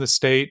rights in the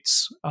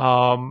States.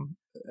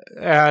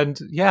 And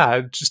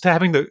yeah, just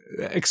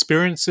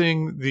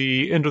experiencing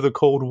the end of the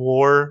Cold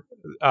War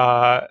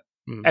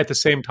at the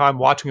same time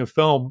watching a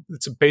film,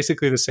 it's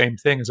basically the same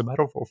thing as a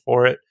metaphor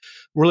for it,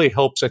 really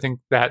helps, I think,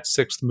 that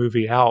sixth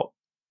movie out.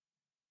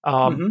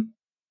 And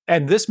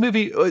this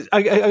movie,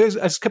 I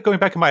just kept going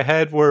back in my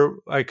head where,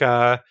 like,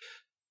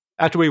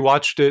 after we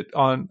watched it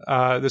on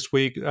this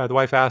week, the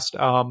wife asked,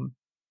 were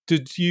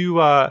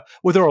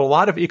there a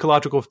lot of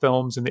ecological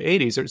films in the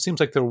 80s? It seems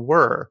like there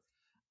were.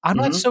 I'm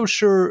not so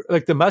sure,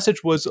 like, the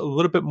message was a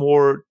little bit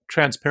more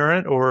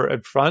transparent or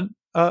in front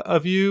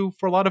of you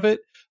for a lot of it,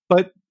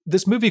 but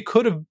this movie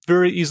could have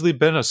very easily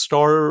been a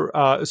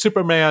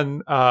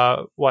Superman,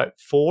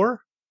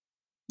 4?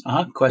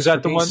 Quest is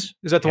that for the Peace. one?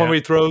 Is that the one where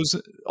he throws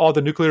all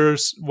the nuclear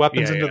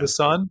weapons into the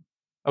sun?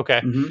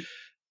 Okay.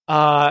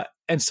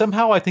 And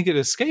somehow I think it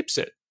escapes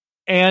it,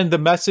 and the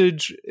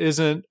message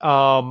isn't.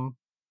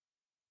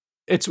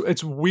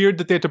 It's weird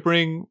that they have to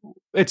bring.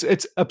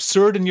 It's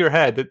absurd in your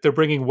head that they're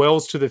bringing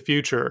whales to the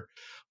future,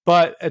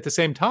 but at the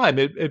same time,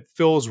 it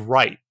feels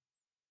right.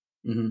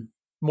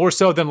 More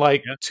so than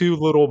like two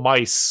little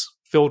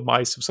field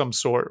mice of some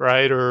sort,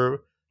 right?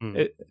 Or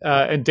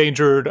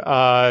endangered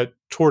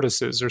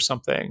tortoises or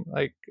something.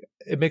 Like,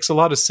 it makes a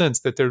lot of sense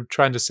that they're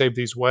trying to save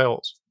these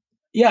whales.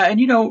 Yeah,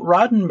 and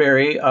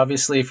Roddenberry,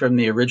 obviously from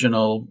the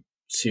original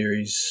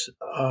series,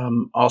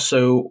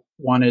 also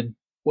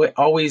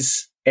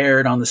always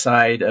erred on the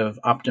side of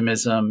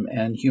optimism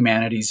and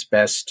humanity's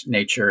best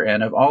nature.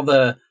 And of all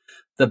the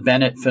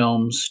Bennett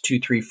films,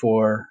 2, 3,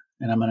 4,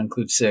 and I'm going to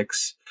include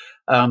 6,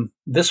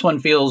 this one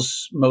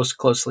feels most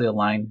closely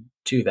aligned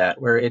to that,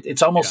 where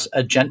it's almost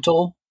a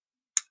gentle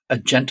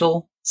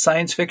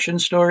science fiction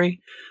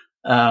story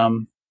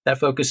that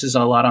focuses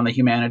a lot on the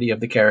humanity of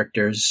the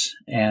characters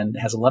and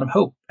has a lot of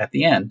hope at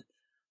the end.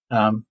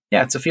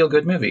 It's a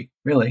feel-good movie,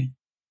 really.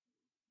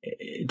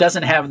 It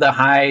doesn't have the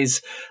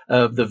highs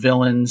of the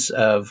villains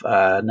of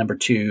number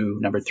 2,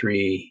 number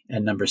 3,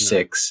 and number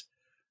 6.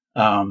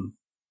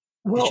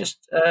 Well, It's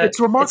just it's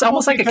remarkable. It's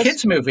almost like a because-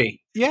 kids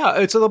movie. Yeah,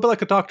 it's a little bit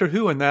like a Doctor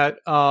Who in that,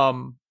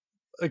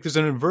 like there's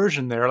an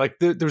inversion there. Like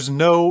there's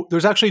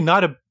actually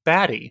not a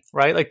baddie,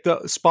 right? Like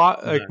the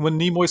spot, like when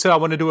Nimoy said, "I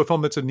want to do a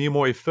film that's a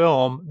Nimoy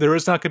film," there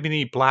is not going to be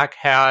any black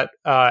hat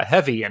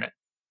heavy in it.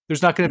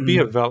 There's not going to be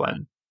a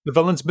villain. The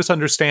villain's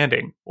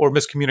misunderstanding or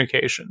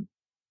miscommunication.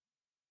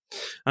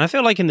 And I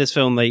feel like in this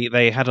film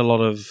they had a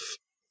lot of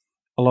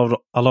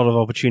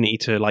opportunity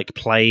to like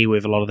play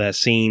with a lot of their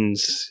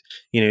scenes.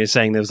 You know, you're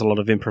saying there was a lot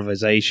of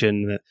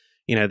improvisation. That,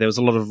 you know, there was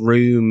a lot of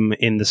room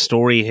in the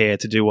story here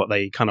to do what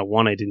they kind of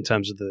wanted in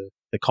terms of the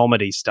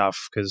comedy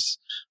stuff, because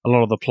a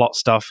lot of the plot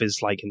stuff is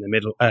like in the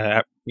middle,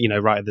 you know,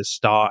 right at the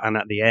start and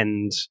at the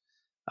end,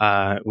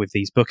 with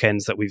these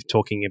bookends that we've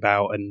talking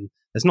about, and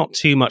there's not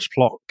too much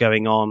plot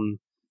going on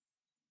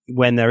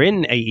when they're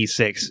in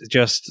 86.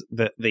 Just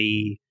that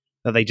they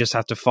just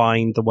have to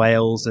find the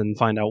whales and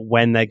find out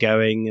when they're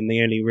going, and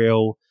the only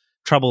real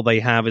trouble they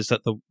have is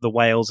that the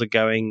whales are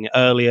going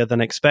earlier than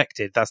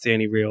expected. That's the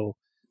only real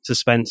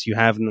suspense you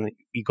have, and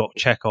you got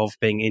Chekhov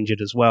being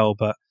injured as well.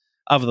 But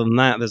other than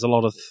that, there's a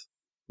lot of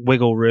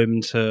wiggle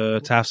room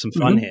to have some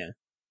fun here.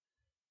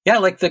 Yeah,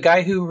 like the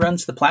guy who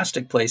runs the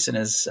plastic place and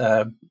his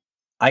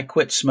 "I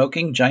quit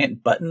smoking"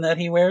 giant button that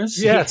he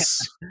wears. Yes.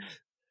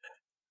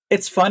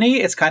 It's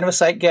funny. It's kind of a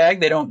sight gag.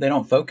 They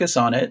don't focus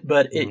on it,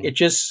 but it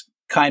just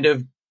kind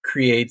of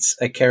creates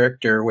a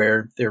character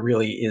where there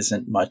really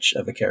isn't much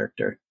of a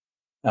character.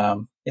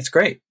 It's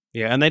great.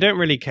 Yeah, and they don't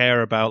really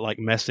care about like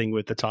messing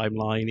with the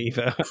timeline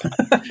either.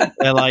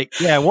 They're like,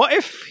 yeah, what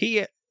if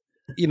he,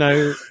 you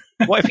know,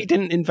 what if he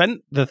didn't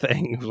invent the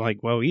thing?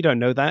 Like, well, you don't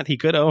know that. He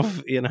could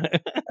have, you know.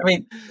 I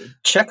mean,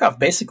 Chekhov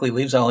basically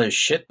leaves all his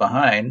shit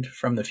behind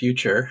from the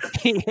future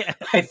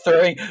by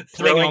throwing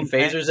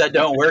phasers that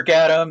don't work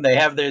at him. They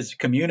have this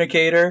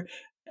communicator.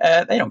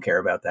 They don't care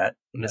about that.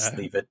 Just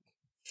leave it.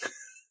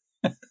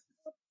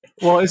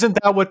 Well, isn't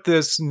that what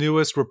this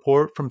newest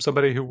report from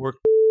somebody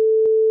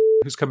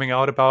who's coming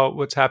out about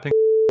what's happening?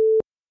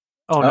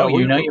 Oh no,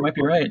 you might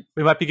be right.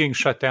 We might be getting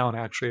shut down.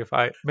 Actually,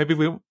 maybe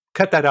we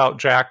cut that out,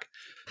 Jack.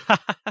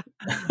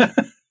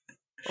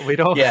 We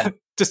don't. Yeah.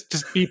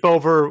 just beep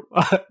over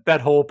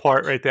that whole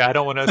part right there. I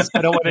don't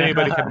want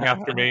anybody coming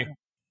after me.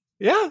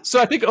 Yeah. So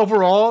I think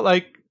overall,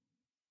 like,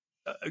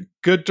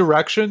 good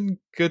direction,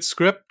 good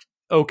script,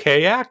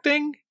 okay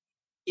acting.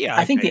 Yeah,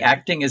 I think the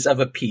acting is of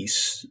a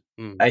piece.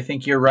 I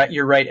think you're right.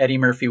 You're right. Eddie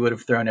Murphy would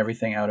have thrown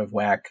everything out of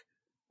whack.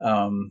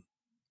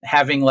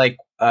 Having like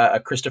a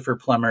Christopher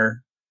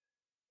Plummer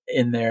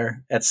in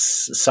there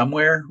that's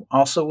somewhere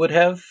also would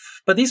have.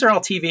 But these are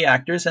all TV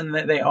actors, and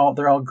they're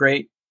all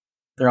great.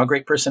 They're all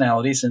great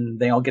personalities, and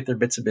they all get their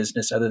bits of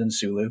business. Other than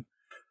Sulu,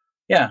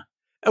 yeah.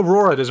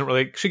 Aurora doesn't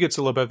really. She gets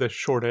a little bit of the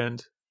short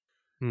end.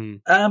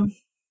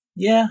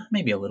 Yeah,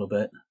 maybe a little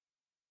bit.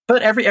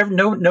 But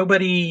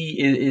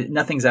nobody,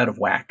 nothing's out of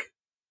whack.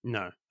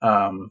 No.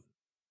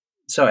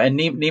 So, and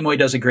Nimoy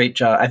does a great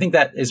job. I think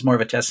that is more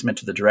of a testament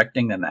to the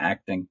directing than the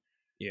acting.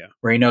 Yeah.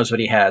 Where he knows what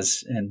he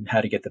has and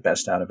how to get the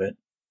best out of it.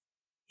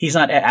 He's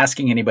not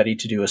asking anybody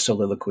to do a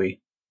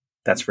soliloquy.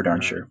 That's for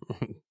darn sure.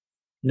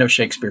 No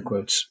Shakespeare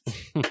quotes.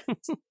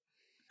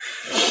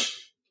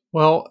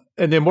 Well,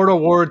 in the immortal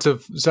words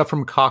of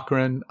Zephram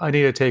Cochrane, I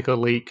need to take a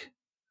leak.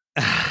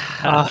 Do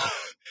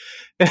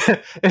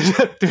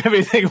you have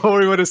anything more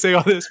we want to say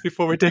on this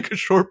before we take a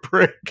short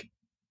break?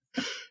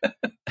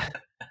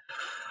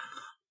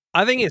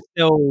 I think it's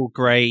still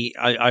great.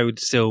 I would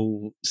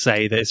still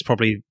say that it's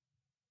probably,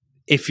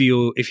 if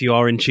you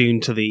are in tune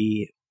to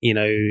the, you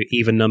know,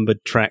 even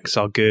numbered tracks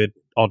are good,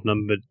 odd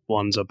numbered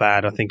ones are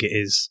bad. I think it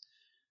is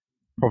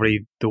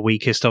probably the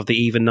weakest of the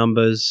even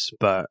numbers,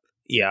 but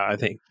yeah, I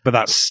think, but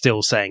that's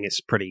still saying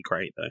it's pretty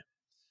great though.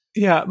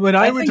 Yeah, when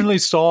I originally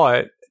saw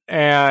it,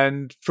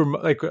 and from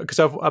like, because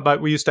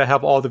we used to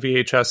have all the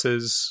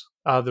VHSs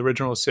of the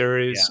original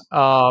series.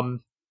 Yeah.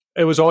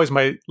 It was always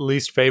my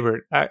least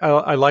favorite.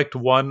 I liked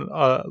 1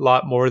 a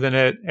lot more than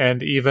it,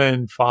 and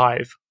even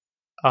 5,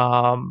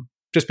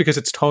 just because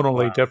it's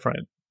tonally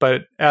different.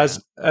 But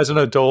as an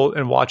adult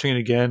and watching it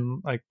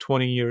again, like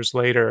 20 years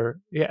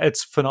later, yeah,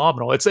 it's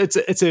phenomenal. It's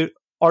an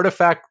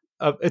artifact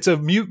of, it's a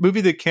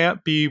movie that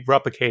can't be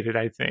replicated,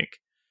 I think.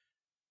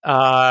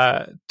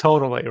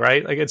 Tonally,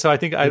 right? Like, and so I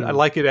think I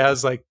like it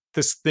as like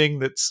this thing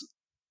that's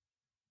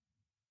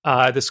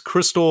this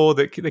crystal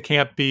that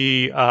can't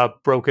be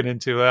broken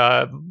into,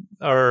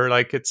 or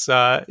like it's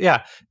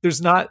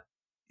there's not.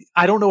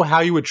 I don't know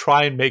how you would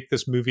try and make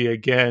this movie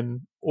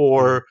again,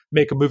 or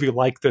make a movie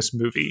like this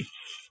movie.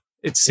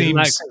 It seems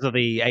because of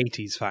the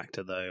 80s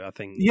factor, though. I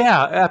think.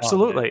 Yeah,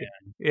 absolutely.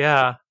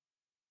 Yeah.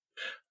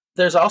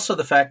 There's also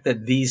the fact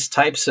that these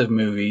types of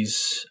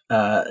movies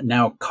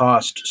now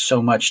cost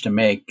so much to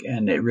make,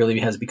 and it really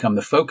has become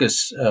the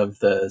focus of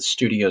the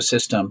studio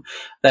system,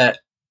 that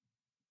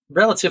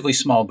relatively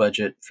small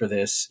budget for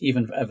this,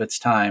 even of its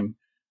time.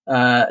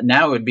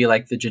 Now it would be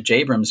like the J.J.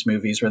 Abrams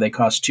movies, where they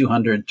cost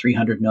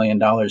 $200-300 million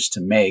to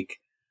make.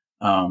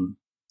 And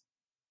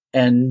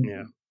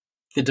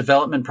the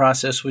development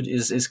process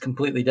is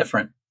completely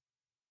different.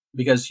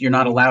 because you're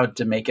not allowed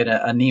to make it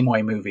a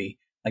Nimoy movie.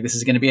 Like, this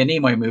is going to be a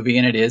Nimoy movie,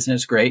 and it is, and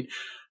it's great.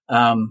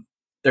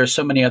 There's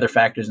so many other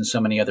factors and so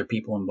many other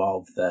people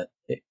involved that,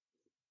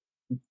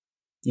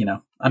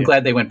 I'm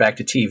glad they went back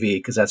to TV,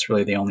 because that's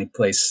really the only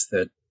place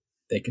that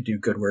they could do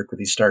good work with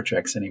these Star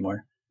Treks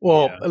anymore.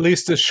 Well, at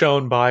least as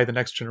shown by the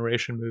Next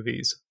Generation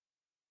movies.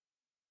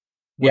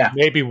 With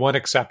maybe one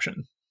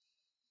exception.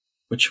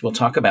 Which we'll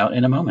talk about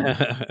in a moment.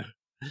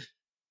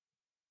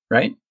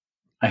 Right?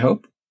 I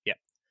hope? Yeah.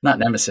 Not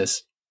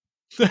Nemesis.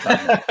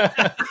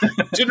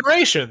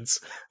 Generations.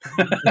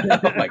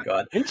 Oh my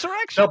God.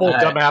 Interaction. Double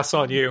dumbass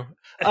on you.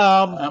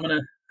 I'm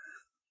going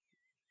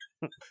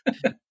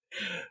to...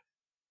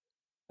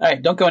 All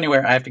right, don't go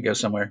anywhere. I have to go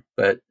somewhere.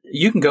 But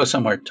you can go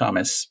somewhere,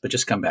 Thomas, but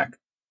just come back.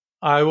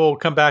 I will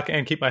come back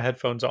and keep my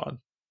headphones on.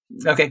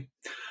 Okay.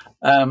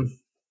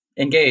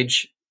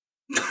 Engage.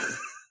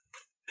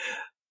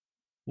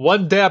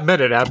 One dab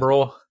minute,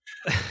 Admiral.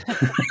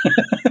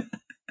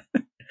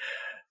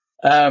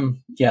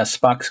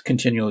 Spock's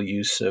continual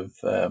use of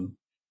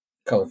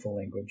colorful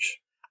language.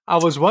 I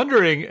was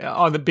wondering,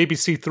 on the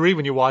BBC Three,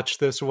 when you watched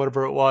this or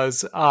whatever it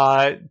was,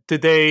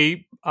 did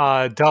they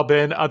dub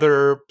in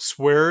other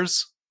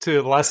swears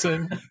to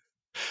lessen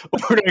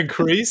or to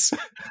increase?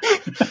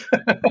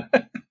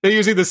 They're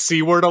using the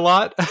C word a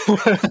lot.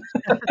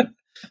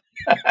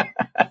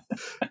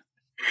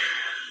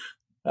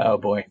 Oh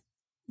boy.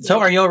 So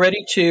are you all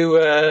ready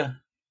to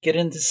get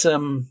into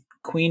some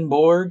Queen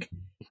Borg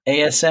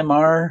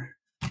ASMR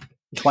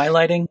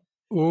twilighting?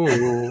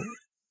 Ooh.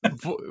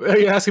 Are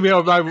you asking me,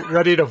 am I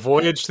ready to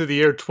voyage to the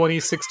year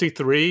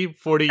 2063,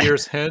 40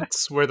 years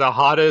hence, where the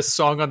hottest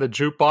song on the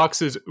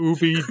jukebox is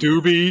Ooby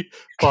Dooby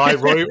by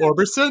Roy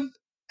Orbison?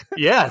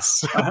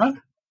 Yes. Uh-huh.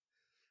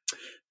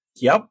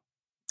 Yep.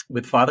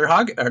 With Farmer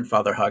Hoggett.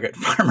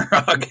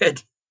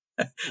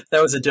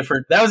 That was a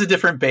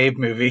different Babe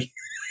movie.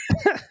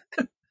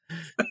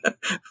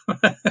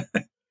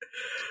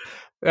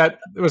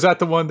 Was that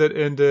the one that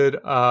ended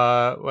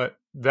what?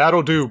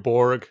 That'll do,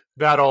 Borg.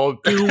 That'll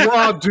do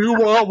wah do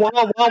wah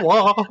wah wah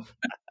wah.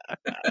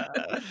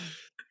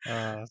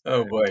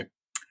 Oh boy.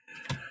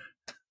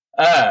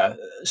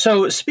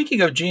 So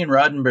speaking of Gene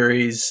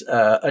Roddenberry's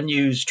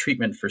unused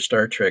treatment for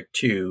Star Trek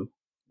II,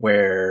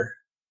 where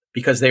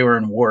because they were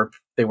in warp,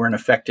 they weren't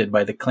affected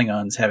by the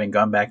Klingons having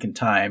gone back in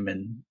time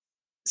and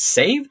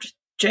saved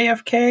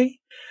JFK.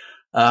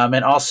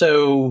 And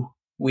also,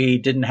 we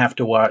didn't have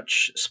to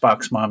watch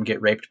Spock's mom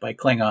get raped by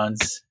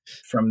Klingons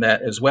from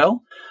that as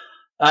well.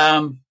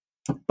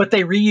 But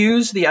they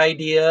reuse the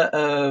idea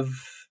of,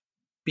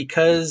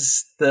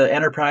 because the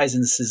Enterprise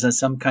is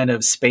some kind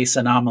of space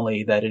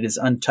anomaly, that it is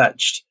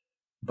untouched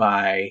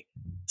by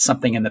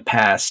something in the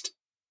past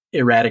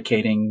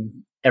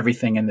eradicating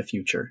everything in the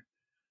future.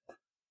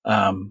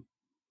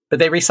 But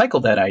they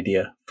recycled that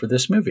idea for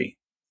this movie.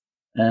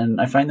 And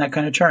I find that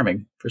kind of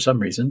charming for some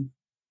reason.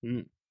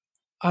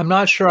 I'm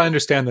not sure I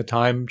understand the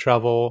time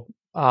travel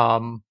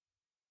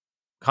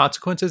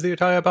consequences that you're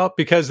talking about,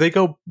 because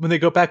when they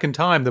go back in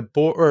time,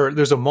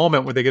 there's a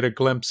moment where they get a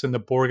glimpse and the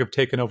Borg have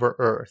taken over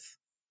Earth.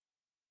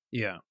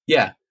 Yeah.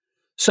 Yeah.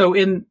 So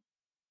in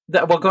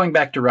that, going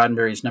back to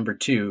Roddenberry's number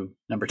two.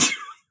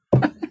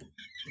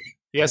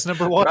 Yes,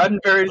 number one.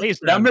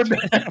 Roddenberry's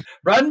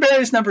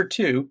number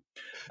two.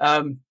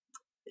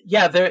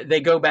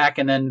 They go back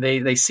and then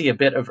they see a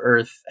bit of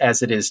Earth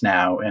as it is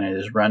now, and it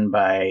is run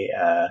by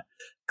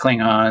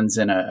Klingons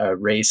and a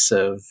race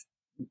of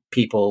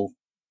people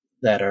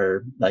that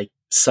are like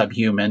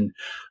subhuman.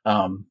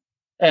 And,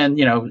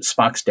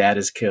 Spock's dad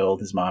is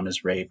killed, his mom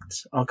is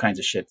raped, all kinds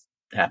of shit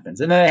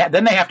happens. And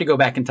then they have to go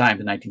back in time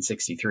to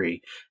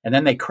 1963, and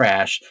then they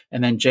crash.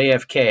 And then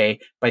JFK,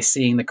 by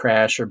seeing the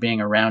crash or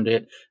being around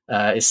it,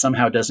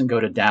 somehow doesn't go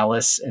to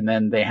Dallas. And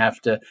then they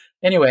have to,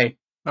 anyway.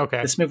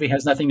 Okay. This movie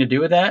has nothing to do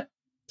with that.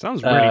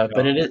 Sounds really dark.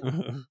 But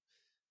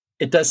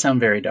it does sound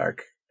very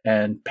dark,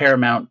 and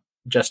Paramount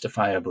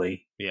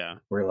justifiably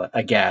were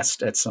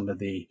aghast at some of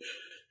the.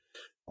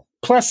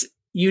 Plus,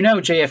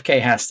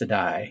 JFK has to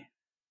die.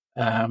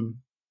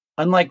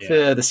 Unlike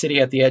the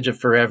City at the Edge of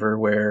Forever,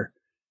 where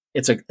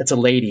it's a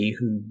lady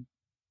who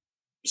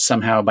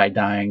somehow by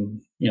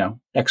dying,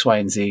 X, Y,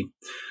 and Z.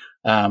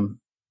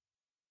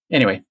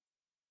 Anyway,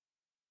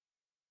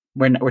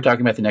 we're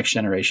talking about the Next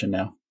Generation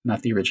now,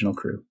 not the original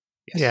crew.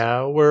 Yes.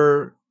 Yeah,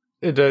 we're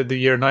in the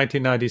year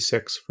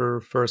 1996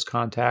 for First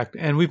Contact,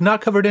 and we've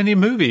not covered any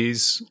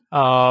movies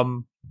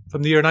from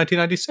the year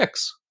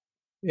 1996.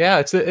 Yeah,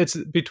 it's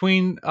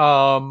between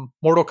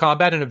Mortal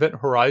Kombat and Event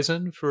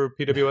Horizon for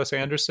PWS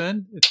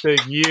Anderson. It's the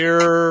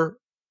year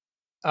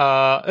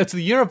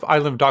of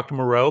Island of Dr.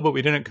 Moreau, but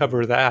we didn't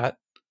cover that.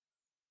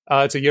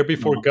 It's a year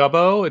before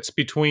Gubbo. It's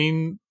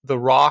between The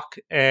Rock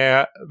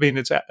and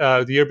it's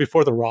the year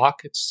before The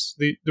Rock.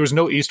 There was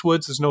no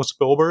Eastwoods, there's no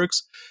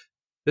Spielbergs.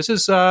 This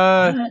is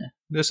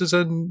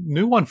a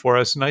new one for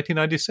us,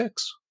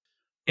 1996.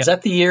 Is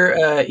that the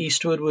year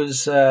Eastwood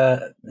was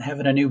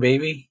having a new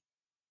baby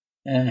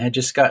and had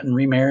just gotten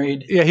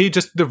remarried? Yeah, he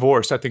just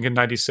divorced, I think, in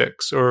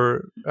 96,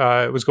 or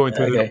was going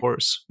through the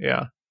divorce.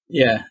 Yeah.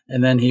 Yeah,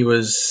 and then he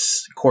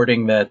was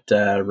courting that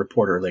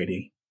reporter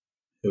lady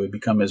who would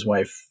become his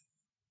wife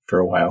for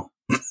a while.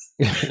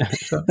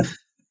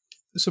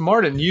 So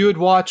Martin, you had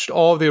watched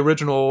all of the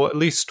original at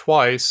least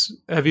twice.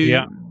 Have you?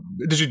 Yeah.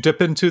 Did you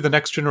dip into the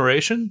Next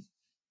Generation?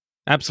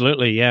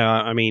 Absolutely, yeah.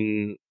 I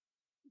mean,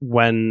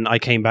 when I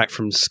came back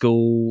from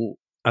school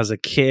as a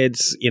kid,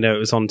 it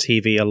was on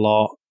TV a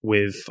lot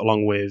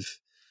along with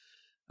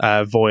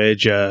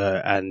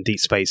Voyager and Deep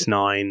Space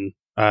Nine.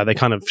 They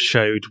kind of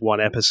showed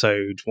one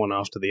episode, one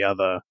after the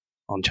other,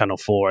 on Channel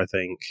 4, I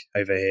think,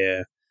 over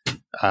here,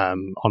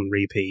 on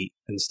repeat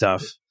and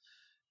stuff.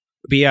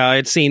 But yeah,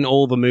 I'd seen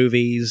all the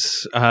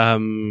movies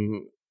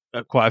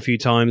quite a few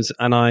times,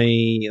 and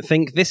I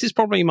think this is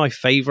probably my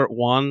favorite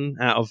one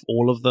out of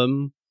all of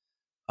them.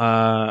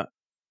 A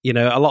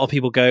lot of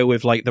people go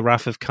with like The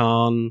Wrath of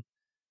Khan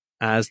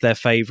as their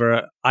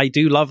favorite. I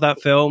do love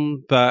that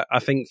film, but I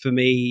think for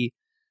me,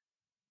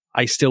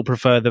 I still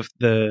prefer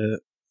the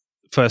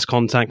First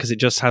Contact because it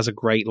just has a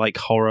great like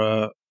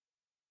horror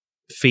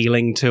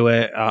feeling to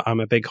it.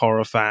 I'm a big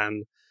horror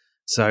fan,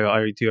 so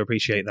I do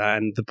appreciate that.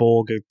 And the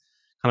Borg are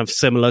kind of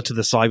similar to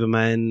the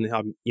Cybermen.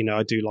 I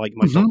do like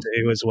my Doctor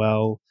Who as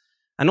well.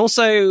 And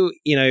also,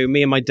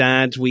 me and my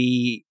dad,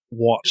 we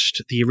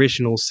watched the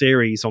original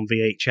series on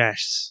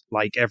VHS.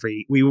 Like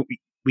we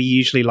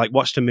usually like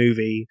watched a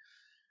movie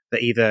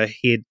that either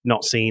he had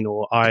not seen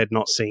or I had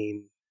not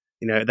seen.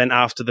 Then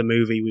after the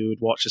movie, we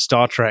would watch a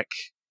Star Trek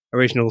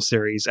original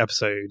series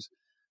episode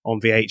on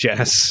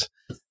VHS.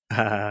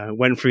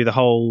 Went through the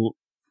whole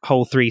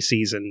 3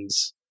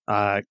 seasons.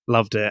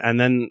 Loved it. And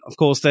then, of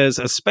course, there's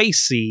a Space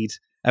Seed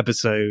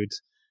episode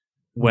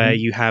where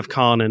you have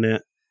Khan in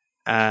it,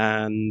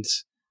 and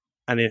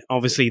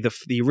obviously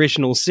the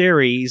original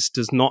series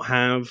does not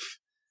have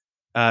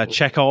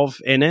Chekhov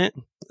in it.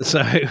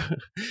 So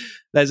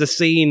there's a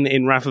scene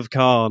in Wrath of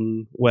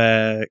Khan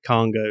where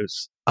Khan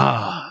goes,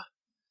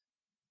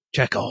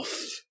 Chekhov,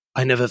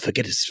 I never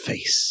forget his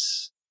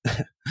face.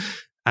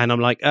 And I'm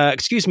like,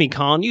 excuse me,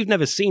 Khan, you've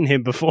never seen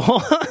him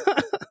before.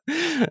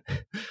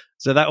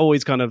 So that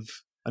always kind of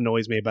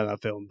annoys me about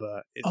that film.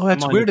 But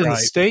that's weird.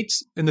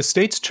 In the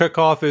States,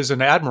 Chekhov is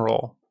an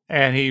admiral,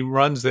 and he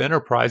runs the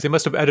Enterprise. They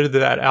must have edited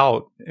that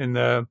out in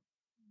the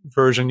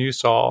version you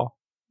saw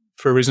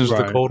for reasons of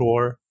the Cold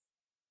War.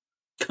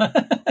 Oh,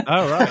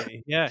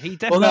 right. Yeah, he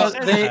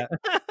definitely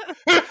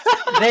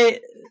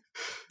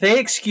They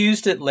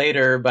excused it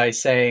later by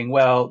saying,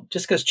 well,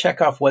 just because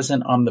Chekhov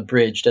wasn't on the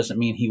bridge doesn't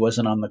mean he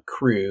wasn't on the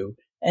crew.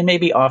 And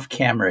maybe off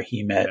camera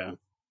he met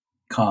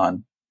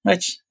Khan,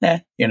 which,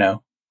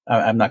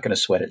 I'm not going to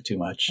sweat it too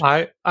much.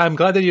 I'm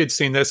glad that you had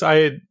seen this.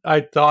 I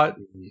thought,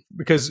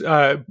 because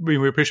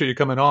we appreciate you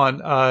coming on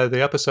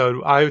the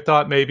episode, I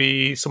thought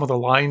maybe some of the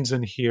lines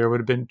in here would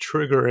have been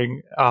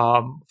triggering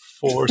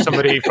for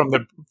somebody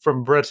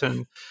from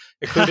Britain,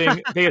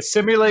 including they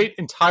assimilate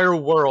entire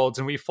worlds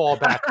and we fall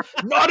back.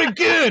 Not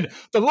again!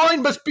 The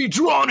line must be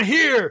drawn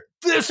here!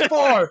 This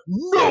far!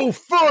 No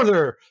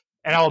further!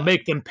 And I'll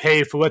make them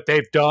pay for what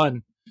they've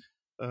done.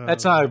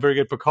 That's not a very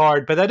good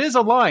Picard, but that is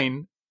a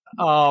line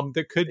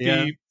that could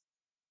be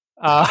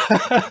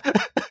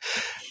the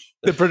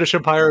British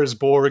Empire is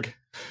Borg.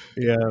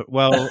 Yeah,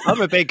 well,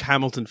 I'm a big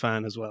Hamilton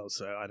fan as well,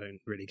 so I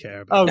don't really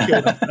care about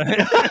good.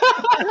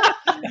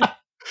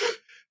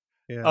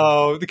 Yeah.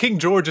 Oh, the King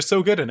George is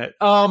so good in it.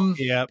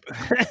 Yep.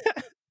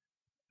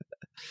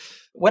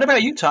 What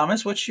about you,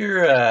 Thomas? What's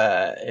your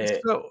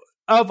So,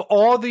 of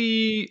all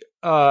the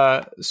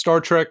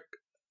Star Trek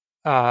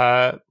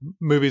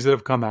movies that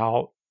have come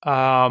out,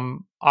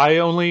 I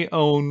only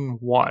own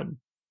one,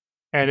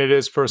 and it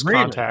is First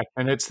Contact,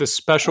 and it's the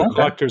special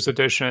collector's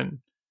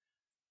edition.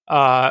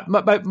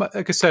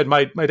 Like I said,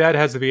 my dad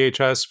has the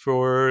VHS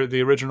for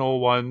the original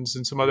ones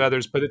and some other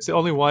others, but it's the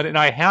only one, and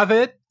I have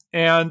it,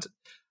 and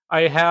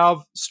I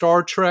have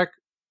Star Trek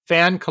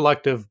Fan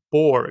Collective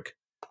Borg,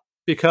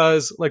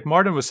 because, like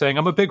Martin was saying,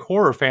 I'm a big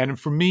horror fan, and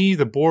for me,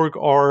 the Borg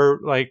are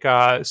like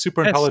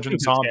super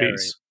intelligent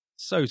zombies.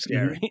 So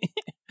scary.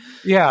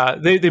 Yeah,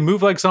 they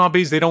move like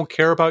zombies. They don't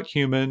care about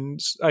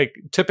humans. Like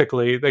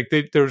typically, like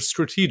they're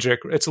strategic.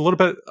 It's a little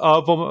bit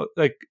of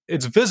like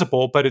it's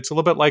visible, but it's a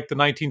little bit like the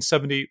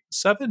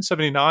 1977,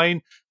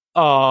 79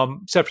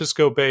 San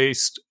Francisco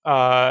based.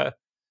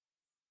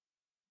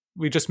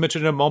 We just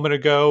mentioned a moment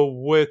ago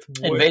with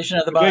Invasion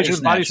of the Body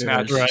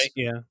Snatchers, right?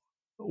 Yeah,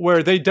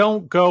 where they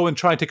don't go and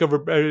try and take over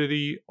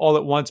everybody all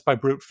at once by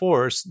brute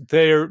force.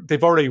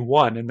 They've already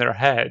won in their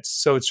heads,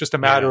 so it's just a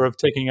matter of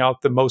taking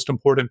out the most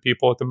important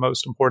people at the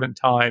most important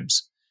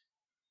times.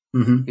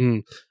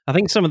 I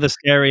think some of the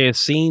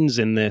scariest scenes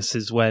in this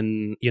is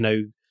when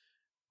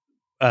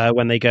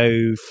when they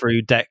go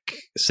through Deck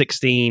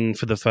 16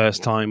 for the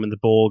first time, and the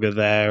Borg are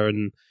there,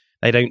 and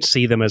they don't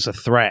see them as a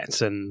threat,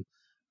 and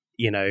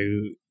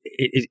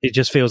it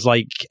just feels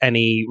like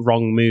any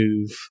wrong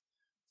move,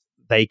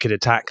 they could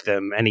attack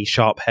them, any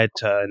sharp head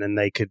turn, and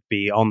they could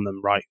be on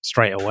them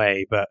straight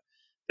away. But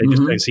they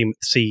just don't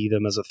see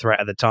them as a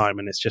threat at the time,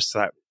 and it's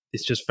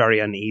just very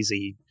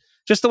uneasy.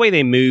 Just the way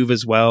they move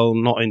as well,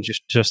 not in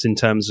just in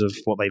terms of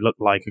what they look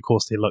like. Of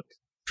course, they look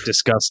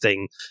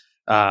disgusting.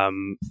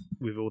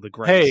 With all the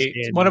great Hey,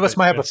 skin, one of us but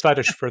might have a just-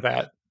 fetish for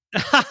that.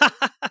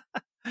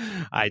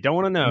 I don't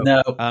want to know.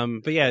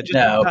 No. But yeah, just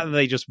No. the fact that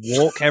they just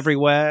walk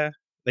everywhere.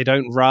 They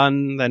don't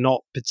run. They're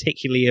not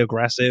particularly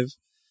aggressive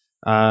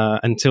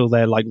until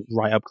they're like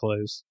right up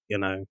close.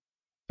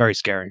 Very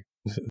scary.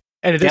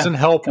 And it Yeah. doesn't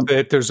help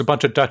that there's a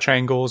bunch of Dutch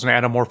angles and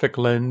anamorphic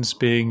lens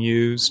being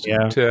used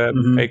Yeah. to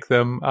Mhm. make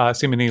them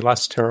seemingly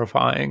less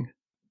terrifying.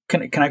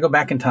 Can I go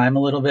back in time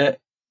a little bit?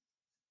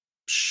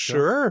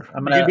 Sure.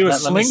 I'm Are gonna- you do a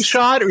let me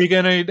slingshot, or are you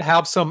going to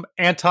have some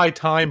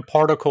anti-time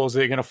particles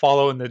that you're going to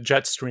follow in the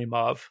jet stream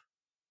of?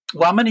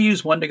 Well, I'm going to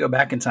use one to go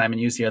back in time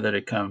and use the other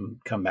to come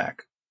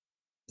back.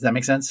 Does that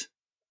make sense?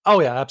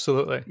 Oh, yeah,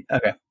 absolutely.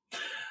 Okay.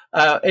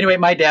 Anyway,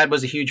 my dad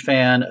was a huge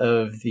fan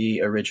of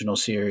the original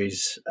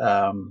series,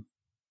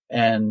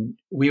 and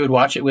we would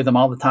watch it with him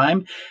all the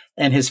time.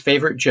 And his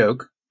favorite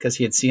joke, because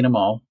he had seen them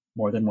all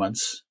more than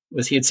once,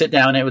 was he'd sit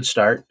down and it would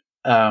start.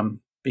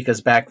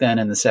 Because back then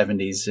in the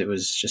 70s, it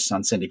was just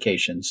on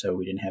syndication, so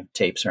we didn't have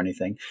tapes or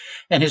anything.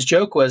 And his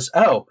joke was,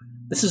 "Oh,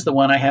 this is the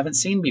one I haven't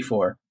seen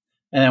before."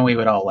 And then we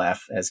would all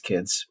laugh as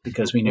kids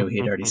because we knew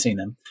he'd already seen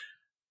them.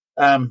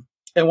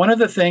 And one of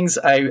the things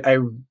I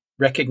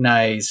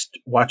recognized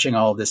watching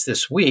all of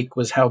this week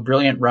was how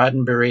brilliant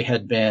Roddenberry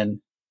had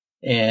been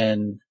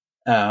in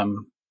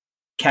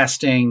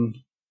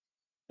casting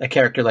a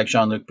character like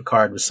Jean-Luc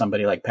Picard with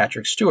somebody like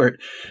Patrick Stewart,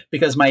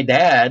 because my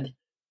dad,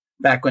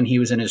 back when he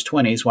was in his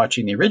 20s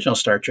watching the original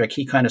Star Trek,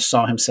 he kind of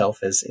saw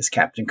himself as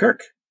Captain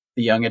Kirk,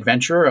 the young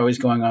adventurer, always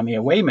going on the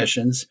away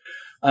missions.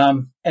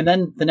 And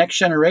then the Next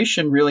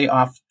Generation really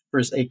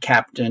offers a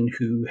captain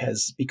who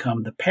has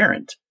become the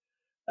parent.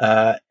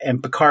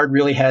 And Picard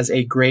really has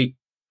a great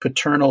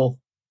paternal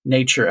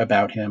nature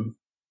about him,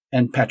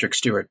 and Patrick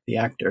Stewart, the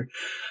actor,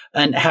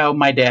 and how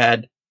my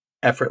dad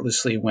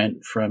effortlessly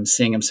went from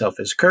seeing himself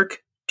as Kirk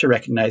to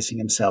recognizing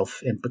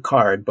himself in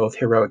Picard, both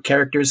heroic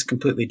characters,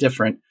 completely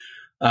different.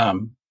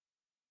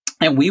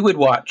 And we would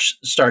watch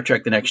Star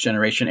Trek: The Next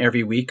Generation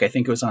every week. I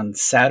think it was on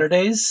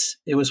Saturdays.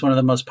 It was one of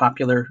the most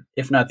popular,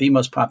 if not the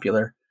most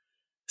popular,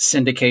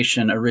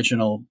 syndication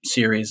original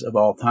series of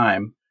all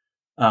time.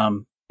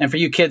 And for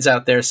you kids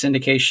out there,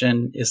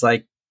 syndication is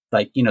like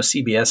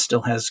CBS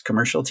still has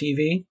commercial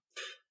TV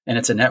and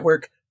it's a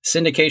network.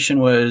 Syndication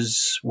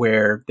was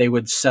where they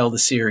would sell the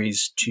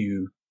series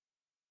to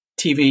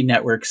TV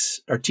networks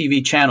or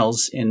TV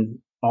channels in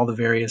all the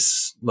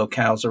various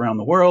locales around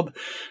the world,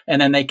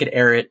 and then they could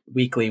air it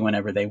weekly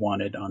whenever they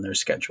wanted on their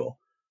schedule.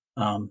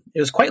 It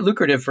was quite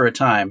lucrative for a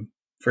time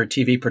for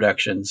TV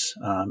productions.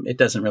 It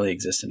doesn't really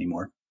exist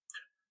anymore.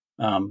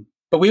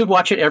 But we would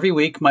watch it every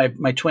week.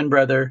 My twin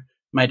brother,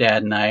 my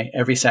dad, and I,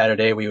 every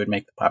Saturday, we would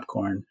make the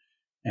popcorn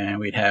and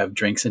we'd have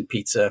drinks and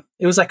pizza.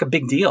 It was like a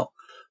big deal.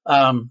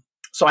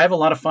 So I have a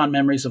lot of fond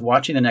memories of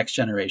watching The Next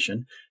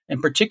Generation,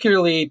 and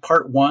particularly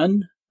part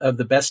one of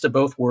The Best of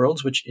Both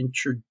Worlds, which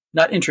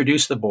not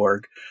introduced the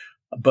Borg,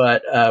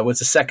 but was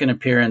the second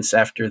appearance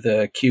after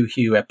the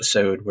Q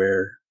episode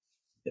where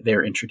they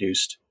were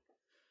introduced.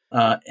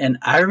 And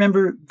I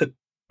remember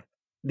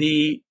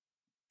the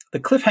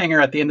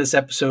cliffhanger at the end of this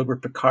episode where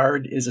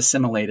Picard is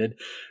assimilated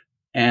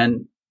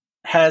and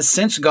has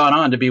since gone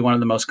on to be one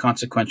of the most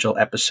consequential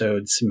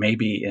episodes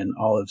maybe in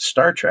all of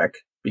Star Trek,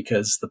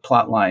 because the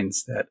plot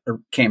lines that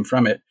came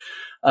from it.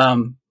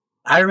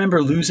 I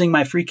remember losing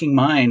my freaking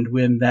mind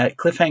when that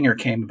cliffhanger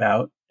came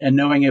about and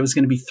knowing it was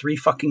going to be 3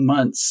 fucking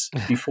months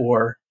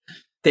before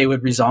they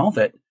would resolve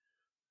it.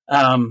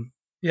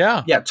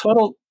 Yeah.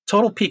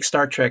 Total peak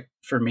Star Trek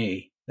for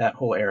me, that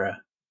whole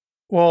era.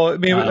 Well, I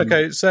mean, like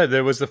I said,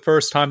 it was the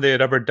first time they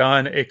had ever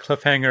done a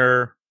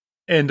cliffhanger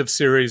end of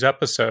series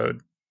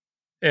episode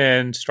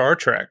in Star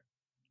Trek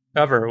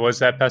ever, was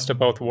that Best of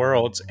Both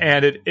Worlds.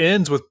 And it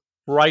ends with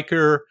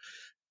Riker.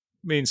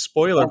 I mean,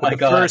 spoiler, but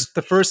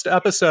the first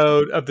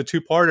episode of the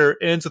two-parter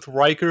ends with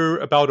Riker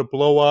about to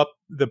blow up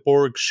the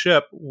Borg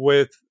ship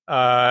with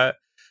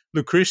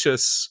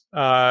Lucretius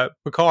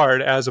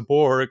Picard as a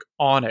Borg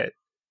on it.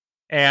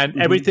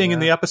 And everything in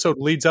the episode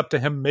leads up to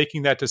him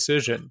making that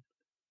decision.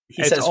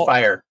 He says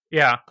fire.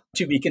 Yeah.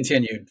 To be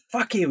continued.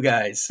 Fuck you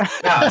guys.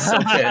 I was so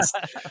pissed.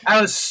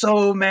 I was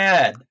so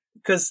mad.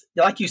 Because,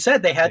 like you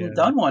said, they hadn't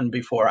done one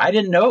before. I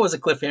didn't know it was a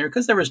cliffhanger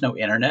because there was no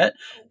internet.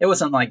 It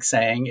wasn't like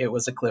saying it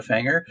was a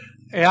cliffhanger.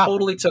 Yeah.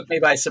 Totally took me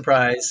by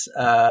surprise.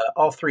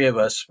 All three of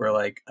us were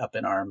like up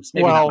in arms.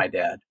 Maybe not my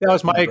dad. That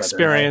was my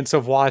experience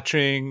of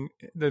watching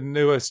the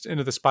newest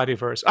Into the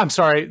Spideyverse. I'm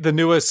sorry, the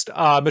newest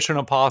Mission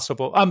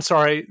Impossible. I'm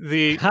sorry,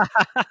 the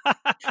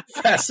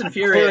Fast and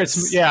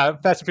Furious.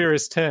 Fast and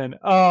Furious 10.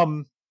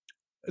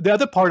 The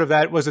other part of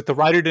that was that the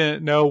writer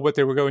didn't know what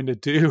they were going to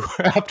do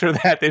after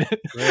that. They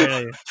didn't.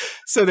 Really?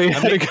 So they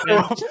had to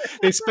go.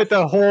 They spent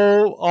the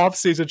whole off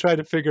season trying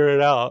to figure it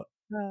out.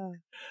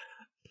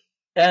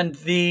 And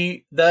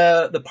the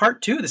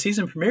part 2, the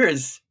season premiere,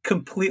 is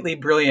completely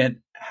brilliant.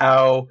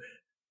 How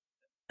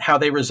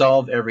they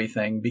resolve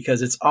everything,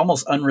 because it's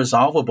almost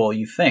unresolvable,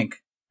 you think,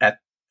 at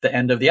the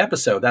end of the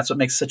episode. That's what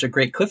makes such a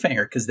great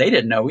cliffhanger, because they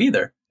didn't know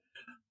either.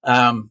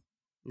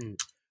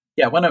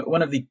 Yeah,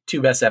 one of the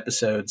two best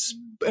episodes.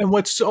 And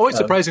what's always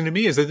surprising to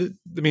me is that,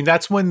 I mean,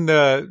 that's when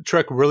the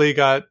Trek really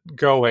got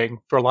going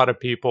for a lot of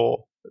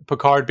people.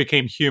 Picard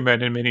became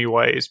human in many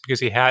ways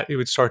because he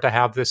would start to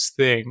have this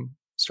thing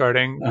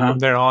starting from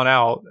there on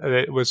out.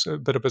 It was a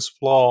bit of his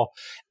flaw.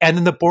 And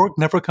then the Borg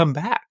never come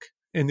back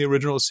in the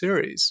original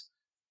series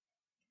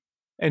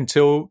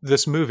until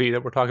this movie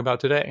that we're talking about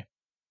today.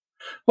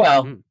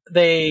 Well,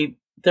 there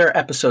are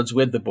episodes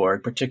with the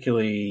Borg,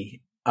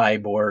 particularly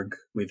Borg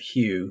with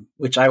Hugh,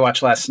 which I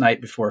watched last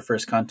night before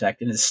First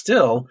Contact, and is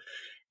still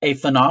a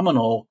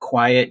phenomenal,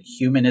 quiet,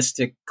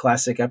 humanistic,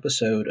 classic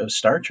episode of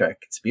Star Trek.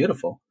 It's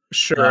beautiful.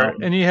 Sure,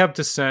 and you have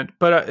Descent,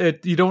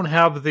 but you don't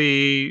have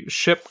the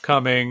ship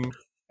coming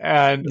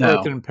and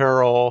Earth in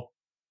peril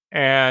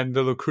and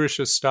the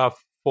Lucretia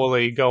stuff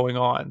fully going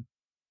on.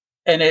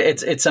 And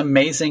it's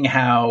amazing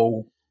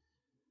how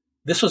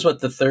this was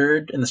the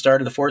third and the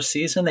start of the fourth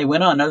season. They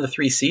went on another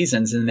 3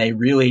 seasons, and they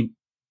really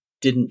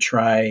didn't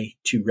try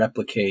to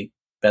replicate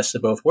Best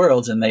of Both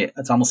Worlds, and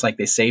it's almost like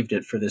they saved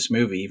it for this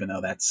movie, even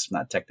though that's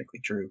not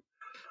technically true.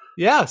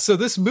 Yeah, so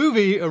this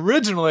movie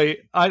originally,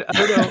 I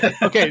don't know.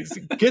 Okay,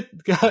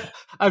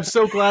 I'm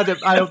so glad that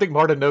I don't think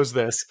Martin knows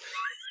this.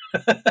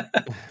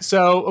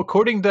 So,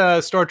 according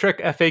to Star Trek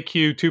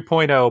FAQ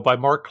 2.0 by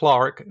Mark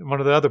Clark, one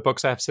of the other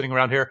books I have sitting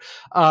around here,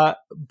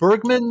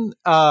 Berman,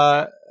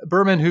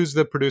 who's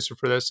the producer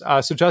for this,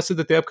 suggested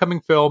that the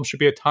upcoming film should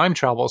be a time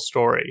travel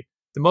story.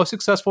 The most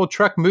successful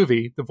Trek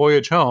movie, The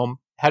Voyage Home,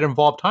 had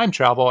involved time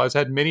travel, as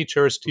had many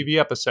cherished TV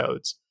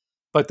episodes.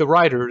 But the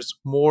writers,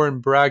 Moore and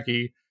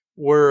Bragi,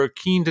 were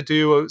keen to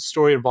do a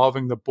story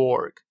involving the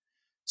Borg.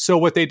 So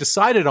what they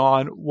decided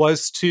on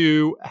was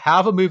to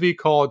have a movie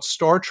called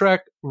Star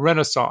Trek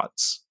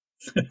Renaissance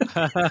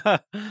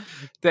that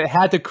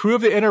had the crew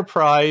of the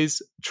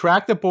Enterprise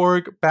track the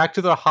Borg back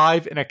to the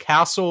hive in a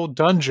castle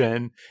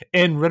dungeon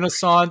in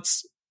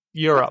Renaissance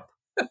Europe.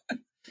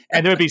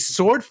 And there would be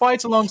sword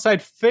fights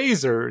alongside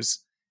phasers,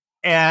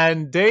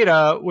 and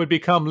Data would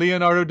become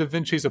Leonardo da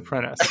Vinci's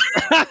apprentice.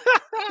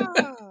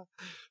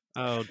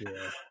 Oh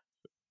dear.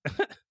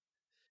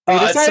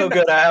 It's so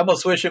good. I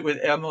almost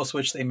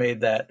wish they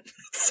made that.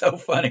 It's so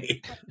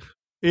funny.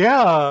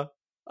 Yeah.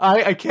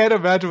 I can't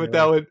imagine what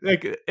that would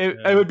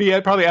it would be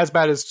probably as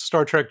bad as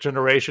Star Trek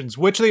Generations,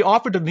 which they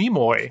offered to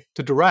Nimoy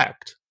to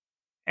direct.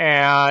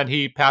 And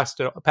he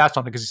passed on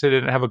it because he said it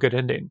didn't have a good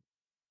ending.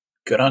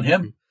 Good on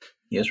him.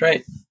 He is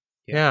right.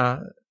 Yeah.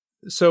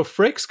 So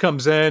Frakes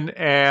comes in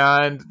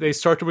and they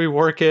start to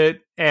rework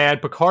it.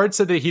 And Picard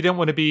said that he didn't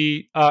want to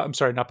be, I'm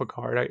sorry, not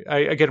Picard.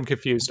 I get him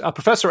confused.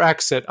 Professor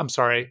Exit. I'm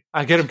sorry.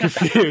 I get him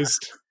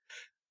confused.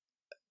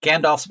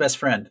 Gandalf's best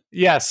friend.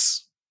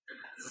 Yes.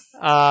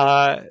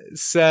 Patrick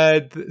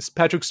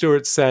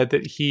Stewart said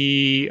that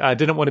he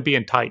didn't want to be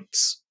in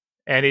tights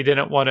and he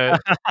didn't want to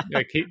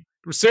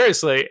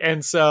seriously.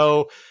 And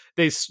so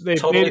they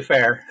totally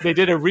fair. They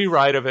did a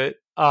rewrite of it.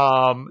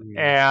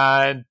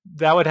 And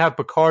that would have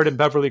Picard and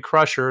Beverly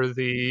Crusher,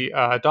 the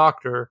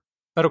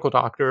medical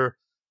doctor,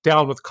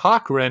 down with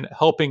Cochrane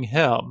helping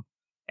him.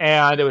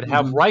 And it would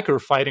have Riker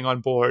fighting on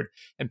board.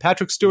 And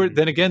Patrick Stewart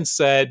then again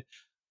said,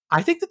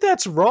 I think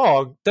that's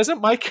wrong.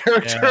 Doesn't my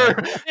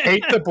character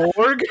hate the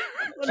Borg?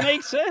 That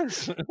makes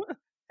sense.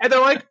 And they're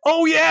like,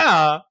 oh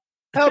yeah,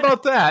 how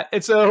about that?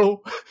 And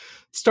so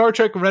Star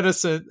Trek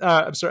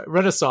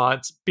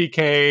Renaissance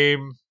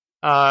became,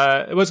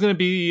 it was going to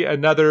be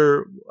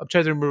another, I'm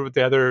trying to remember what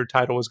the other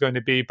title was going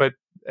to be, but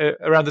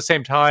around the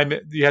same time,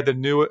 you had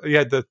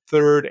the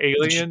third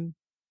Alien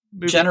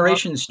movie.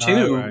 Generations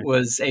 2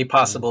 was a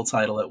possible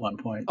title at one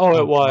point. Oh,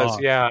 it was,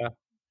 yeah.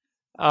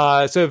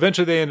 So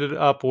eventually they ended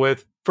up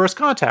with First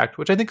Contact,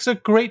 which I think is a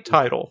great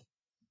title.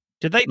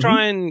 Did they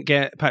try and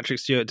get Patrick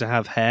Stewart to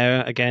have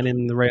hair again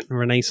in the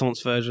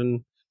Renaissance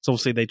version? So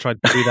obviously they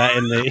tried to do that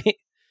in the...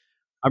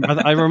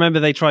 I remember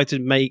they tried to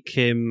make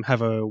him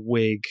have a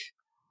wig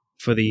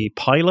for the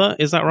pilot,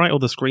 is that right? Or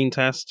the screen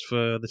test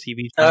for the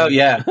TV show? Oh,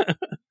 yeah.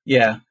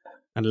 Yeah.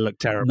 And it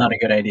looked terrible. Not a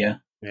good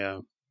idea. Yeah.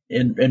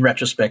 In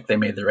retrospect, they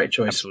made the right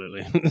choice.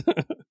 Absolutely.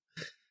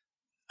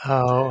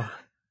 Oh.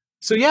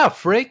 So yeah,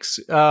 Frakes,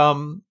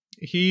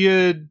 he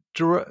had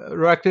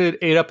directed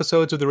 8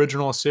 episodes of the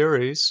original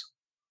series.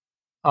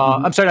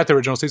 I'm sorry, not the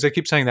original series. I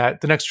keep saying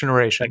that. The Next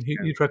Generation. He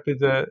directed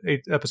the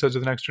 8 episodes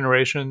of the Next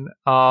Generation.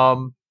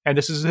 And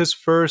this is his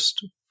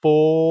first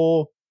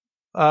full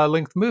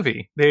length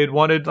movie. They had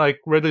wanted like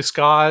Ridley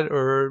Scott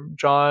or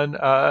John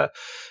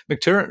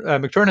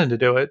McTiernan to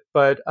do it,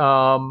 but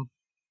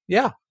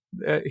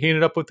he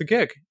ended up with the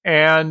gig.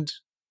 And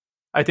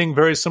I think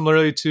very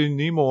similarly to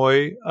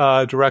Nimoy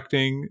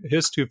directing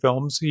his 2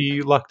 films,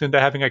 he lucked into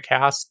having a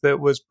cast that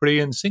was pretty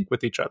in sync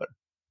with each other.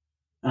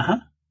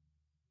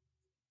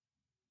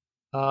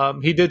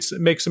 He did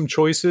make some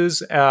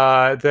choices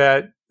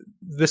that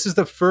this is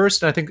the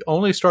first, and I think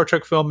only Star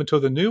Trek film until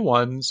the new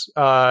ones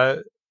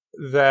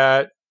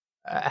that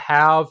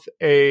have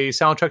a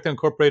soundtrack that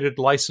incorporated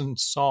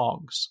licensed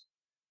songs.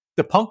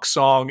 The punk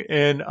song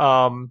in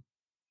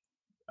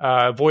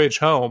Voyage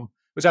Home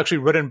was actually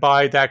written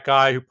by that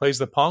guy who plays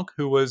the punk,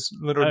 who was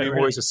Leonard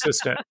Nimoy's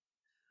assistant.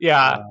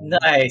 Yeah.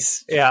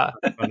 Nice. Yeah.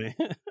 Funny.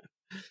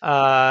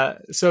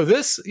 So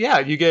this,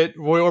 you get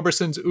Roy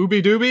Orbison's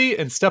Ooby Dooby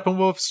and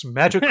Steppenwolf's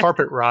Magic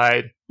Carpet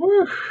Ride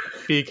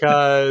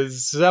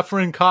because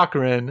Zephyrin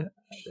Cochrane,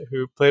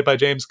 who played by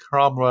James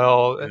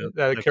Cromwell,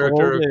 that The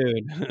character, cool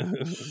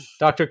dude.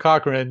 Dr.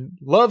 Cochrane,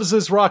 loves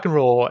his rock and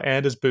roll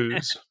and his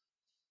booze.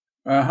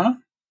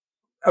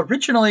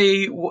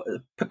 Originally,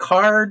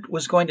 Picard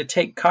was going to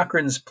take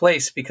Cochrane's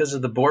place because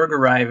of the Borg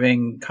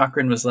arriving.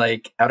 Cochrane was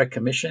like out of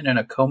commission in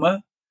a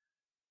coma.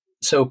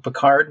 So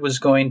Picard was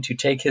going to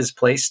take his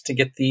place to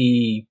get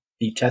the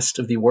test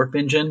of the warp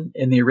engine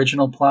in the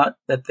original plot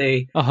that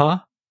they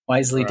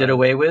wisely did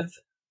away with,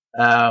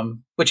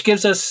 which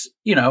gives us,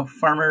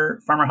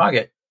 Farmer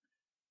Hoggett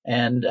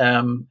and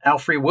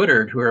Alfre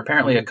Woodard, who are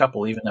apparently a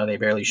couple, even though they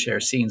barely share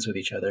scenes with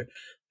each other,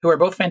 who are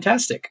both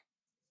fantastic.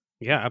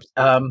 Yeah,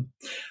 absolutely.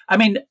 I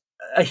mean,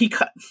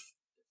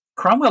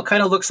 Cromwell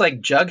kind of looks like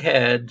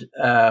Jughead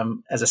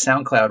as a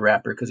SoundCloud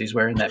rapper because he's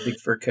wearing that big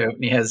fur coat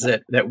and he has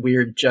that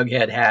weird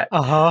Jughead hat.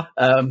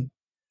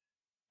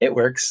 It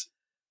works.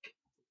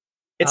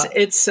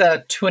 It's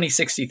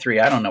 2063.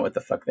 I don't know what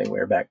the fuck they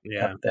wear back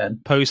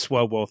then. Post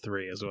World War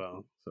III as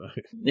well. So.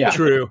 Yeah,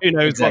 true. Who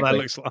knows what that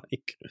looks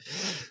like?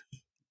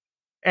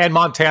 And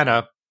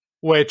Montana,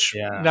 which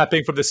not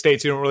being from the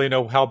States, you don't really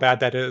know how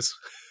bad that is.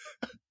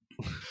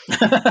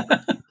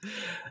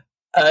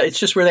 It's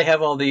just where they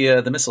have all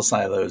the missile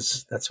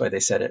silos. That's why they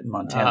set it in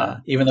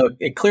Montana, even though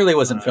it clearly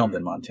wasn't filmed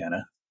in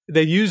Montana.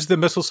 They used the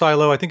missile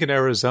silo, I think, in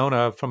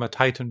Arizona from a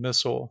Titan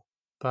missile.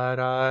 But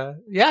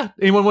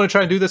anyone want to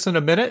try and do this in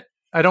a minute?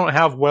 I don't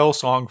have Well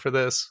Song for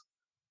this.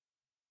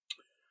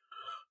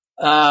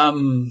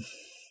 Martin,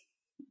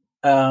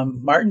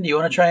 do you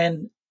want to try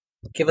and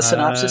give a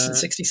synopsis in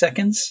 60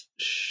 seconds?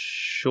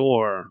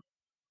 Sure.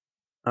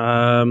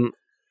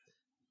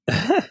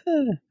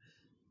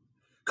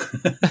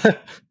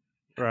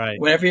 Right.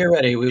 Whenever you're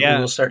ready, we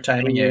will start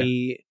timing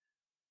you.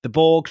 The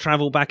Borg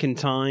travel back in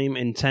time,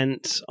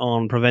 intent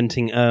on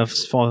preventing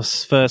Earth's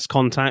first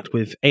contact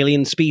with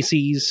alien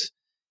species.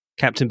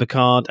 Captain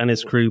Picard and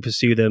his crew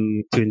pursue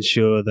them to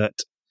ensure that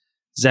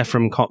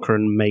Zephyrin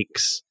Cochrane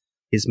makes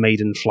his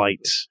maiden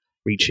flight,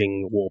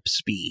 reaching warp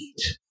speed.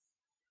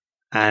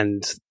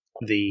 And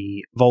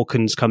the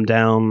Vulcans come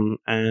down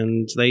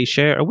and they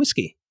share a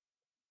whiskey.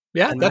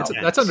 Yeah,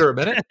 that's under a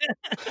minute.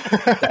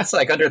 That's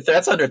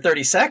under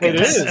 30 seconds.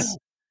 It is.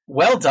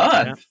 Well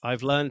done. Yeah,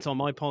 I've learned on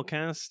my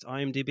podcast,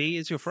 IMDb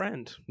is your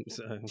friend.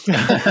 So.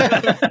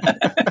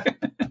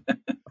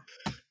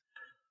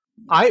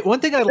 One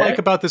thing I like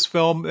about this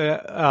film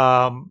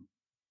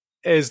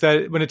is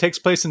that when it takes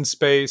place in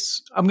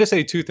space, I'm going to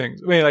say two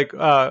things. I mean,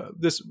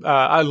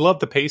 I love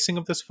the pacing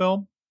of this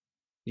film.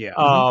 Yeah.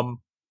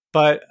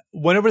 But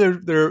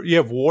whenever you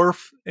have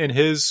Worf in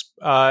his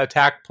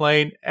attack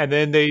plane, and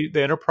then the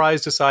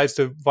Enterprise decides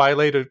to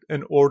violate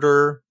an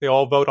order, they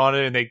all vote on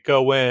it, and they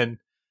go in.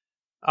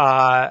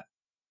 That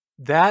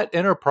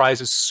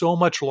Enterprise is so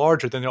much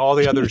larger than all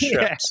the other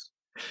ships.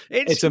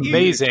 It's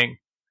amazing.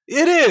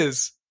 It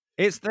is.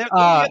 It's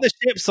the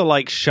ships are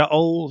like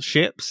shuttle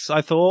ships.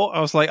 I thought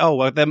I was like, oh,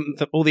 well,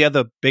 all the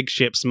other big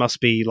ships must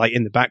be like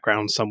in the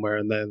background somewhere,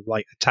 and they're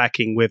like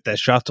attacking with their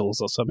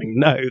shuttles or something.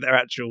 No, they're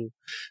actual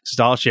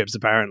starships,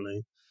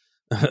 apparently.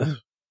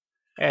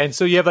 And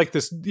so you have like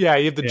this, you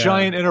have the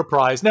giant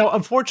Enterprise. Now,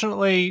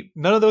 unfortunately,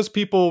 none of those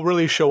people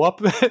really show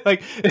up.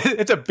 Like,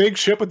 it's a big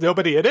ship with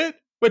nobody in it,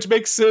 which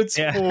makes sense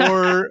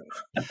for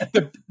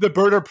the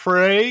bird of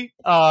prey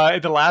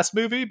in the last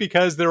movie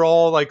because they're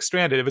all like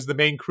stranded. It was the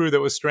main crew that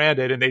was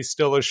stranded and they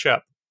still a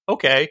ship.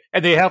 Okay.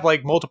 And they have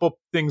like multiple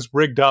things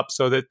rigged up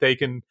so that they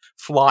can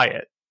fly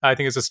it. I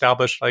think it's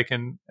established like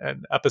in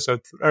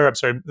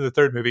the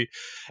third movie.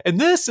 And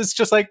this is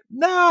just like,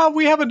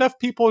 we have enough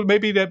people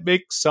maybe to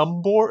make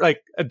some Borg,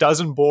 like a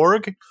dozen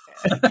Borg,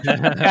 and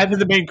then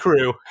the main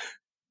crew.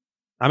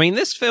 I mean,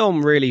 this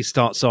film really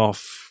starts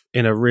off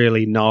in a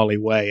really gnarly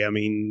way. I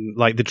mean,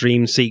 like the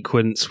dream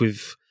sequence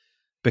with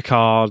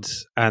Picard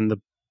and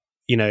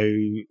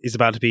is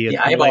about to be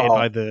annihilated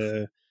by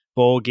the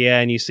Borg,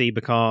 and you see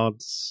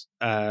Picard's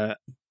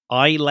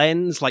eye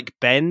lens like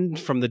bend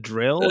from the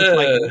drill. It's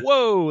like,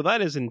 whoa,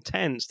 that is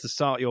intense to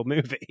start your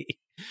movie.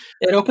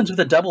 It opens with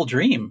a double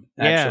dream,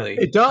 actually.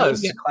 It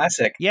does. It's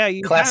classic.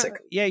 Classic.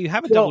 You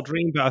have a double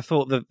dream, but I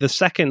thought that the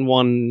second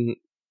one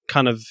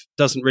kind of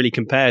doesn't really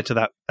compare to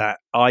that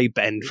eye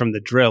bend from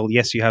the drill.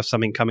 Yes, you have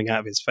something coming out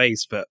of his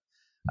face, but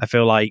I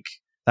feel like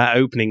that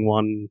opening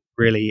one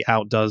really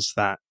outdoes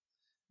that.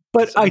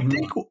 But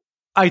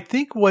I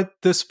think what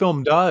this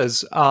film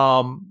does,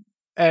 and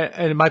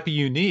it might be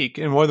unique.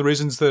 And one of the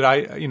reasons that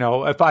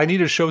if I need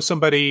to show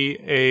somebody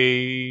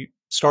a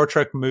Star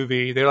Trek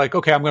movie, they're like,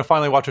 okay, I'm going to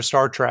finally watch a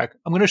Star Trek.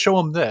 I'm going to show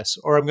them this,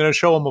 or I'm going to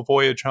show them A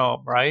Voyage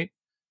Home, right?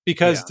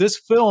 Because this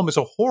film is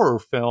a horror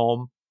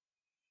film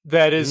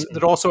that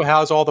also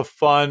has all the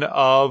fun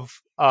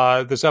of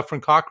the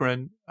Zephyrin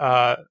Cochrane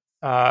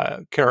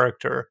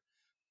character.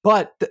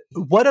 But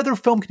what other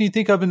film can you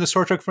think of in the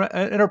Star Trek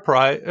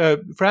Enterprise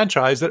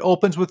franchise that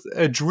opens with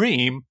a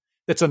dream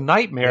It's a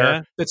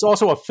nightmare. It's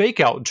also a fake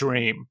out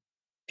dream.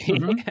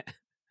 Mm-hmm.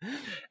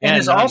 And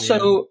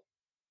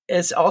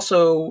it's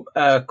also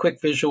a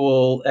quick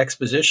visual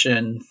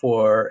exposition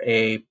for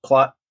a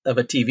plot of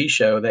a TV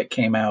show that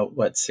came out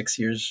 5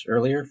 years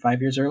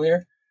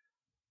earlier.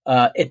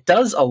 It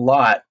does a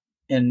lot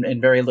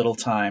in very little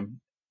time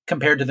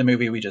compared to the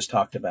movie we just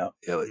talked about.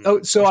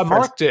 Oh, so I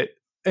marked it.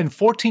 In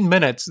 14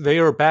 minutes, they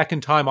are back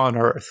in time on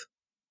Earth.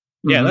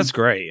 Yeah, that's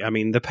great. I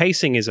mean, the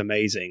pacing is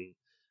amazing.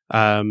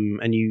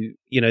 And you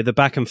know, the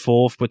back and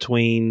forth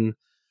between,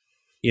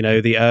 you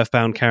know, the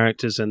Earthbound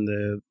characters and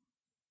the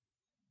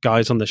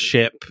guys on the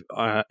ship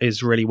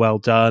is really well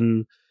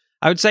done.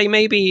 I would say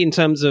maybe in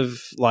terms of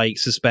like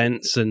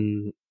suspense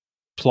and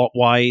plot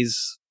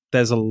wise,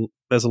 there's a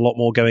lot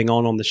more going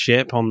on the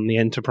ship, on the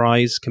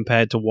Enterprise,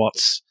 compared to what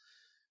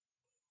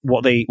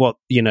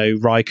you know,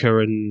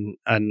 Riker and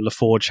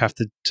LaForge have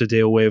to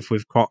deal with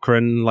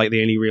Cochrane. Like,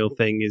 the only real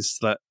thing is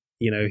that,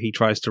 you know, he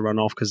tries to run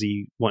off because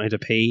he wanted to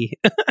pee.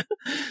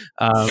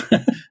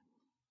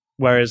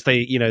 Whereas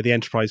the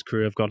Enterprise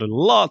crew have got a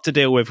lot to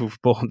deal with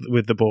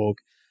the Borg.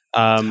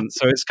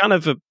 So it's kind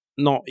of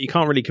you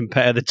can't really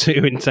compare the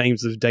two in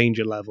terms of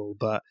danger level,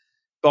 but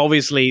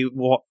obviously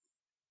what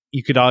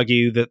you could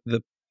argue that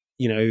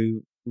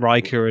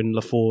Riker and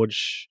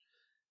LaForge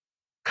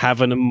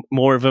have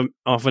more of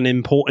an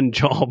important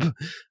job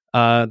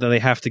that they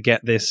have to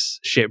get this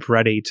ship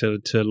ready to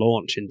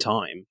launch in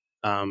time,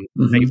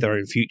 save their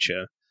own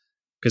future.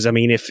 Because I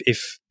mean,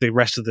 if the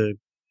rest of the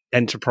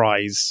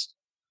Enterprise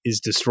is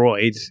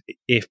destroyed,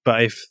 if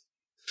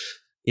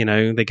you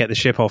know, they get the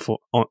ship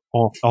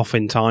off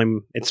in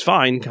time, it's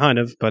fine, kind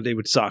of, but it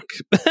would suck.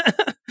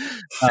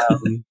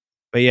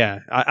 But yeah,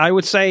 I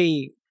would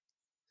say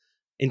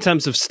in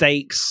terms of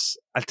stakes,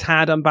 a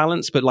tad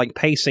unbalanced, but like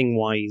pacing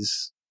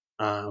wise,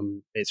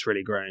 it's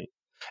really great.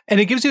 And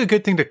it gives you a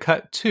good thing to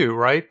cut too,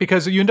 right?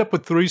 Because you end up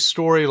with 3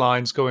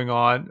 storylines going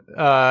on.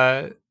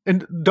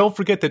 And don't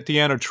forget that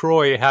Deanna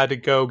Troi had to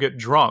go get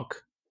drunk.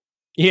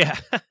 Yeah.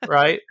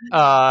 Right?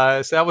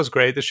 So that was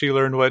great that she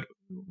learned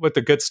what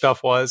the good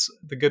stuff was,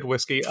 the good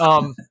whiskey.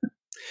 And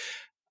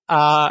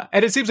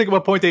it seems like at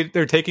one point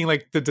they're taking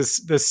like the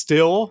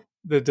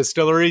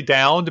distillery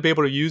down to be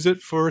able to use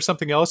it for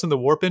something else in the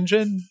warp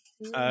engine.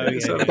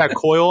 That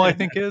coil, I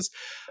think, is.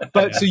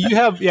 But so you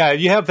have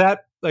that,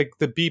 like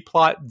the B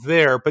plot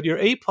there, but your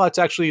A plot's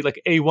actually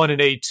like A1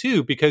 and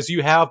A2, because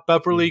you have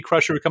Beverly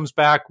Crusher, who comes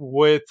back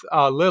with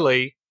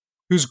Lily,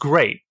 who's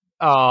great.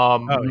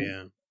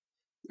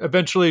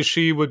 Eventually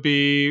she would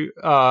be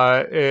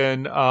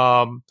in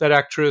that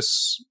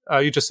actress,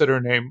 you just said her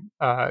name,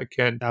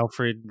 Ken.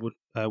 Alfred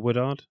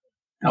Woodard.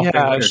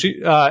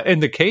 She in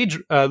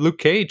the Luke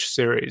Cage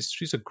series.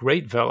 She's a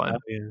great villain.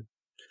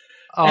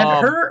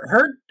 And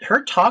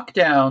her talk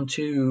down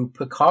to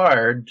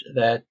Picard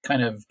that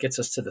kind of gets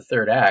us to the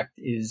third act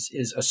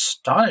is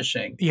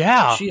astonishing.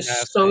 Yeah, she's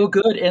so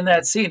good in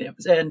that scene.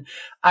 And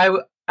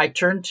I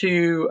turned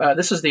to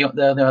this is the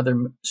other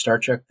Star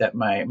Trek that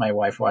my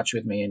wife watched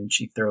with me, and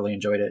she thoroughly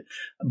enjoyed it.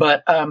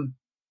 But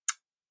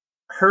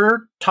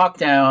her talk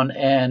down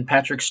and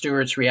Patrick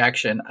Stewart's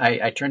reaction,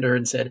 I turned to her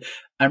and said,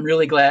 "I'm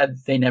really glad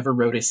they never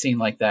wrote a scene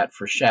like that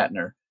for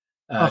Shatner."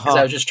 Because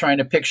I was just trying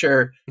to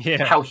picture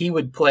how he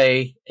would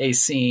play a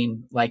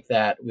scene like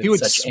that with he would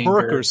such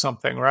smirk anger or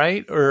something,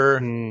 right? Or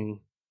and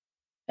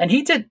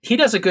he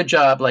does a good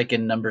job, like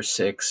in number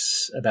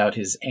 6, about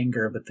his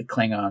anger with the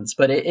Klingons,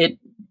 but it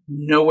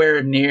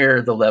nowhere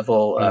near the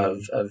level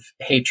of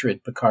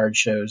hatred Picard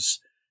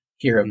shows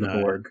here of the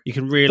Borg. You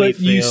can really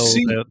feel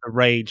the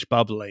rage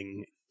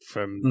bubbling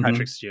from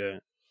Patrick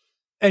Stewart.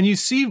 And you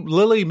see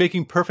Lily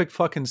making perfect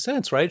fucking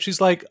sense, right?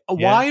 She's like,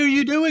 why are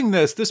you doing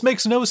this? This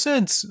makes no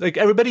sense. Like,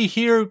 everybody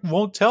here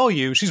won't tell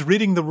you. She's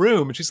reading the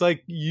room, and she's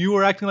like, you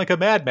are acting like a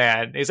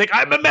madman. And he's like,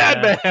 I'm a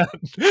madman.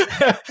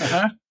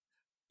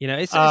 You know,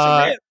 it's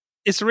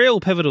a real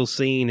pivotal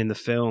scene in the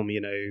film,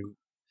 you know,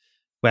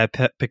 where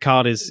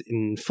Picard is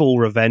in full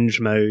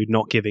revenge mode,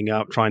 not giving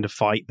up, trying to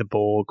fight the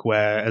Borg,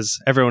 whereas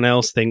everyone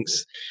else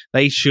thinks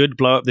they should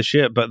blow up the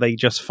ship, but they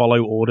just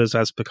follow orders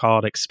as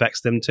Picard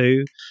expects them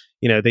to.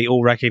 You know, they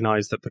all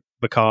recognize that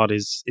Picard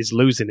is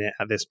losing it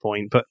at this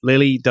point, but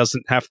Lily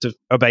doesn't have to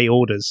obey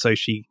orders, so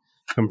she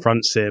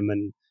confronts him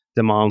and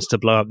demands to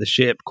blow up the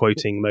ship,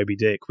 quoting Moby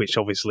Dick, which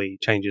obviously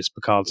changes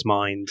Picard's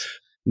mind,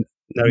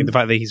 knowing the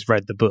fact that he's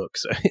read the book.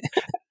 So.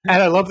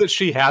 And I love that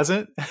she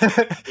hasn't.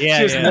 She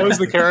just knows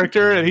the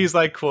character, and he's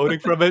like quoting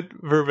from it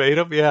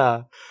verbatim.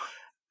 Yeah.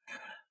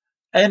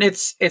 And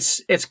it's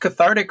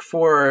cathartic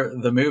for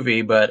the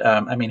movie, but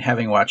I mean,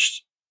 having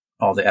watched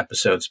all the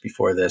episodes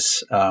before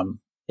this,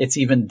 it's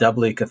even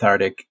doubly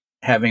cathartic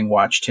having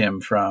watched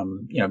him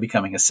from, you know,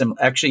 becoming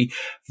actually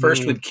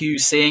first with Q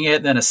seeing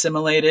it, then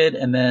assimilated,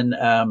 and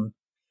then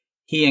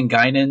he and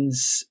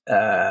Guinan's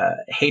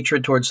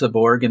hatred towards the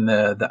Borg in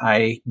the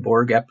I,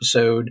 Borg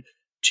episode,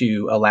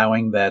 to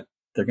allowing that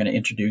they're going to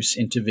introduce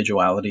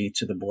individuality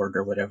to the Borg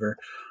or whatever.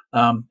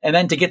 And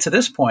then to get to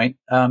this point,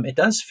 it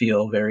does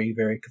feel very,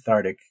 very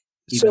cathartic,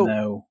 even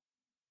though...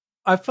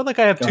 I feel like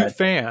I have Go two ahead.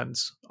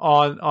 fans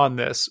on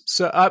this.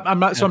 So I'm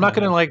not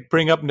going to like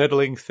bring up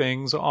niddling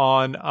things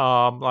on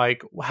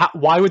like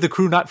why would the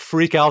crew not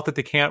freak out that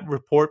they can't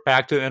report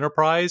back to the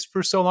Enterprise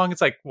for so long?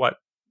 It's like what,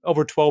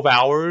 over 12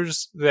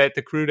 hours that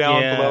the crew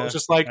down below is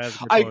just like,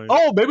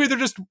 maybe they're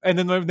just, and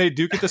then when they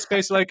do get to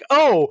space, like,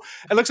 oh,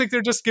 it looks like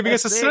they're just giving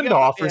us a send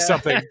off or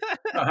something.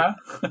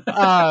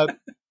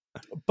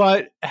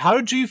 But how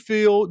did you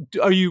feel?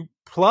 Are you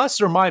plus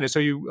or minus?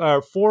 Are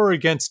you for or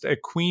against a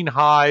Queen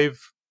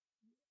Hive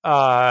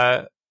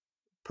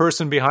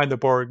person behind the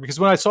Borg? Because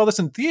when I saw this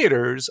in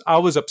theaters, I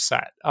was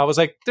upset. I was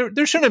like,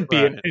 there shouldn't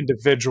be an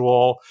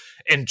individual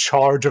in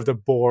charge of the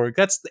Borg.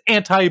 That's the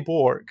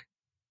anti-Borg.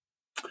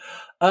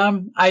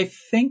 I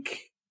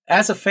think,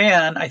 as a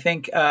fan, I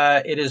think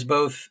it is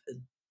both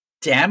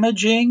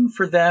damaging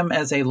for them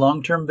as a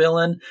long-term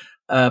villain,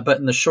 but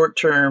in the short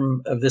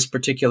term of this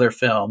particular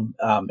film,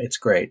 it's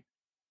great.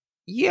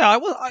 Yeah,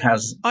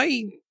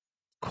 I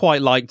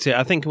quite liked it.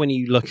 I think when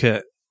you look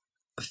at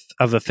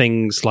other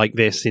things like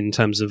this in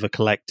terms of a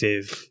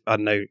collective, I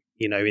don't know,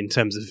 in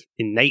terms of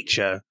in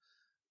nature,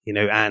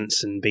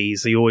 ants and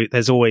bees,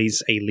 there's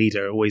always a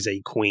leader, always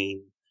a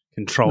queen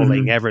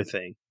controlling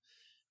everything.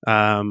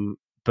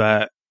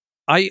 But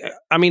I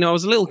mean, I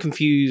was a little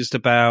confused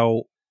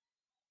about,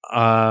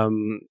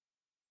 does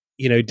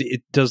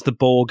the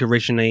Borg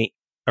originate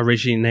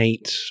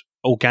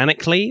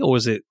organically, or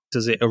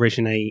does it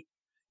originate,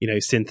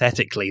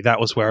 synthetically? That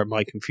was where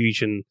my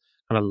confusion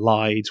kind of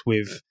lied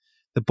with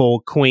the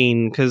Borg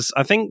Queen, because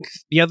I think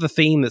the other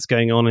theme that's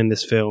going on in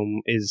this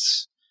film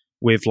is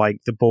with like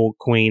the Borg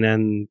Queen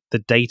and the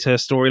Data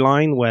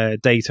storyline, where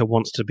Data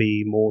wants to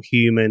be more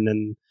human,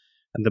 and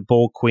the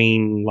Borg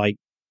Queen like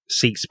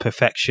seeks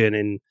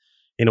perfection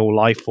in all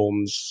life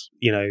forms.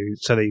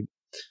 So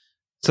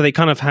they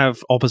kind of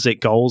have opposite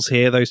goals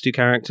here. Those two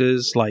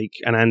characters, like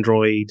an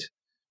android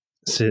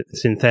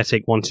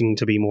synthetic wanting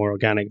to be more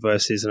organic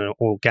versus an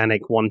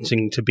organic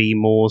wanting to be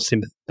more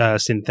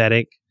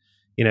synthetic.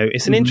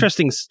 It's an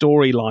interesting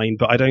storyline,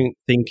 but I don't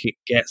think it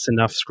gets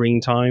enough screen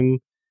time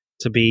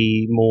to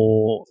be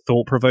more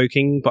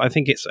thought-provoking. But I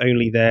think it's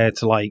only there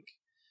to, like,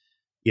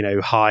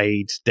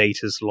 hide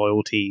Data's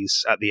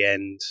loyalties at the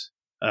end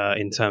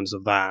in terms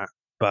of that.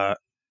 But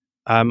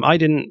I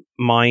didn't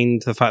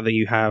mind the fact that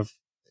you have,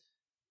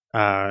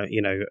 a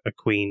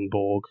Queen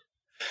Borg.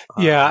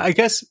 Yeah, I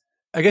guess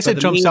it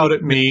jumps out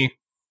at me.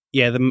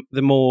 Yeah,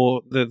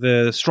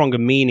 the stronger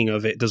meaning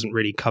of it doesn't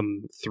really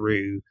come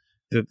through.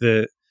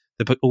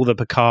 All the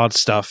Picard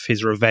stuff,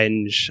 his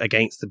revenge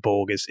against the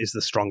Borg is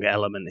the stronger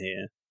element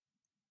here.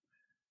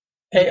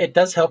 It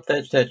does help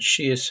that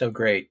she is so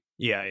great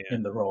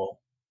in the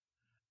role.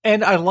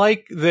 And I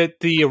like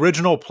that the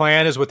original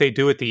plan is what they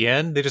do at the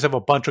end. They just have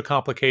a bunch of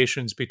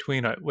complications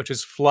between it, which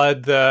is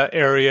flood the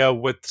area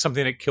with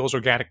something that kills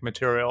organic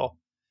material.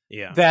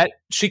 Yeah. That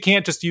she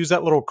can't just use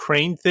that little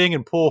crane thing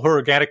and pull her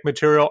organic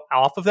material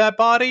off of that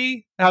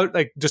body.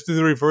 Just do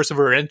the reverse of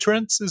her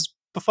entrance is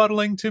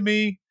befuddling to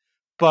me.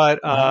 But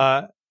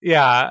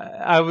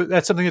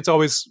that's something that's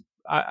always,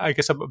 I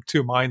guess I'm of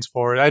two minds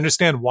for it. I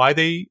understand why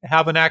they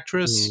have an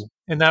actress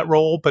in that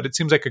role, but it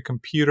seems like a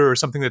computer or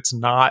something that's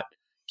not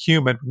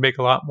human would make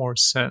a lot more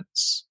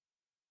sense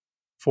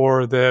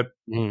for the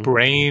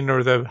brain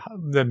or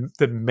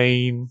the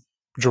main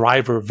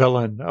driver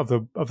villain of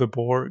the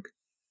Borg.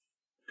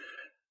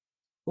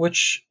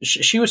 Which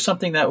she was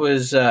something that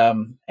was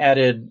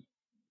added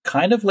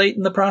kind of late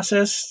in the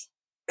process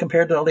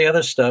compared to all the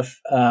other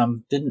stuff.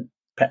 Didn't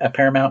a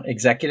Paramount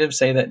executive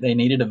say that they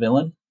needed a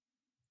villain?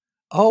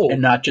 Oh,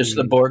 and not just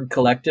the Borg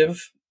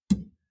collective.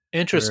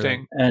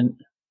 Interesting.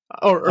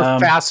 Or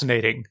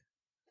fascinating.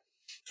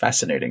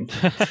 Fascinating,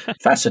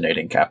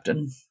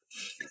 Captain.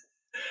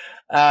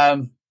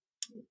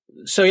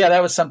 So yeah,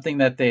 that was something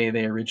that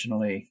they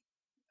originally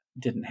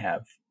didn't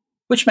have,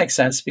 which makes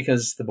sense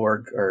because the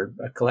Borg are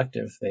a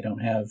collective. They don't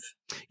have.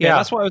 Yeah,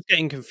 that's why I was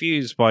getting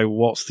confused by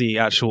what's the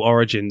actual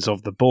origins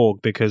of the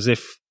Borg, because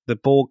if the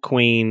Borg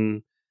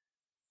Queen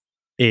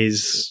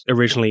is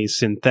originally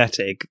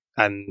synthetic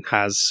and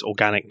has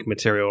organic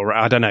material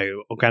around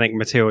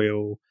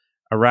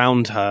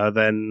her,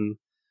 then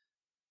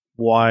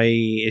why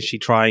is she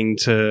trying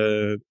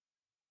to,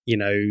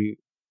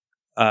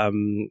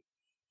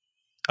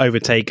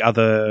 overtake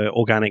other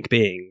organic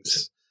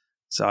beings?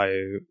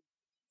 So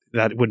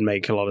that would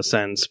make a lot of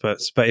sense.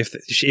 But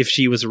if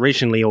she was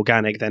originally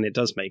organic, then it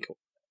does make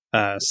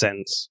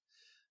sense.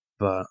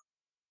 But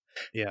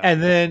yeah,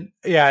 and then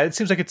it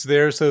seems like it's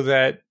there so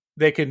that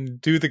they can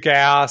do the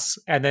gas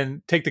and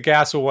then take the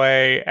gas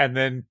away, and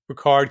then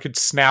Picard could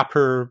snap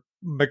her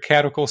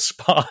mechanical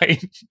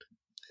spine.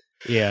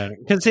 Yeah,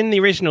 because in the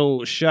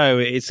original show,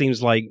 it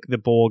seems like the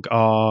Borg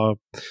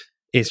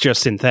it's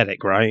just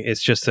synthetic, right?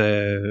 It's just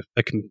a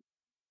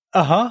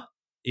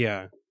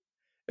yeah.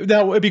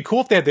 Now it'd be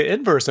cool if they had the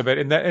inverse of it,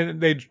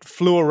 and they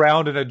flew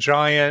around in a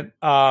giant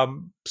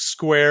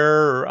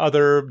square or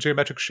other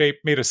geometric shape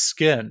made of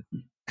skin.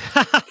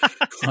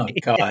 Oh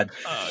God!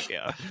 Oh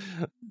yeah,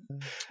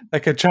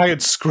 like a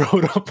giant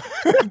scrotum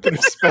through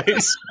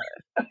space.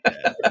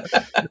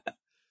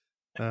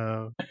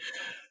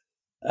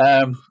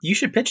 You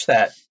should pitch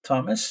that,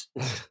 Thomas,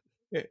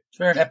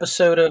 for an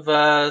episode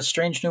of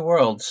Strange New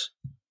Worlds.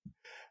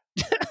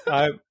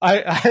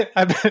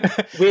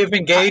 We've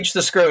engaged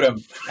the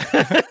scrotum.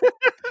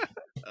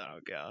 Oh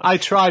god! I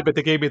tried, but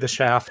they gave me the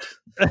shaft.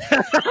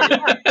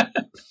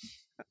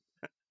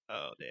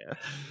 Oh dear.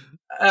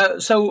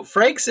 So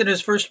Frakes in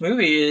his first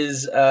movie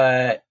is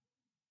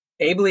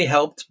ably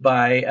helped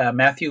by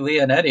Matthew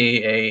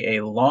Leonetti,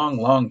 a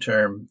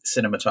long-term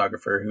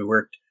cinematographer who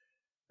worked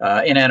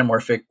in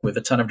Anamorphic with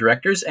a ton of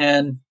directors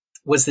and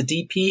was the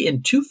DP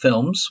in 2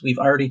 films we've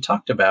already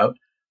talked about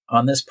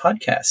on this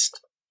podcast.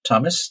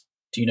 Thomas,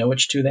 do you know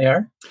which 2 they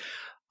are?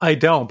 I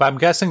don't, but I'm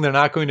guessing they're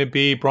not going to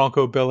be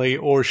Bronco Billy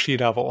or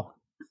She-Devil.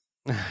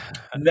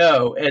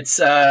 No, it's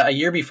a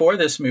year before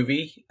this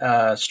movie,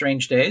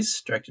 Strange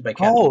Days, directed by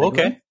Catherine Bigelow.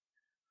 Okay.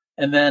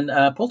 And then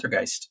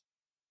Poltergeist,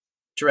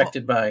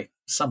 directed by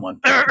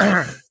someone.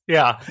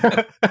 Yeah.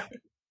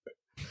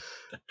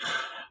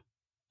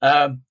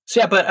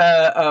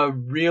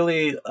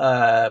 Really,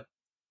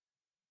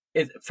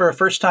 for a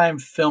first-time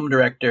film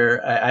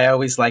director, I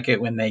always like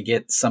it when they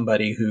get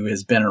somebody who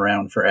has been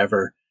around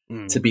forever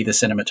to be the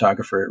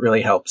cinematographer. It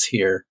really helps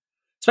here,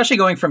 especially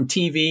going from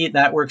TV,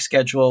 that work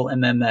schedule,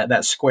 and then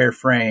that square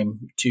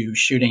frame to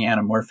shooting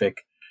anamorphic.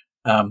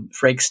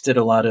 Frakes did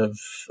a lot of,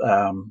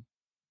 a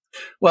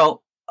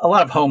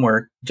lot of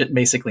homework.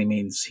 Basically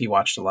means he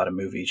watched a lot of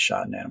movies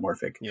shot in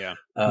anamorphic. Yeah.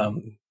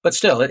 But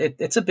still,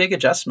 it's a big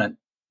adjustment.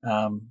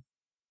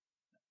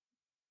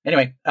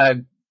 Anyway,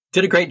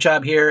 did a great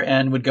job here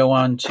and would go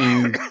on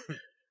to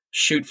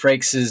shoot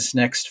Frakes'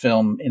 next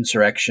film,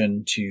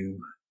 Insurrection, to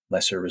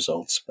lesser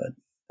results, but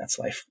that's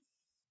life.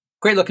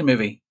 Great looking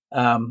movie.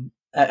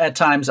 At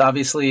times,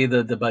 obviously,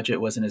 the budget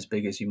wasn't as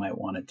big as you might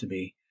want it to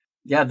be.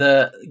 Yeah,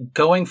 the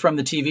going from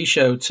the TV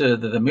show to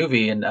the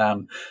movie, and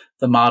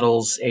the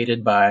models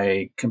aided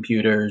by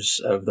computers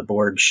of the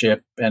Borg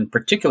ship, and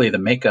particularly the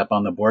makeup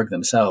on the Borg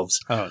themselves.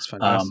 Oh, it's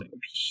fantastic.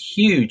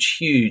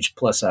 Huge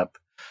plus up.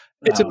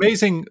 It's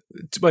amazing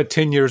what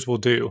 10 years will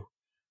do.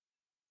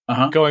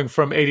 Going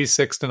from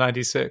 86 to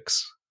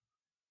 96.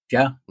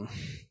 Yeah.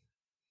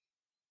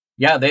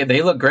 Yeah,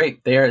 they look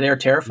great. They're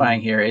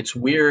terrifying here. It's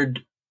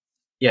weird.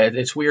 Yeah,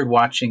 it's weird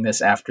watching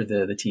this after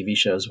the TV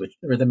shows,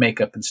 where the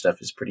makeup and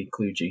stuff is pretty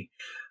kludgy,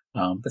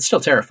 but still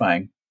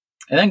terrifying.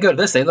 And then go to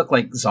this; they look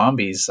like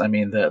zombies. I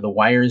mean, the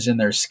wires in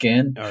their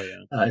skin. Oh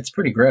yeah, it's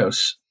pretty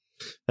gross.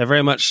 They're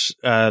very much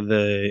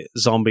the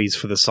zombies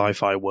for the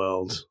sci-fi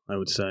world, I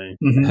would say.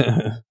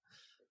 Mm-hmm.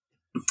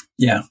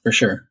 Yeah, for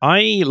sure.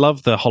 I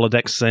love the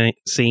holodeck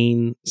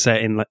scene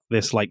set in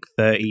this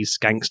 30s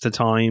gangster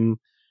time.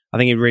 I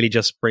think it really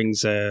just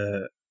brings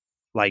a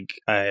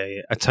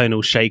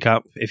tonal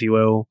shake-up, if you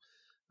will.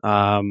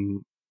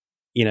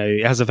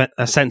 It has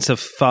a sense of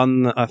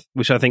fun,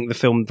 which I think the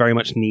film very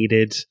much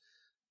needed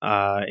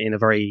in a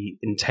very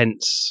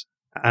intense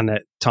and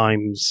at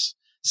times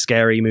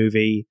scary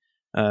movie.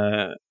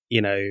 And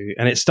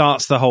it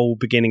starts the whole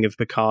beginning of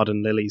Picard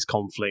and Lily's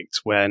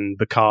conflict when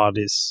Picard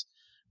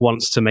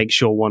wants to make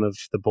sure one of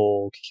the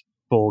Borg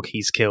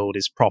he's killed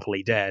is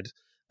properly dead.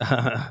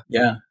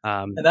 Yeah.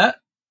 And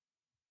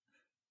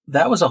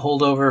that was a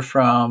holdover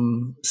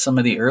from some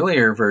of the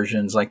earlier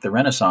versions, like the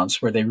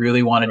Renaissance, where they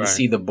really wanted to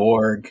see the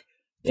Borg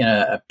in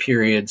a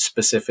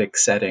period-specific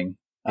setting.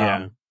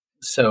 Yeah.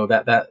 So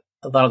that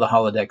a lot of the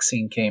holodeck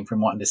scene came from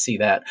wanting to see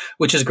that,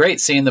 which is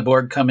great, seeing the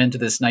Borg come into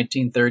this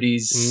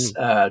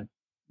 1930s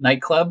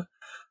nightclub.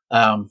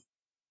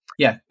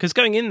 Yeah. Because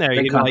going in there,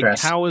 you're like,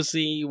 how is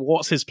he,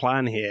 what's his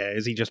plan here?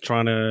 Is he just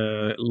trying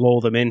to lure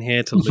them in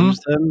here to lose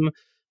them?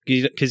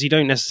 Because you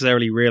don't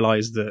necessarily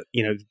realize that,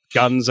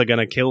 guns are going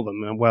to kill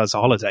them. Whereas a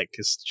holodeck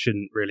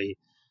shouldn't really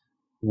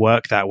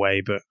work that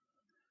way. But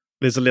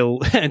there's a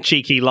little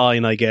cheeky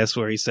line, I guess,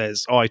 where he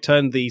says, I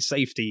turned the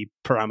safety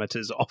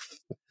parameters off.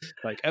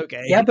 Like,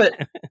 okay. Yeah, but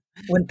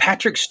when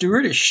Patrick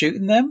Stewart is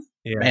shooting them,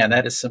 man,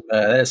 that is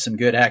some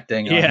good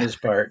acting on his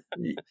part.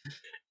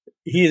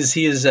 He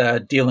is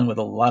dealing with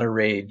a lot of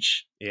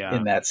rage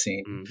in that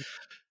scene. Mm.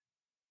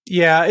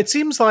 Yeah, it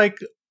seems like,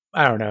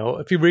 I don't know,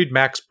 if you read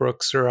Max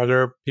Brooks or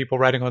other people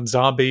writing on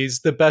zombies,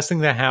 the best thing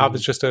they have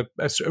is just a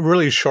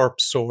really sharp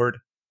sword.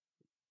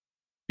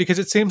 Because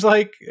it seems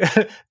like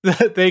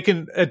that they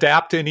can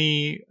adapt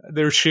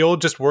their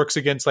shield just works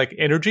against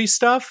energy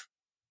stuff.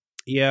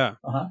 Yeah.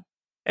 Uh-huh.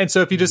 And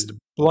so if you just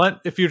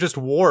if you're just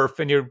Worf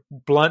and you're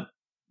blunt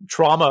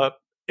trauma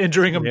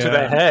injuring them to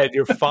the head,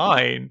 you're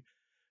fine.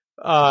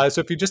 So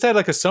if you just had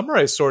a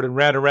samurai sword and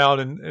ran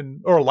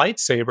around or a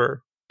lightsaber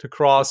to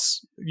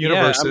cross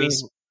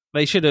universes.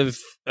 They should have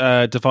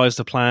devised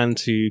a plan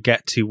to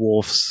get to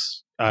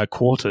Worf's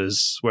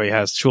quarters, where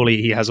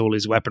he has all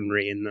his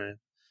weaponry in there.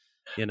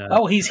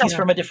 Oh, he's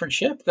from a different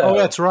ship, though. Oh,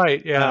 that's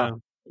right. Yeah.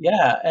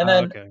 Yeah, and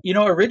then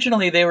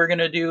originally they were going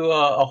to do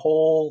a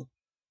whole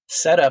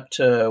setup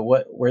to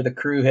where the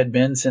crew had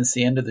been since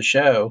the end of the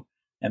show,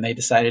 and they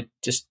decided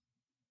just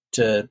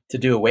to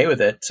do away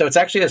with it. So it's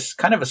actually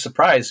kind of a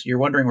surprise. You're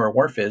wondering where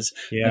Worf is,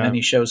 and then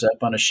he shows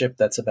up on a ship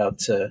that's about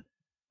to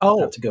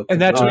Oh, to go.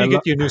 and that's Oh, where I you lo-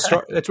 get your new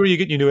star. That's where you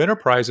get your new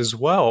Enterprise as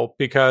well,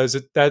 because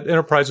that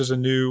Enterprise is a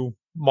new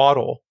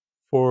model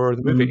for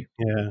the movie.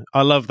 Yeah,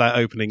 I love that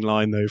opening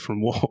line though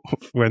from Worf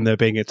when they're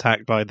being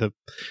attacked by the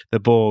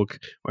Borg,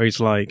 where he's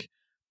like,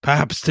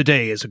 "Perhaps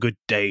today is a good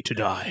day to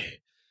die.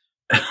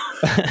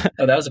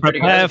 Oh, that was a pretty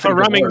good. Prepare for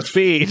ramming Worf.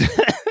 speed."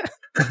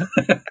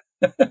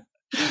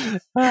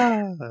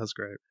 That was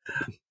great.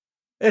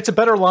 It's a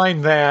better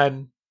line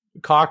than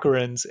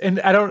Cochrane's, and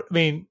I don't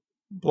mean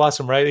bless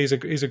him, right? He's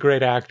a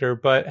great actor,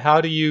 but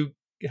how do you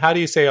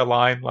say a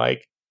line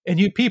like, "And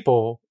you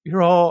people,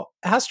 you're all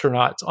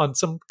astronauts on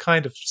some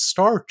kind of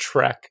Star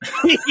Trek"?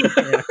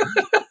 Yeah.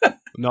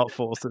 Not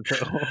forced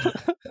at all.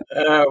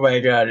 Oh my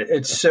god,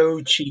 it's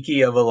so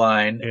cheeky of a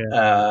line.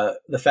 Yeah.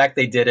 The fact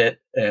they did it,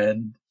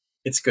 and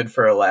it's good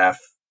for a laugh.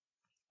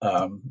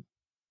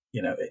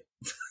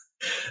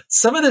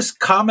 Some of this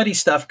comedy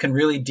stuff can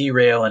really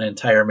derail an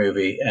entire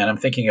movie, and I'm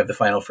thinking of The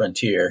Final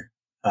Frontier.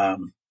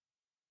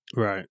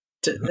 Right.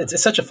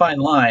 It's such a fine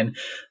line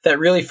that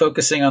really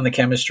focusing on the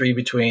chemistry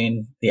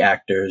between the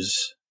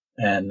actors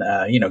and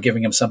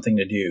giving them something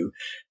to do.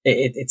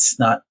 It's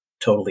not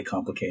totally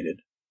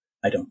complicated,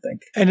 I don't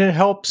think. And it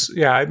helps.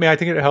 Yeah, I mean, I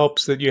think it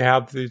helps that you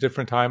have the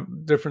different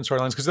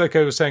storylines, because, like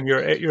I was saying, your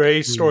A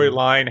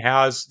storyline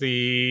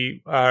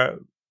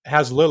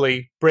has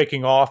Lily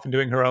breaking off and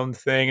doing her own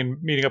thing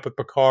and meeting up with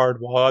Picard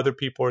while other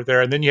people are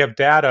there, and then you have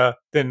Data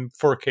then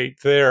for Kate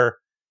there,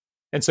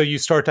 and so you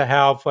start to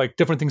have like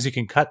different things you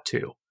can cut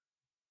to.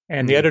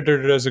 And the editor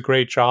does a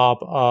great job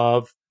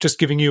of just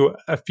giving you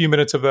a few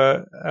minutes of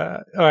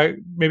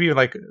maybe even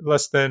like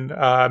less than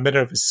a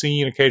minute of a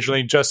scene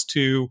occasionally, just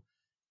to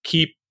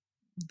keep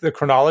the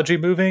chronology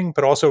moving,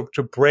 but also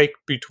to break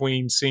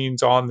between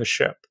scenes on the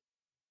ship,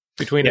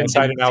 between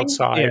inside and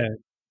outside. Yeah.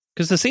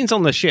 Because the scenes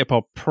on the ship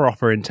are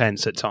proper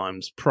intense at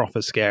times,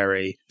 proper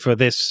scary for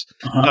this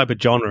type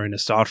of genre in a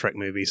Star Trek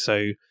movie.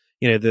 So,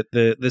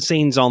 the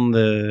scenes on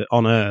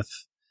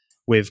Earth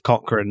with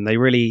Cochrane, they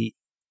really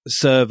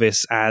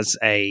service as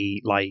a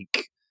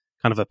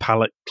kind of a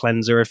palate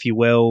cleanser, if you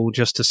will,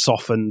 just to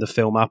soften the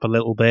film up a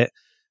little bit,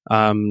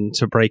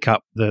 to break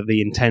up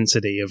the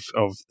intensity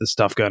of the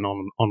stuff going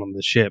on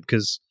the ship.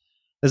 Because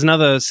there's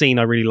another scene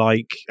I really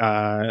like,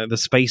 the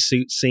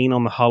spacesuit scene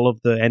on the hull of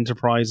the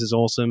Enterprise is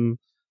awesome.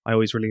 I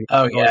always really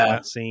like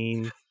that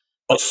scene.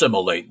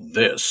 Assimilate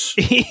this.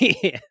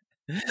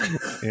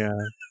 Yeah.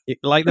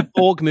 Like the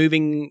Borg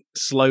moving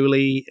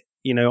slowly,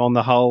 on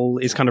the hull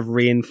is kind of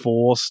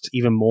reinforced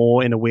even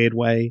more in a weird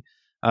way.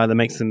 That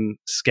makes them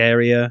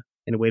scarier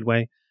in a weird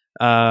way.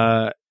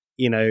 And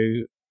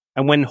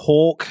when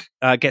Hawk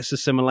gets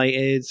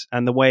assimilated,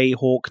 and the way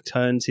Hawk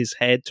turns his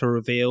head to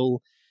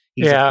reveal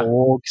he's a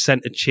Borg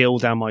sent a chill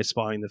down my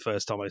spine the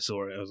first time I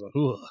saw it. I was like,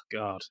 oh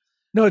god.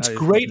 No, it's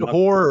great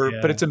horror,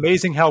 but it's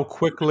amazing how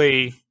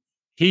quickly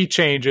he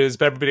changes,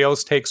 but everybody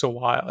else takes a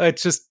while.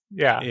 It's just,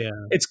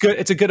 it's good.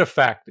 It's a good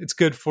effect. It's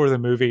good for the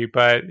movie,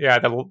 but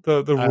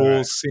the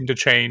rules seem to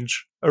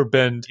change or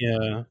bend.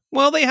 Yeah.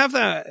 Well, they have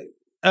that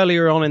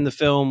earlier on in the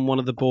film. One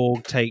of the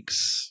Borg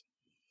puts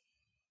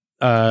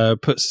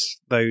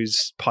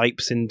those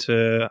pipes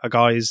into a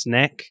guy's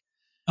neck.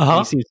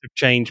 He seems to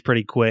change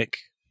pretty quick,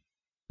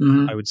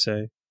 I would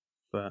say.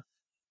 But,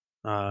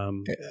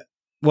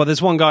 well,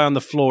 there's one guy on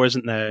the floor,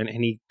 isn't there? And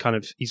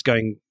he's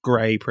going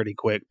grey pretty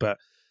quick. But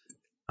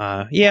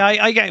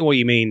I get what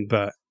you mean.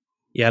 But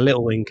a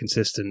little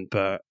inconsistent.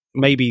 But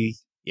maybe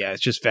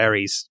it just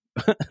varies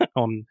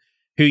on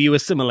who you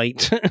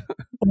assimilate.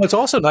 Well, it's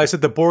also nice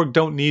that the Borg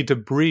don't need to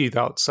breathe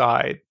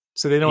outside,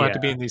 so they don't have to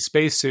be in these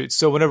spacesuits.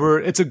 So whenever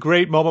it's a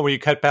great moment when you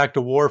cut back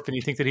to Worf and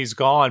you think that he's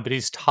gone, but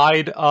he's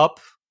tied up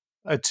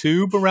a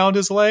tube around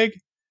his leg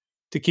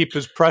to keep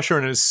his pressure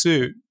in his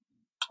suit.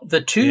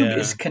 The tube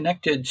is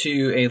connected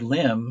to a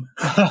limb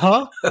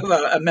of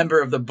a member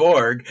of the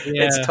Borg.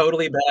 Yeah. It's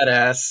totally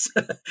badass.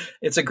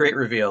 It's a great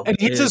reveal. And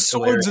he has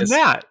swords in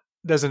that,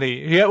 doesn't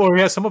he? He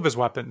has some of his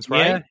weapons,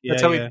 right? Yeah,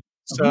 That's how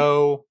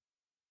so,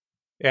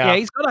 yeah,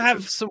 he's got to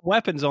have some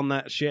weapons on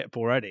that ship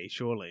already,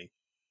 surely.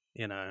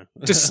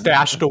 Just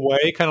stashed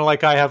away, kind of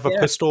like I have a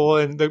pistol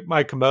in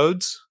my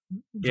commodes.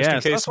 Yeah,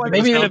 so that's why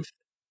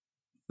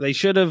they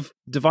should have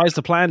devised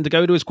a plan to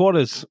go to his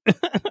quarters.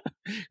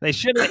 They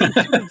should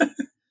have.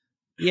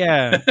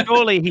 Yeah,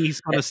 surely he's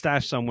got a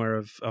stash somewhere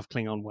of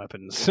Klingon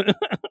weapons.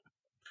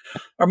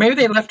 Or maybe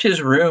they left his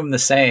room the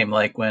same,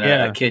 like when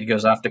a kid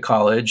goes off to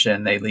college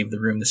and they leave the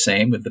room the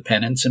same with the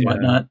pennants and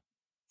whatnot.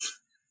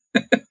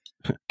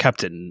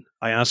 Captain,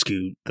 I ask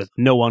you that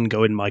no one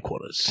go in my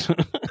quarters.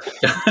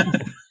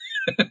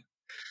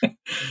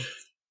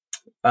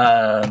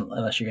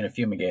 Unless you're going to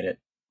fumigate it.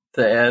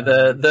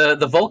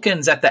 The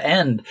Vulcans at the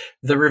end,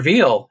 the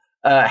reveal.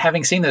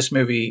 Having seen this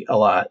movie a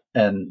lot,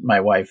 and my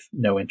wife,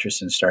 no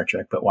interest in Star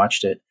Trek, but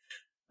watched it,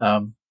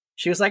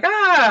 she was like,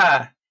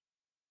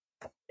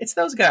 it's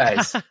those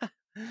guys.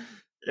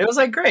 It was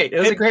like great. It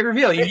was a great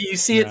reveal. You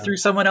see it through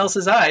someone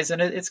else's eyes,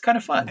 and it's kind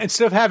of fun.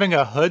 Instead of having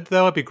a hood,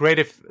 though, it'd be great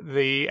if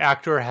the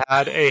actor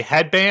had a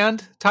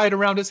headband tied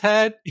around his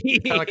head,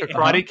 kind of like a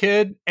Karate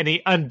Kid, and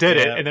he undid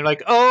it, and they're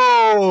like,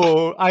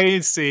 "Oh, I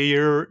see.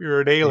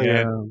 You're an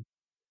alien."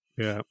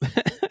 Yeah.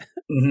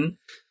 Mm-hmm.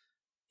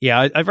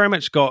 Yeah, I very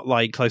much got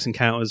like Close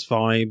Encounters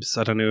vibes.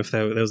 I don't know if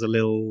there was a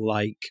little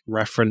like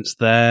reference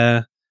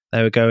there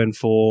they were going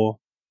for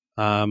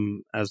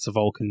as the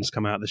Vulcans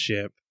come out of the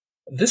ship.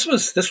 This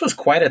was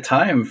quite a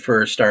time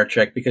for Star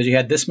Trek because you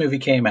had this movie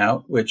came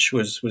out, which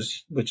was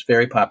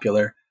very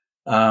popular.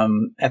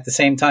 At the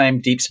same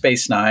time, Deep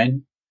Space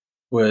Nine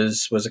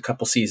was a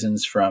couple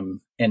seasons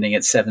from ending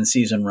its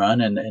 7-season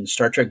run, and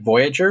Star Trek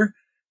Voyager,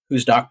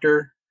 whose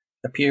Doctor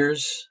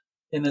appears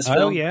in this film.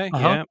 Oh yeah.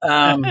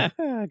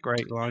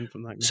 Great line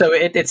from that guy. So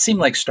it seemed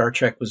like Star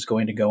Trek was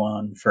going to go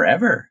on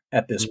forever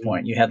at this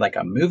point. You had like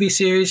a movie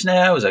series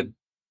now. It was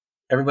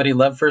everybody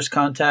loved First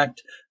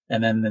Contact,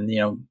 and then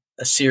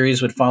a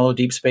series would follow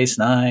Deep Space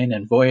Nine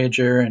and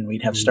Voyager, and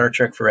we'd have Star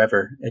Trek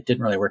forever. It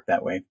didn't really work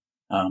that way.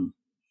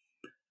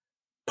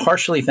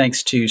 Partially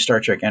thanks to Star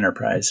Trek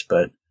Enterprise,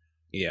 but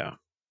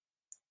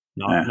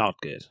not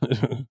good.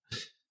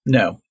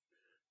 No,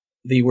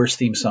 the worst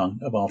theme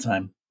song of all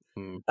time.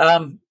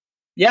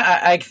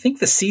 I think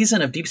the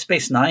season of Deep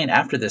Space Nine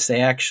after this, they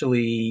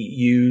actually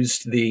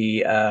used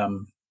the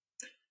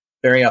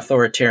very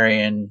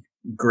authoritarian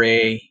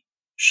gray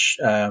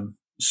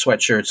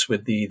sweatshirts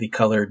with the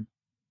colored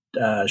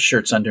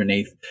shirts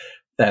underneath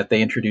that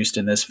they introduced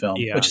in this film,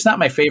 which is not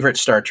my favorite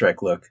Star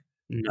Trek look.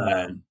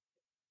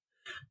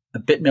 A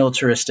bit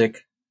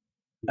militaristic.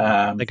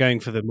 They're going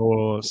for the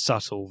more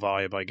subtle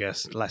vibe, I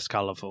guess, less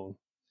colorful.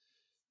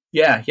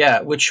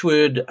 Yeah, which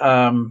would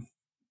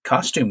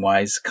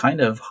costume-wise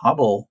kind of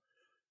hobble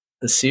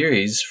the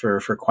series for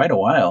quite a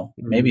while,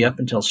 maybe up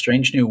until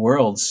Strange New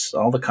Worlds.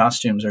 All the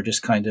costumes are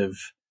just kind of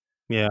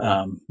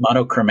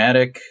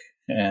monochromatic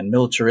and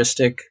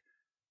militaristic.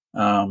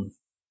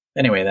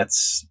 Anyway,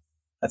 that's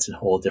a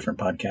whole different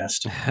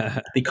podcast.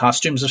 The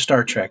costumes of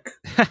Star Trek.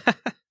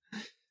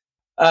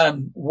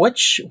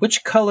 Which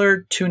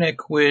colored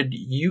tunic would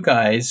you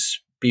guys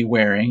be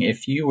wearing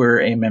if you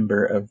were a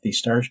member of the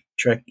Star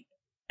Trek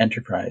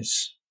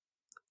Enterprise?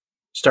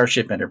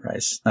 Starship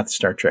Enterprise, not the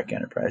Star Trek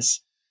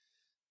Enterprise.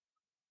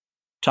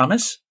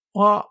 Thomas?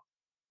 Well,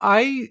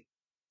 I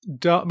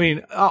don't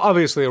mean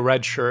obviously a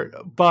red shirt,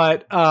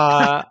 but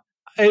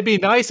it'd be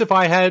nice if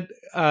I had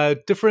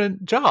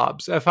different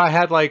jobs. If I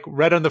had like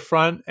red on the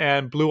front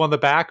and blue on the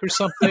back or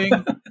something,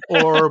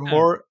 or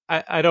more,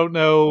 I don't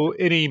know,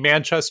 any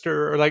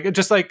Manchester or like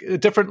just like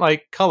different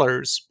like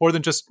colors, more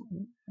than just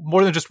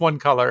one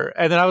color.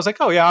 And then I was like,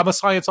 oh yeah, I'm a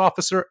science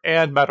officer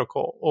and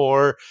medical,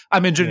 or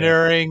I'm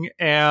engineering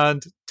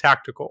and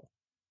tactical.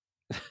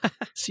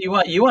 So you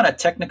want a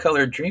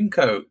Technicolor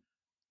Dreamcoat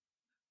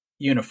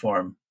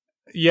uniform?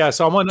 Yeah,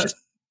 so I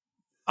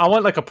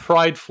want like a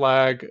pride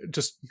flag,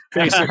 just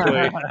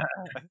basically.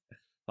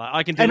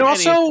 I can do and any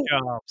also, of the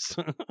jobs.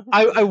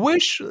 I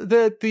wish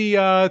that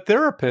the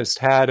therapist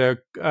had a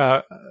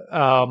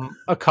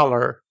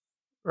color,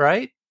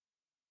 right?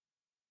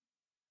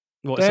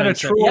 What, Diana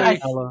so Troy.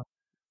 color?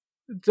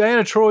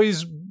 Diana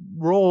Troy's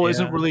role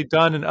isn't really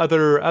done in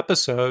other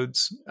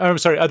episodes. I'm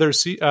sorry,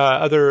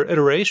 other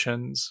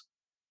iterations,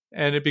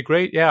 and it'd be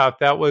great, if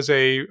that was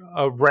a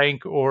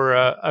rank or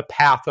a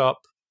path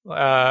up.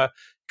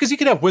 Because you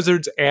could have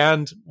wizards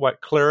and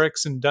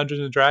clerics in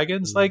Dungeons and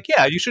Dragons. Like,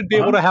 you should be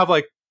able to have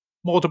like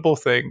multiple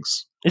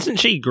things. Isn't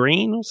she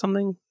green or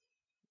something?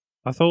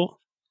 I thought.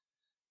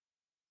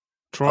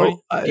 Troy?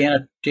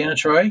 Deanna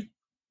Troy?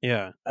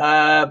 Yeah.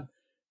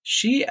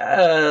 She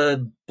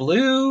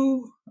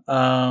blue.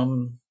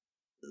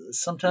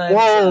 Sometimes.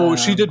 Whoa!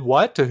 She did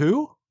what to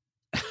who?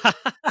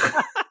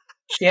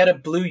 She had a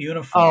blue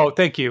uniform. Oh,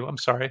 thank you. I'm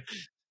sorry.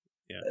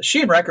 Yeah.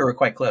 She and Riker were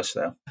quite close,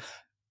 though.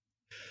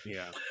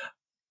 Yeah.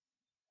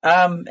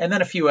 And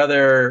then a few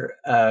other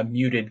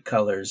muted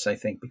colors, I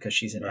think, because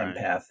she's an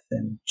empath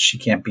and she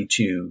can't be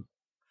too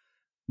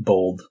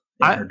bold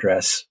in her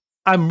dress.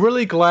 I'm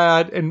really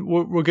glad, and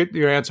we'll get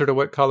your answer to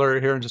what color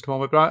here in just a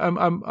moment. But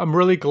I'm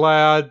really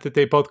glad that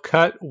they both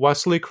cut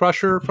Wesley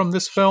Crusher from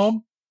this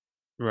film.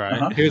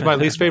 Right. He was my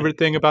least favorite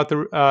thing about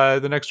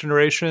the Next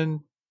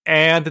Generation,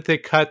 and that they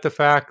cut the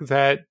fact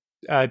that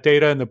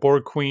Data and the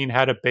Borg Queen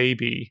had a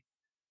baby.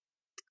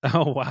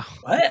 Oh wow!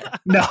 What?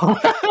 No.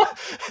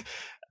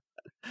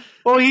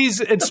 Well, he's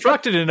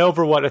instructed in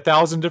over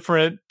 1,000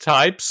 different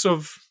types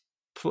of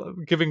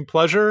giving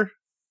pleasure,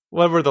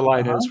 whatever the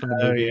line is from the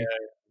movie. Yeah.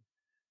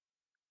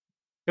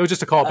 It was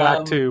just a call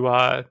back to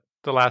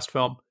the last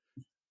film.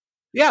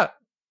 Yeah,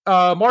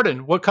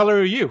 Martin, what color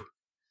are you?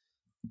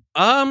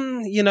 Are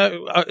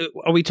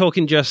we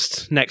talking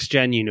just next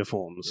gen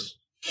uniforms?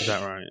 Is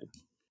that right?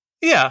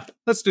 Yeah,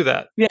 let's do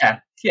that.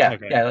 Yeah,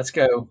 let's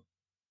go.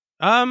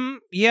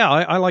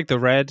 I like the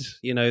red.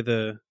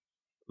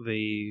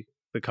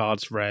 The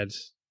card's red.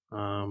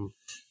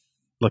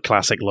 The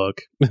classic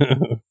look.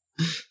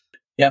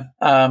 Yeah.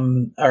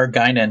 Or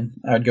Guinan.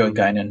 I would go with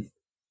Guinan.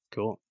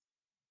 Cool.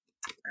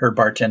 her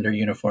bartender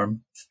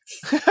uniform.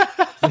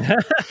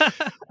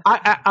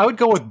 I would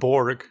go with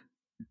Borg.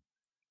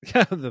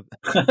 It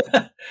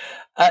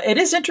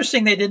is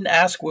interesting they didn't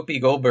ask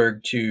Whoopi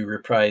Goldberg to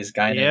reprise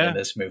Guinan in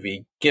this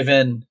movie,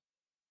 given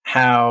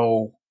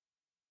how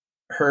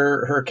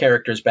her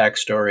character's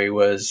backstory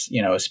was,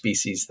 a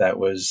species that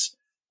was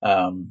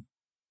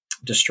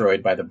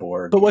destroyed by the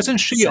Borg. But wasn't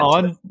she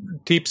on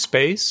Deep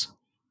Space?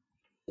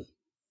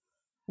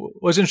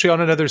 Wasn't she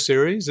on another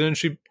series? Didn't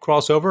she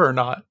cross over or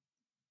not?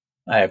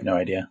 I have no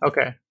idea.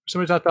 Okay. For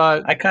some reason I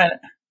thought I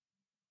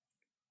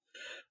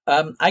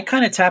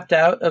kind of tapped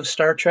out of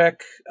Star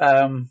Trek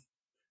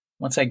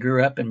once I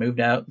grew up and moved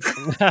out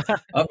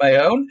on my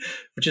own,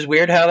 which is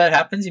weird how that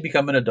happens. You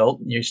become an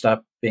adult and you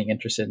stop being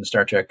interested in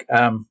Star Trek.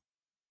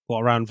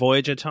 What, around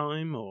Voyager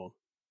time, or?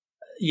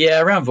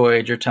 Yeah, around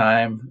Voyager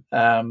time.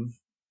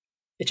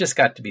 It just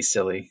got to be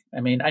silly. I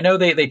mean, I know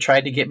they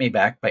tried to get me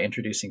back by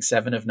introducing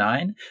 7 of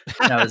 9,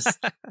 and I was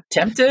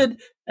tempted,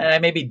 and I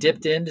maybe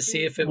dipped in to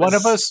see if it was...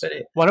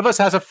 One of us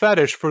has a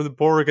fetish for the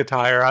Borg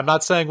attire. I'm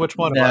not saying which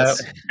one of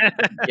us.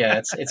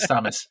 Yeah, it's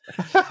Thomas.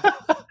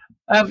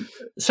 But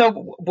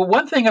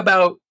one thing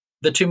about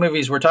the two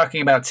movies we're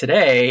talking about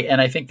today,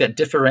 and I think that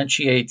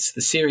differentiates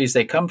the series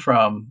they come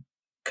from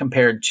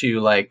compared to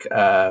like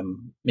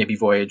maybe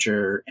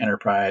Voyager,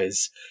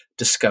 Enterprise,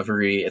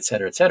 Discovery, et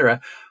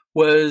cetera,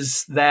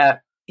 was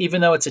that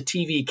even though it's a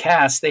TV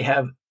cast, they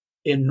have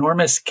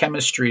enormous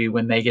chemistry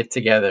when they get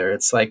together.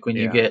 It's like when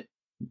you get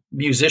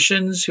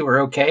musicians who are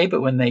okay,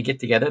 but when they get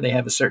together, they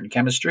have a certain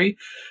chemistry,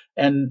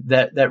 and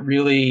that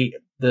really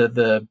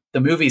the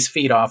movies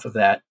feed off of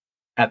that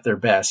at their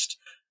best.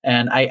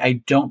 And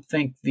I don't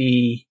think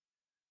the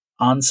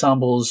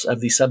ensembles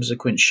of the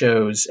subsequent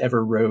shows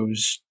ever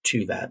rose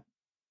to that.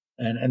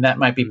 And that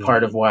might be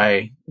part of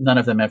why none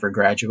of them ever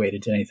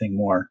graduated to anything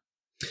more.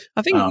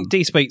 I think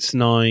Deep Space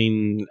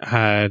Nine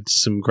had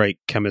some great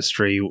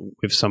chemistry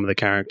with some of the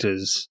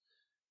characters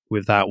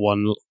with that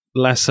one,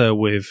 lesser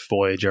with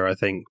Voyager, I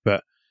think,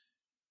 but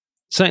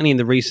certainly in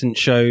the recent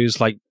shows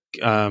like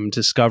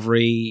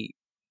Discovery,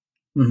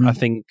 I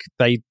think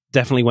they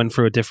definitely went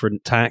through a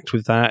different tact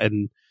with that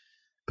and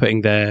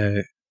putting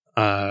their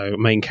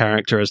main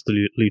character as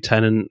the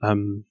lieutenant. I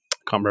can't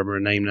remember her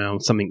name now,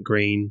 something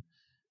Green.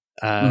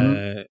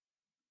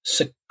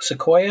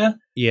 Sequoia?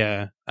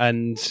 Yeah,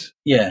 and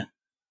yeah.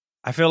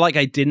 I feel like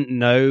I didn't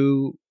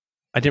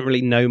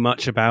really know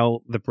much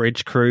about the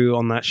bridge crew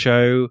on that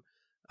show.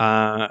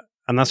 And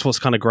that's what's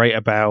kind of great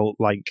about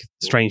like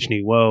Strange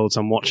New Worlds.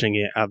 I'm watching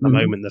it at the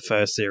moment, the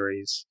first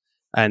series.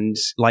 And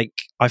like,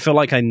 I feel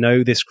like I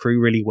know this crew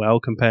really well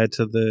compared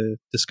to the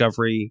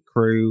Discovery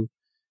crew.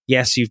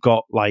 Yes, you've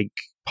got like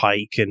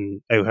Pike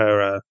and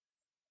O'Hara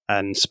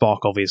and Spock,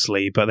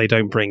 obviously, but they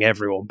don't bring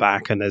everyone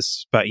back.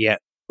 But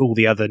yet all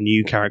the other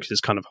new characters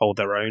kind of hold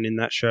their own in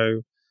that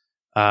show.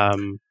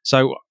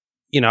 So,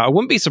 I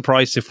wouldn't be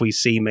surprised if we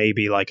see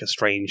maybe like a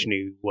Strange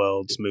New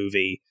Worlds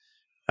movie,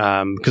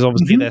 because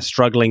obviously they're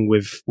struggling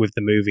with the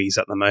movies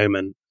at the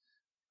moment.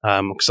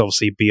 Because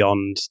obviously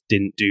Beyond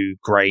didn't do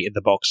great at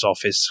the box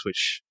office,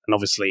 and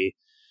obviously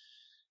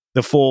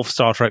the 4th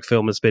Star Trek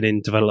film has been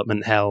in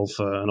development hell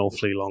for an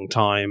awfully long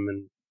time,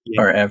 and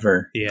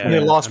forever. Yeah, and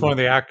they lost one of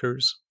the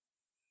actors.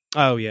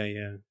 Oh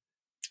yeah.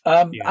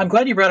 I'm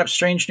glad you brought up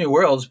Strange New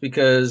Worlds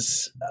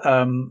because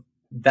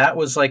that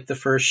was like the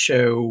first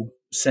show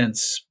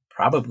since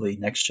probably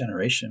Next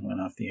Generation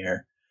went off the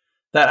air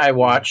that I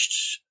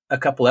watched a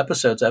couple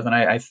episodes of, and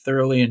I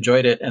thoroughly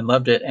enjoyed it and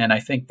loved it. And I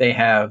think they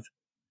have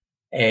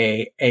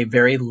a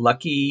very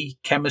lucky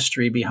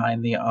chemistry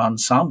behind the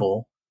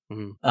ensemble.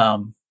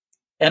 And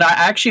I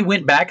actually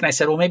went back and I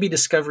said, well, maybe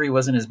Discovery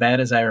wasn't as bad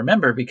as I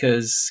remember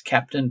because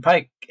Captain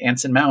Pike,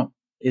 Anson Mount,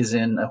 is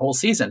in a whole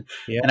season.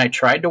 Yeah. And I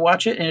tried to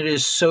watch it, and it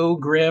is so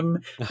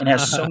grim and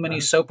has so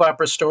many soap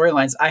opera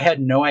storylines. I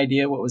had no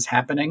idea what was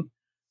happening.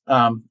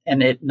 And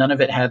none of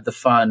it had the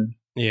fun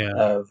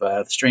of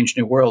the Strange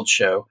New Worlds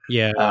show.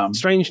 Yeah.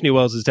 Strange New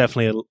Worlds is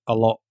definitely a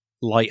lot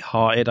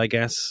lighthearted, I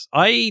guess.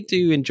 I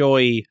do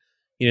enjoy,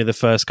 the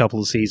first couple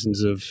of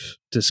seasons of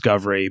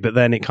Discovery, but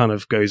then it kind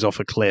of goes off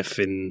a cliff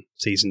in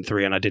season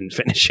 3 and I didn't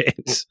finish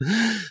it.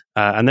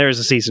 And there is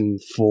a season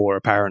 4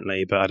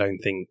 apparently, but I don't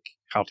think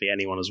hardly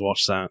anyone has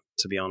watched that,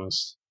 to be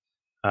honest.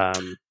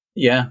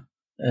 Yeah.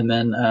 And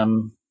then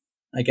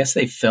I guess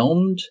they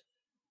filmed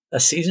a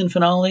season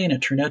finale and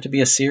it turned out to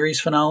be a series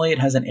finale. It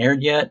hasn't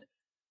aired yet.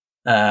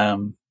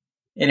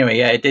 Anyway,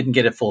 it didn't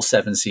get a full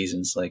 7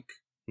 seasons like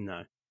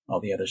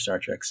all the other Star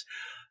Treks.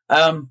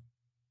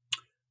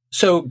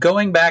 So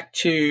going back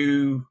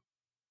to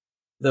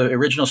the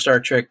original Star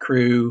Trek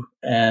crew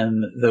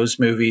and those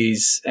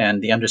movies and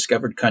The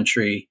Undiscovered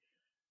Country,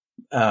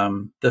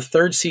 the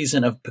 3rd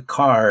season of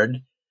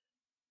Picard,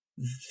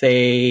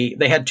 they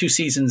had 2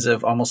 seasons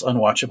of almost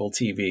unwatchable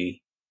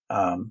TV.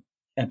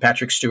 And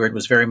Patrick Stewart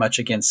was very much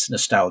against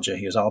nostalgia.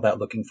 He was all about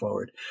looking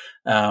forward.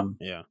 And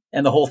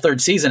the whole 3rd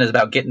season is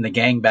about getting the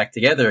gang back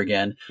together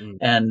again.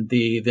 And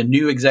the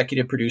new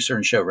executive producer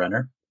and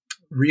showrunner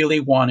really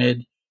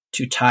wanted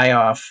to tie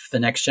off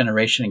the Next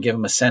Generation and give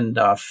them a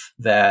send-off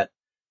that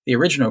the the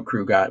original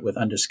crew got with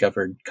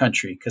Undiscovered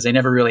Country, because they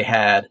never really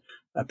had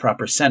a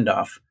proper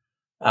send-off.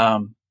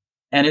 And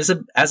as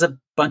a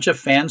bunch of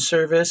fan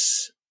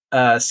service,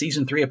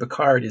 season 3 of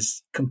Picard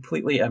is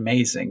completely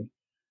amazing,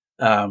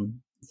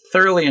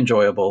 thoroughly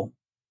enjoyable,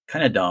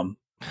 kind of dumb,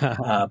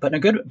 but in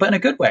a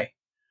good way.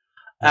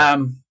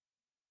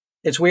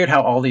 It's weird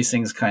how all these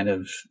things kind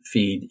of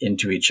feed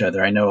into each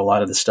other. I know a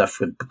lot of the stuff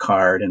with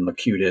Picard and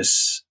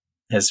Locutus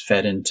has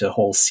fed into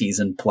whole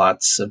season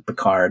plots of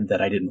Picard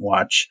that I didn't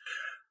watch.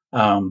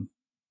 And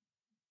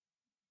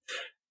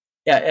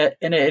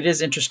it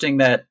is interesting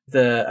that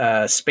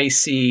the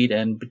Space Seed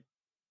and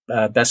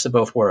Best of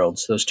Both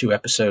Worlds, those 2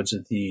 episodes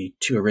of the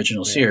 2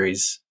 original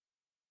series,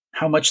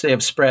 how much they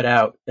have spread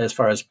out as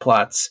far as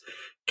plots,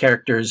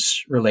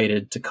 characters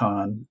related to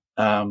Khan,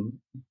 the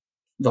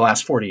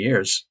last 40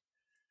 years.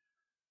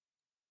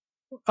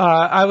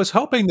 I was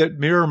hoping that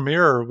Mirror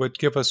Mirror would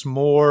give us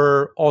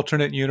more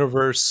alternate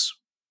universe,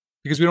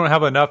 because we don't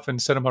have enough in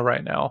cinema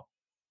right now.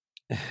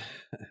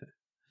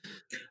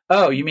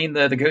 Oh, you mean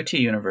the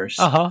Goatee universe?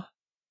 Uh-huh.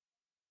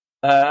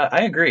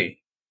 I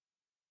agree.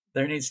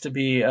 There needs to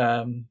be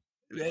an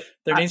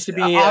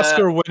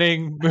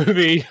Oscar-winning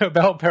movie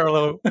about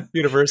parallel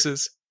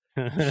universes.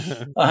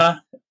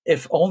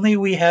 If only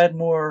we had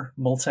more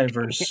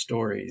multiverse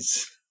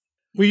stories.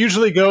 We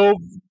usually go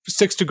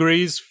 6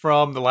 degrees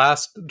from the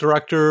last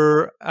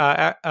director,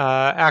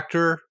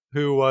 actor,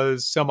 who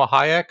was Selma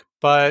Hayek,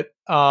 but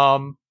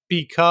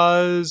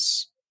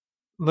because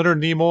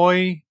Leonard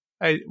Nimoy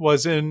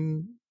was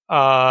in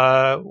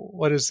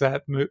what is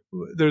that?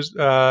 There's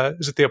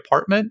is it The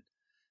Apartment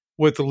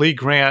with Lee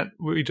Grant?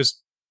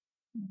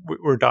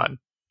 We're done.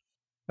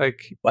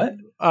 Like what?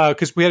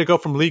 Because we had to go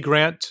from Lee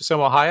Grant to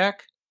Selma Hayek.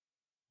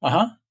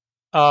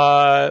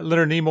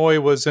 Leonard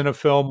Nimoy was in a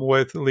film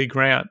with Lee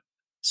Grant.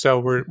 So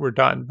we're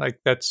done. Like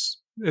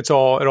it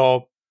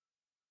all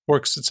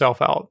works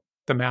itself out.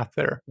 The math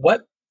there.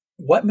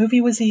 What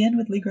movie was he in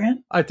with Lee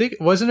Grant? I think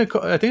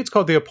it's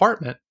called The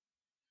Apartment.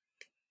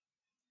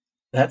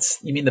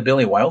 You mean the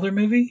Billy Wilder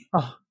movie?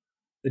 Oh.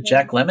 With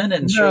Jack Lemmon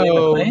and Shirley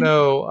MacLaine?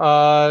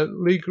 No.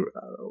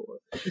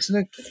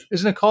 Isn't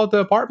it called The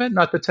Apartment,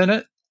 not The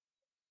Tenant?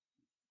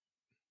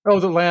 Oh,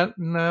 The Land.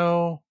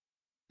 No.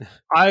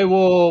 I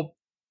will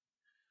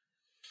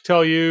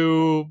tell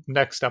you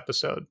next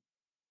episode.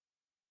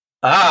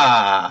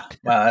 Wow,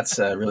 that's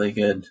a really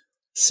good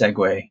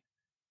segue.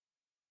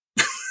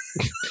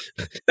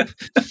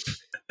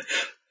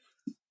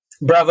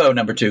 Bravo,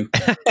 number 2.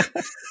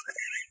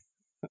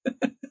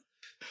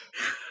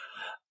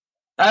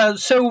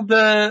 So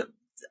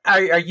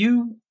are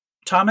you,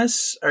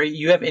 Thomas? Are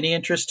you have any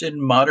interest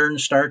in modern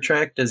Star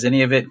Trek? Does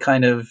any of it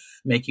kind of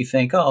make you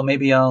think, oh,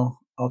 maybe I'll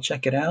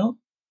check it out?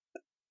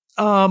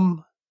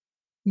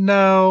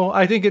 No,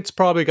 I think it's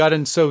probably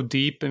gotten so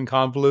deep and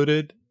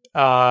convoluted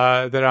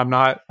that I'm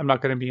not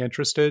going to be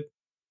interested.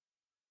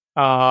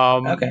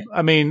 Okay.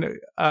 I mean,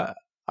 I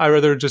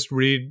rather just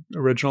read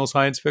original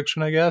science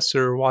fiction, I guess,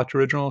 or watch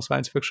original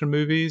science fiction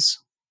movies.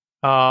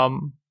 Yeah.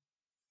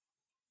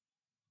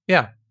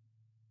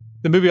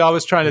 The movie I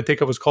was trying to think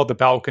of was called The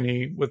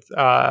Balcony, with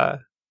Leonard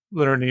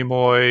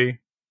Nimoy,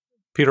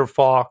 Peter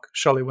Falk,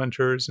 Shelley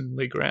Winters, and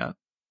Lee Grant.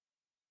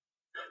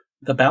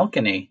 The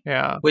Balcony.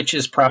 Yeah. Which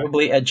is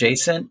probably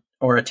adjacent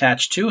or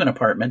attached to an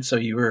apartment, so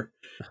you were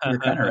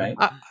kind of right.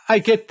 I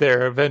get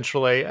there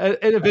eventually. And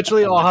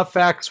eventually I'll have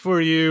facts for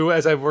you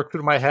as I've worked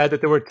through my head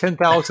that there were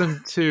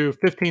 10,000 to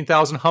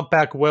 15,000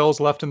 humpback whales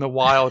left in the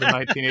wild in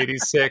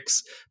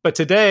 1986. But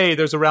today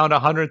there's around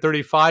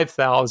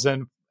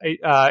 135,000,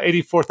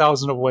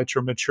 84,000 of which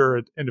are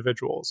mature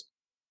individuals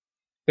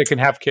that can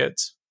have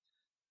kids.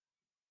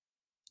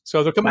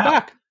 So they're coming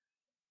back.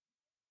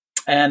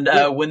 And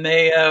when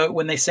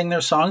they sing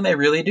their song, they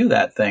really do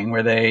that thing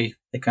where they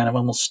kind of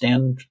almost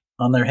stand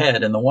on their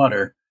head in the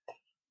water.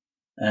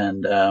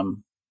 And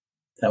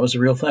that was a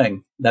real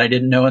thing that I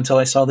didn't know until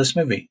I saw this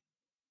movie.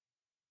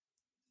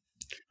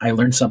 I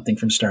learned something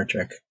from Star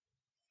Trek.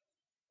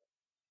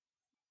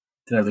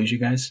 Did I lose you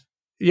guys?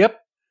 Yep.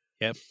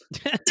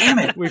 Damn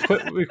it!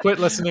 We quit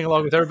listening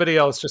along with everybody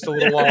else just a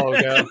little while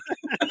ago.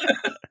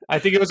 I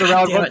think it was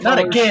around not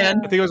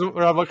again. I think it was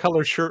around what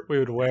color shirt we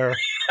would wear.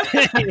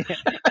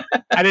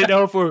 I didn't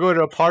know if we were going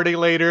to a party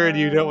later and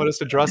you didn't want us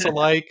to dress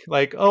alike.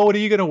 Like, oh, what are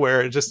you going to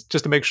wear? Just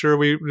to make sure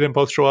we didn't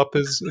both show up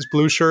as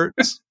blue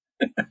shirts.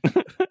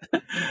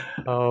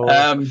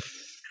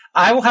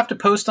 I will have to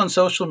post on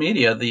social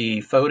media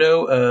the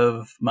photo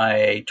of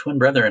my twin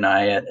brother and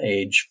I at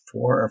age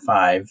 4 or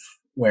 5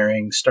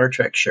 wearing Star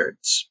Trek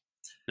shirts.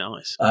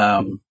 Nice.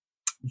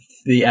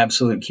 The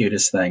absolute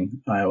cutest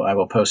thing. I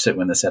will post it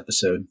when this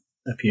episode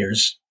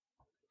appears.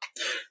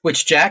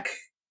 Which Jack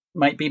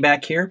might be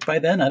back here by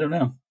then. I don't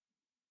know.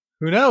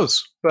 Who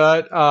knows?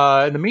 But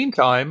in the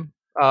meantime,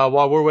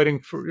 while you're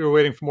waiting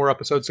for more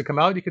episodes to come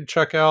out, you can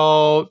check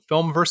out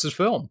Film versus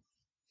Film.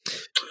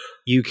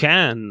 You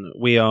can.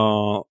 We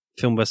are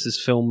Film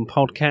versus Film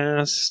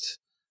podcast.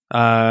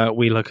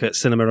 We look at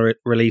cinema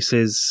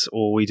releases,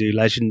 or we do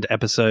legend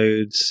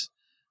episodes.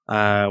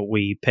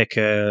 We pick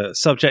a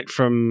subject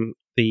from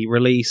the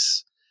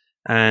release,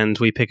 and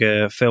we pick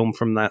a film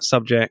from that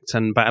subject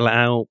and battle it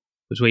out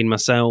between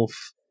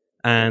myself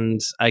and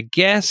a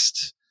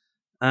guest.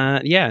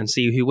 And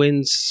see who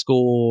wins.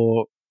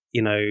 Score,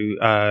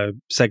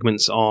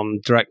 segments on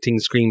directing,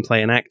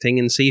 screenplay, and acting,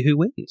 and see who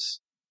wins.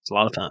 It's a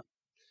lot of fun.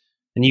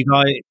 And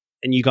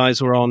you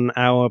guys were on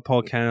our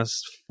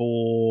podcast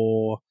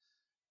for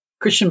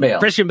Christian Bale.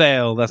 Christian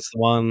Bale, that's the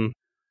one.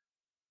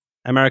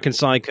 American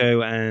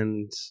Psycho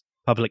and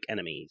Public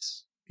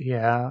Enemies.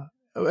 Yeah.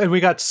 And we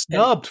got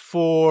snubbed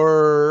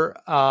for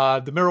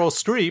the Meryl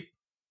Streep,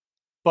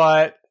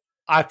 but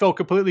I felt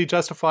completely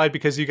justified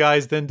because you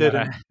guys then did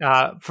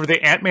for the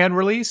Ant-Man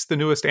release, the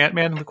newest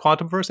Ant-Man in the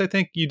Quantumverse, I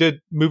think, you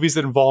did movies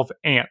that involve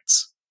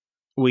ants.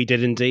 We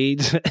did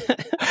indeed.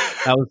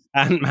 That was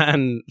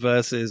Ant-Man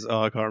versus,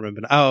 I can't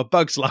remember. Oh,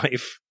 Bug's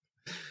Life.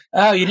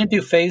 Oh, you didn't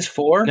do Phase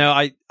 4? No,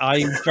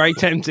 I'm very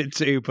tempted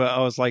to, but I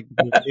was like,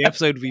 the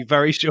episode would be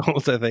very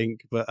short, I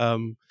think. But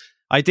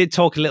I did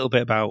talk a little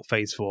bit about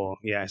Phase 4.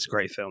 Yeah, it's a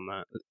great film,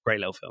 that. Great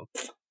little film.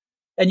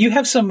 And you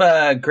have some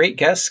great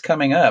guests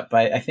coming up.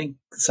 I think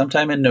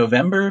sometime in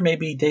November,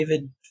 maybe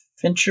David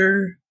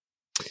Fincher.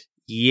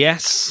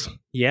 Yes.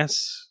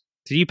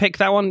 Did you pick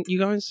that one, you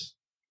guys?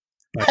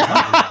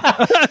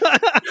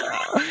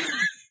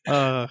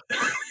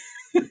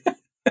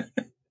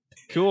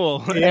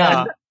 Cool.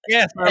 Yeah.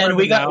 Yes, and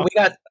we got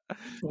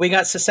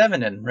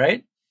Sisevinen,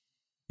 right?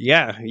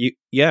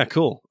 Yeah,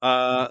 cool.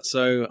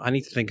 So I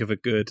need to think of a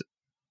good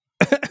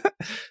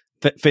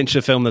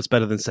Fincher film that's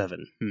better than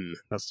Seven.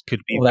 That could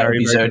be that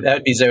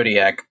would be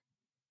Zodiac.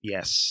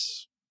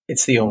 Yes,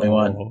 it's the only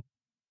one.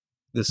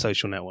 The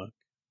Social Network,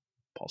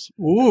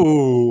 possible.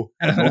 Ooh,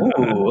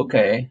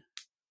 okay.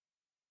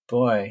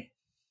 Boy,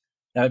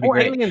 that would be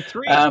great. Alien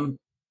 3.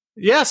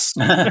 Yes.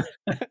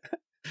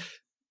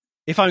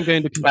 If I'm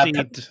going to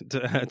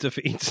concede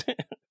defeat.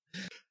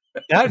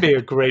 That'd be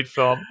a great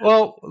film.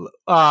 Well,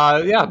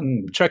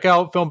 check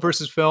out Film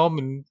versus Film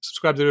and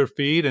subscribe to their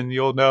feed, and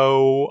you'll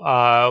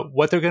know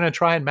what they're going to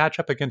try and match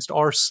up against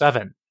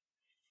R7.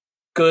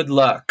 Good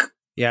luck.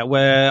 Yeah,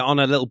 we're on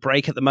a little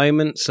break at the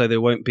moment, so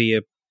there won't be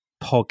a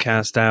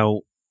podcast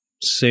out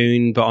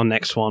soon, but our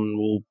next one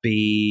will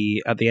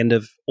be at the end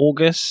of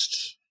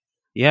August.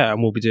 Yeah,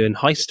 and we'll be doing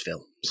heist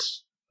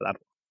films for that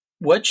one.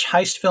 Which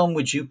heist film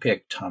would you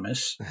pick,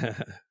 Thomas?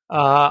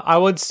 I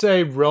would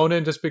say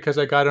Ronin, just because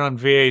I got it on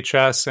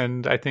VHS,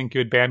 and I think you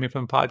would ban me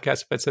from the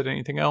podcast if I said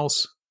anything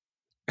else.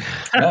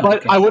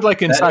 But I would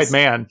like Inside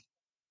Man.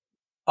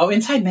 Oh,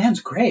 Inside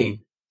Man's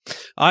great.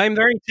 I'm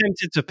very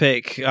tempted to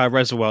pick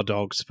Reservoir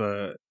Dogs,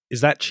 but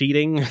is that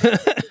cheating?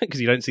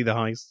 Because you don't see the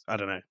heist? I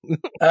don't know.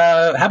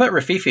 How about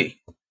Rafifi?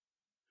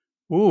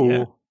 Ooh.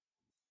 Yeah.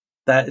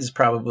 That is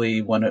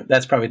probably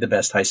that's probably the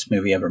best heist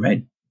movie ever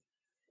made.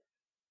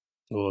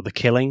 Or The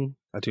Killing.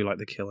 I do like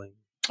The Killing.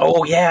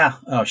 Oh yeah.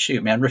 Oh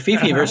shoot, man.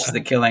 Rafifi versus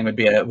The Killing would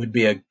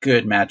be a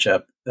good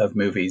matchup of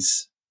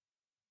movies.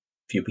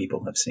 Few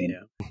people have seen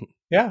it.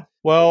 Yeah.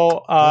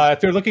 Well,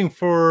 if you're looking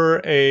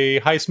for a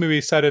heist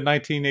movie set in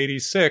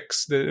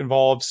 1986 that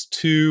involves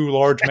two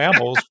large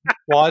mammals,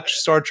 watch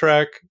Star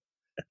Trek: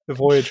 The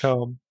Voyage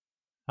Home.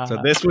 So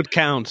this would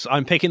count.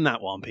 I'm picking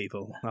that one,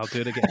 people. I'll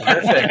do it again.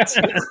 Perfect.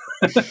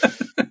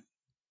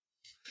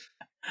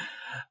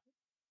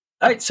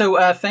 All right,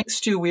 so thanks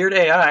to Weird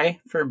AI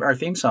for our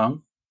theme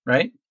song,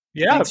 right?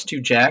 Yeah. Thanks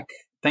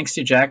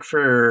to Jack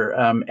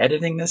for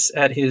editing this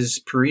at his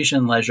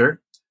Parisian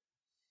leisure.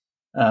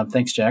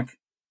 Thanks, Jack.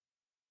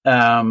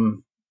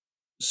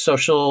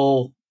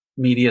 Social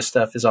media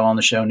stuff is all in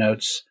the show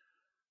notes.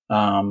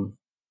 Film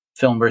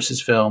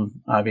versus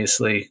Film,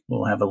 obviously,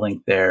 we'll have a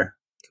link there.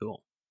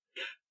 Cool.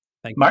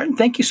 Martin,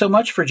 thank you so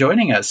much for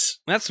joining us.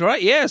 That's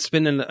right. Yeah, it's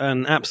been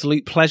an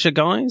absolute pleasure,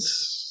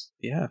 guys.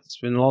 Yeah, it's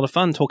been a lot of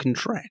fun talking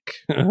Trek.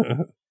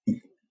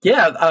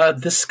 Yeah,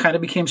 this kind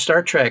of became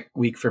Star Trek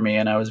week for me,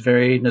 and I was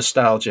very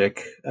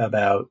nostalgic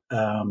about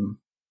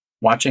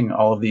watching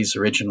all of these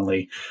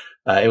originally.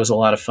 It was a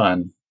lot of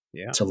fun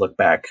to look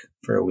back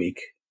for a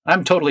week.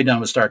 I'm totally done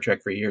with Star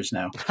Trek for years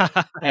now.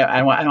 I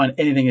don't want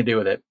anything to do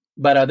with it,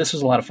 but this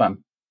was a lot of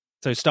fun.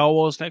 So Star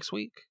Wars next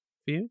week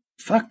for you?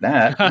 Fuck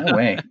that. No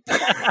way.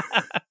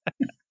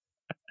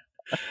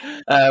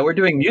 We're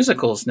doing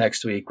musicals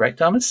next week, right,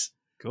 Thomas?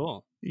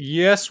 Cool.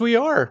 Yes, we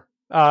are.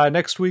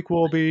 Next week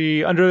we'll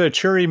be Under the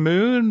Cherry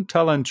Moon,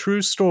 telling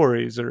true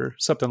stories or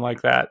something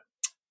like that.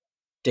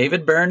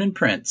 David Byrne and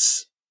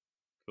Prince.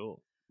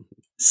 Cool.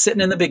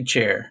 Sitting in the big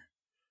chair,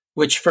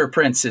 which for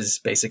Prince is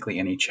basically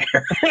any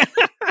chair.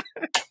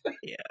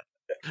 Yeah.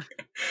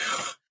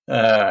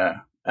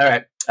 All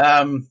right.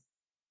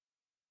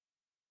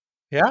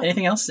 Yeah.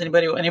 Anything else?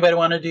 Anybody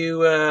want to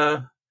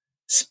do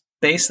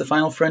Space: The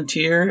Final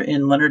Frontier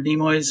in Leonard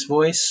Nimoy's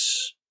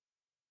voice?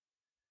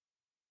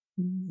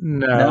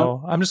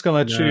 No? I'm just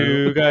going to let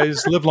you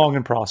guys live long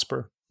and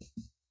prosper.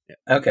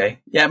 Okay.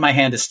 Yeah, my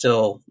hand is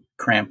still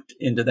cramped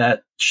into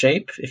that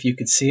shape. If you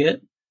could see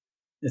it,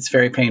 it's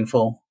very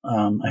painful.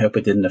 I hope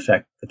it didn't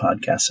affect the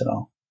podcast at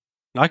all.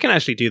 I can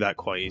actually do that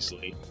quite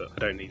easily, but I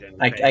don't need any.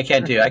 I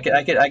can't do. I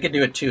could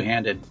do it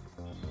two-handed.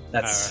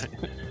 That's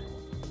right.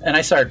 And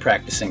I started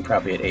practicing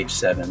probably at age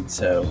 7,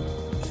 so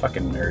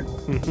fucking nerd.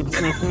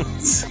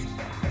 It's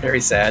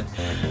very sad.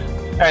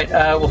 All right,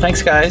 well,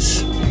 thanks,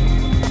 guys.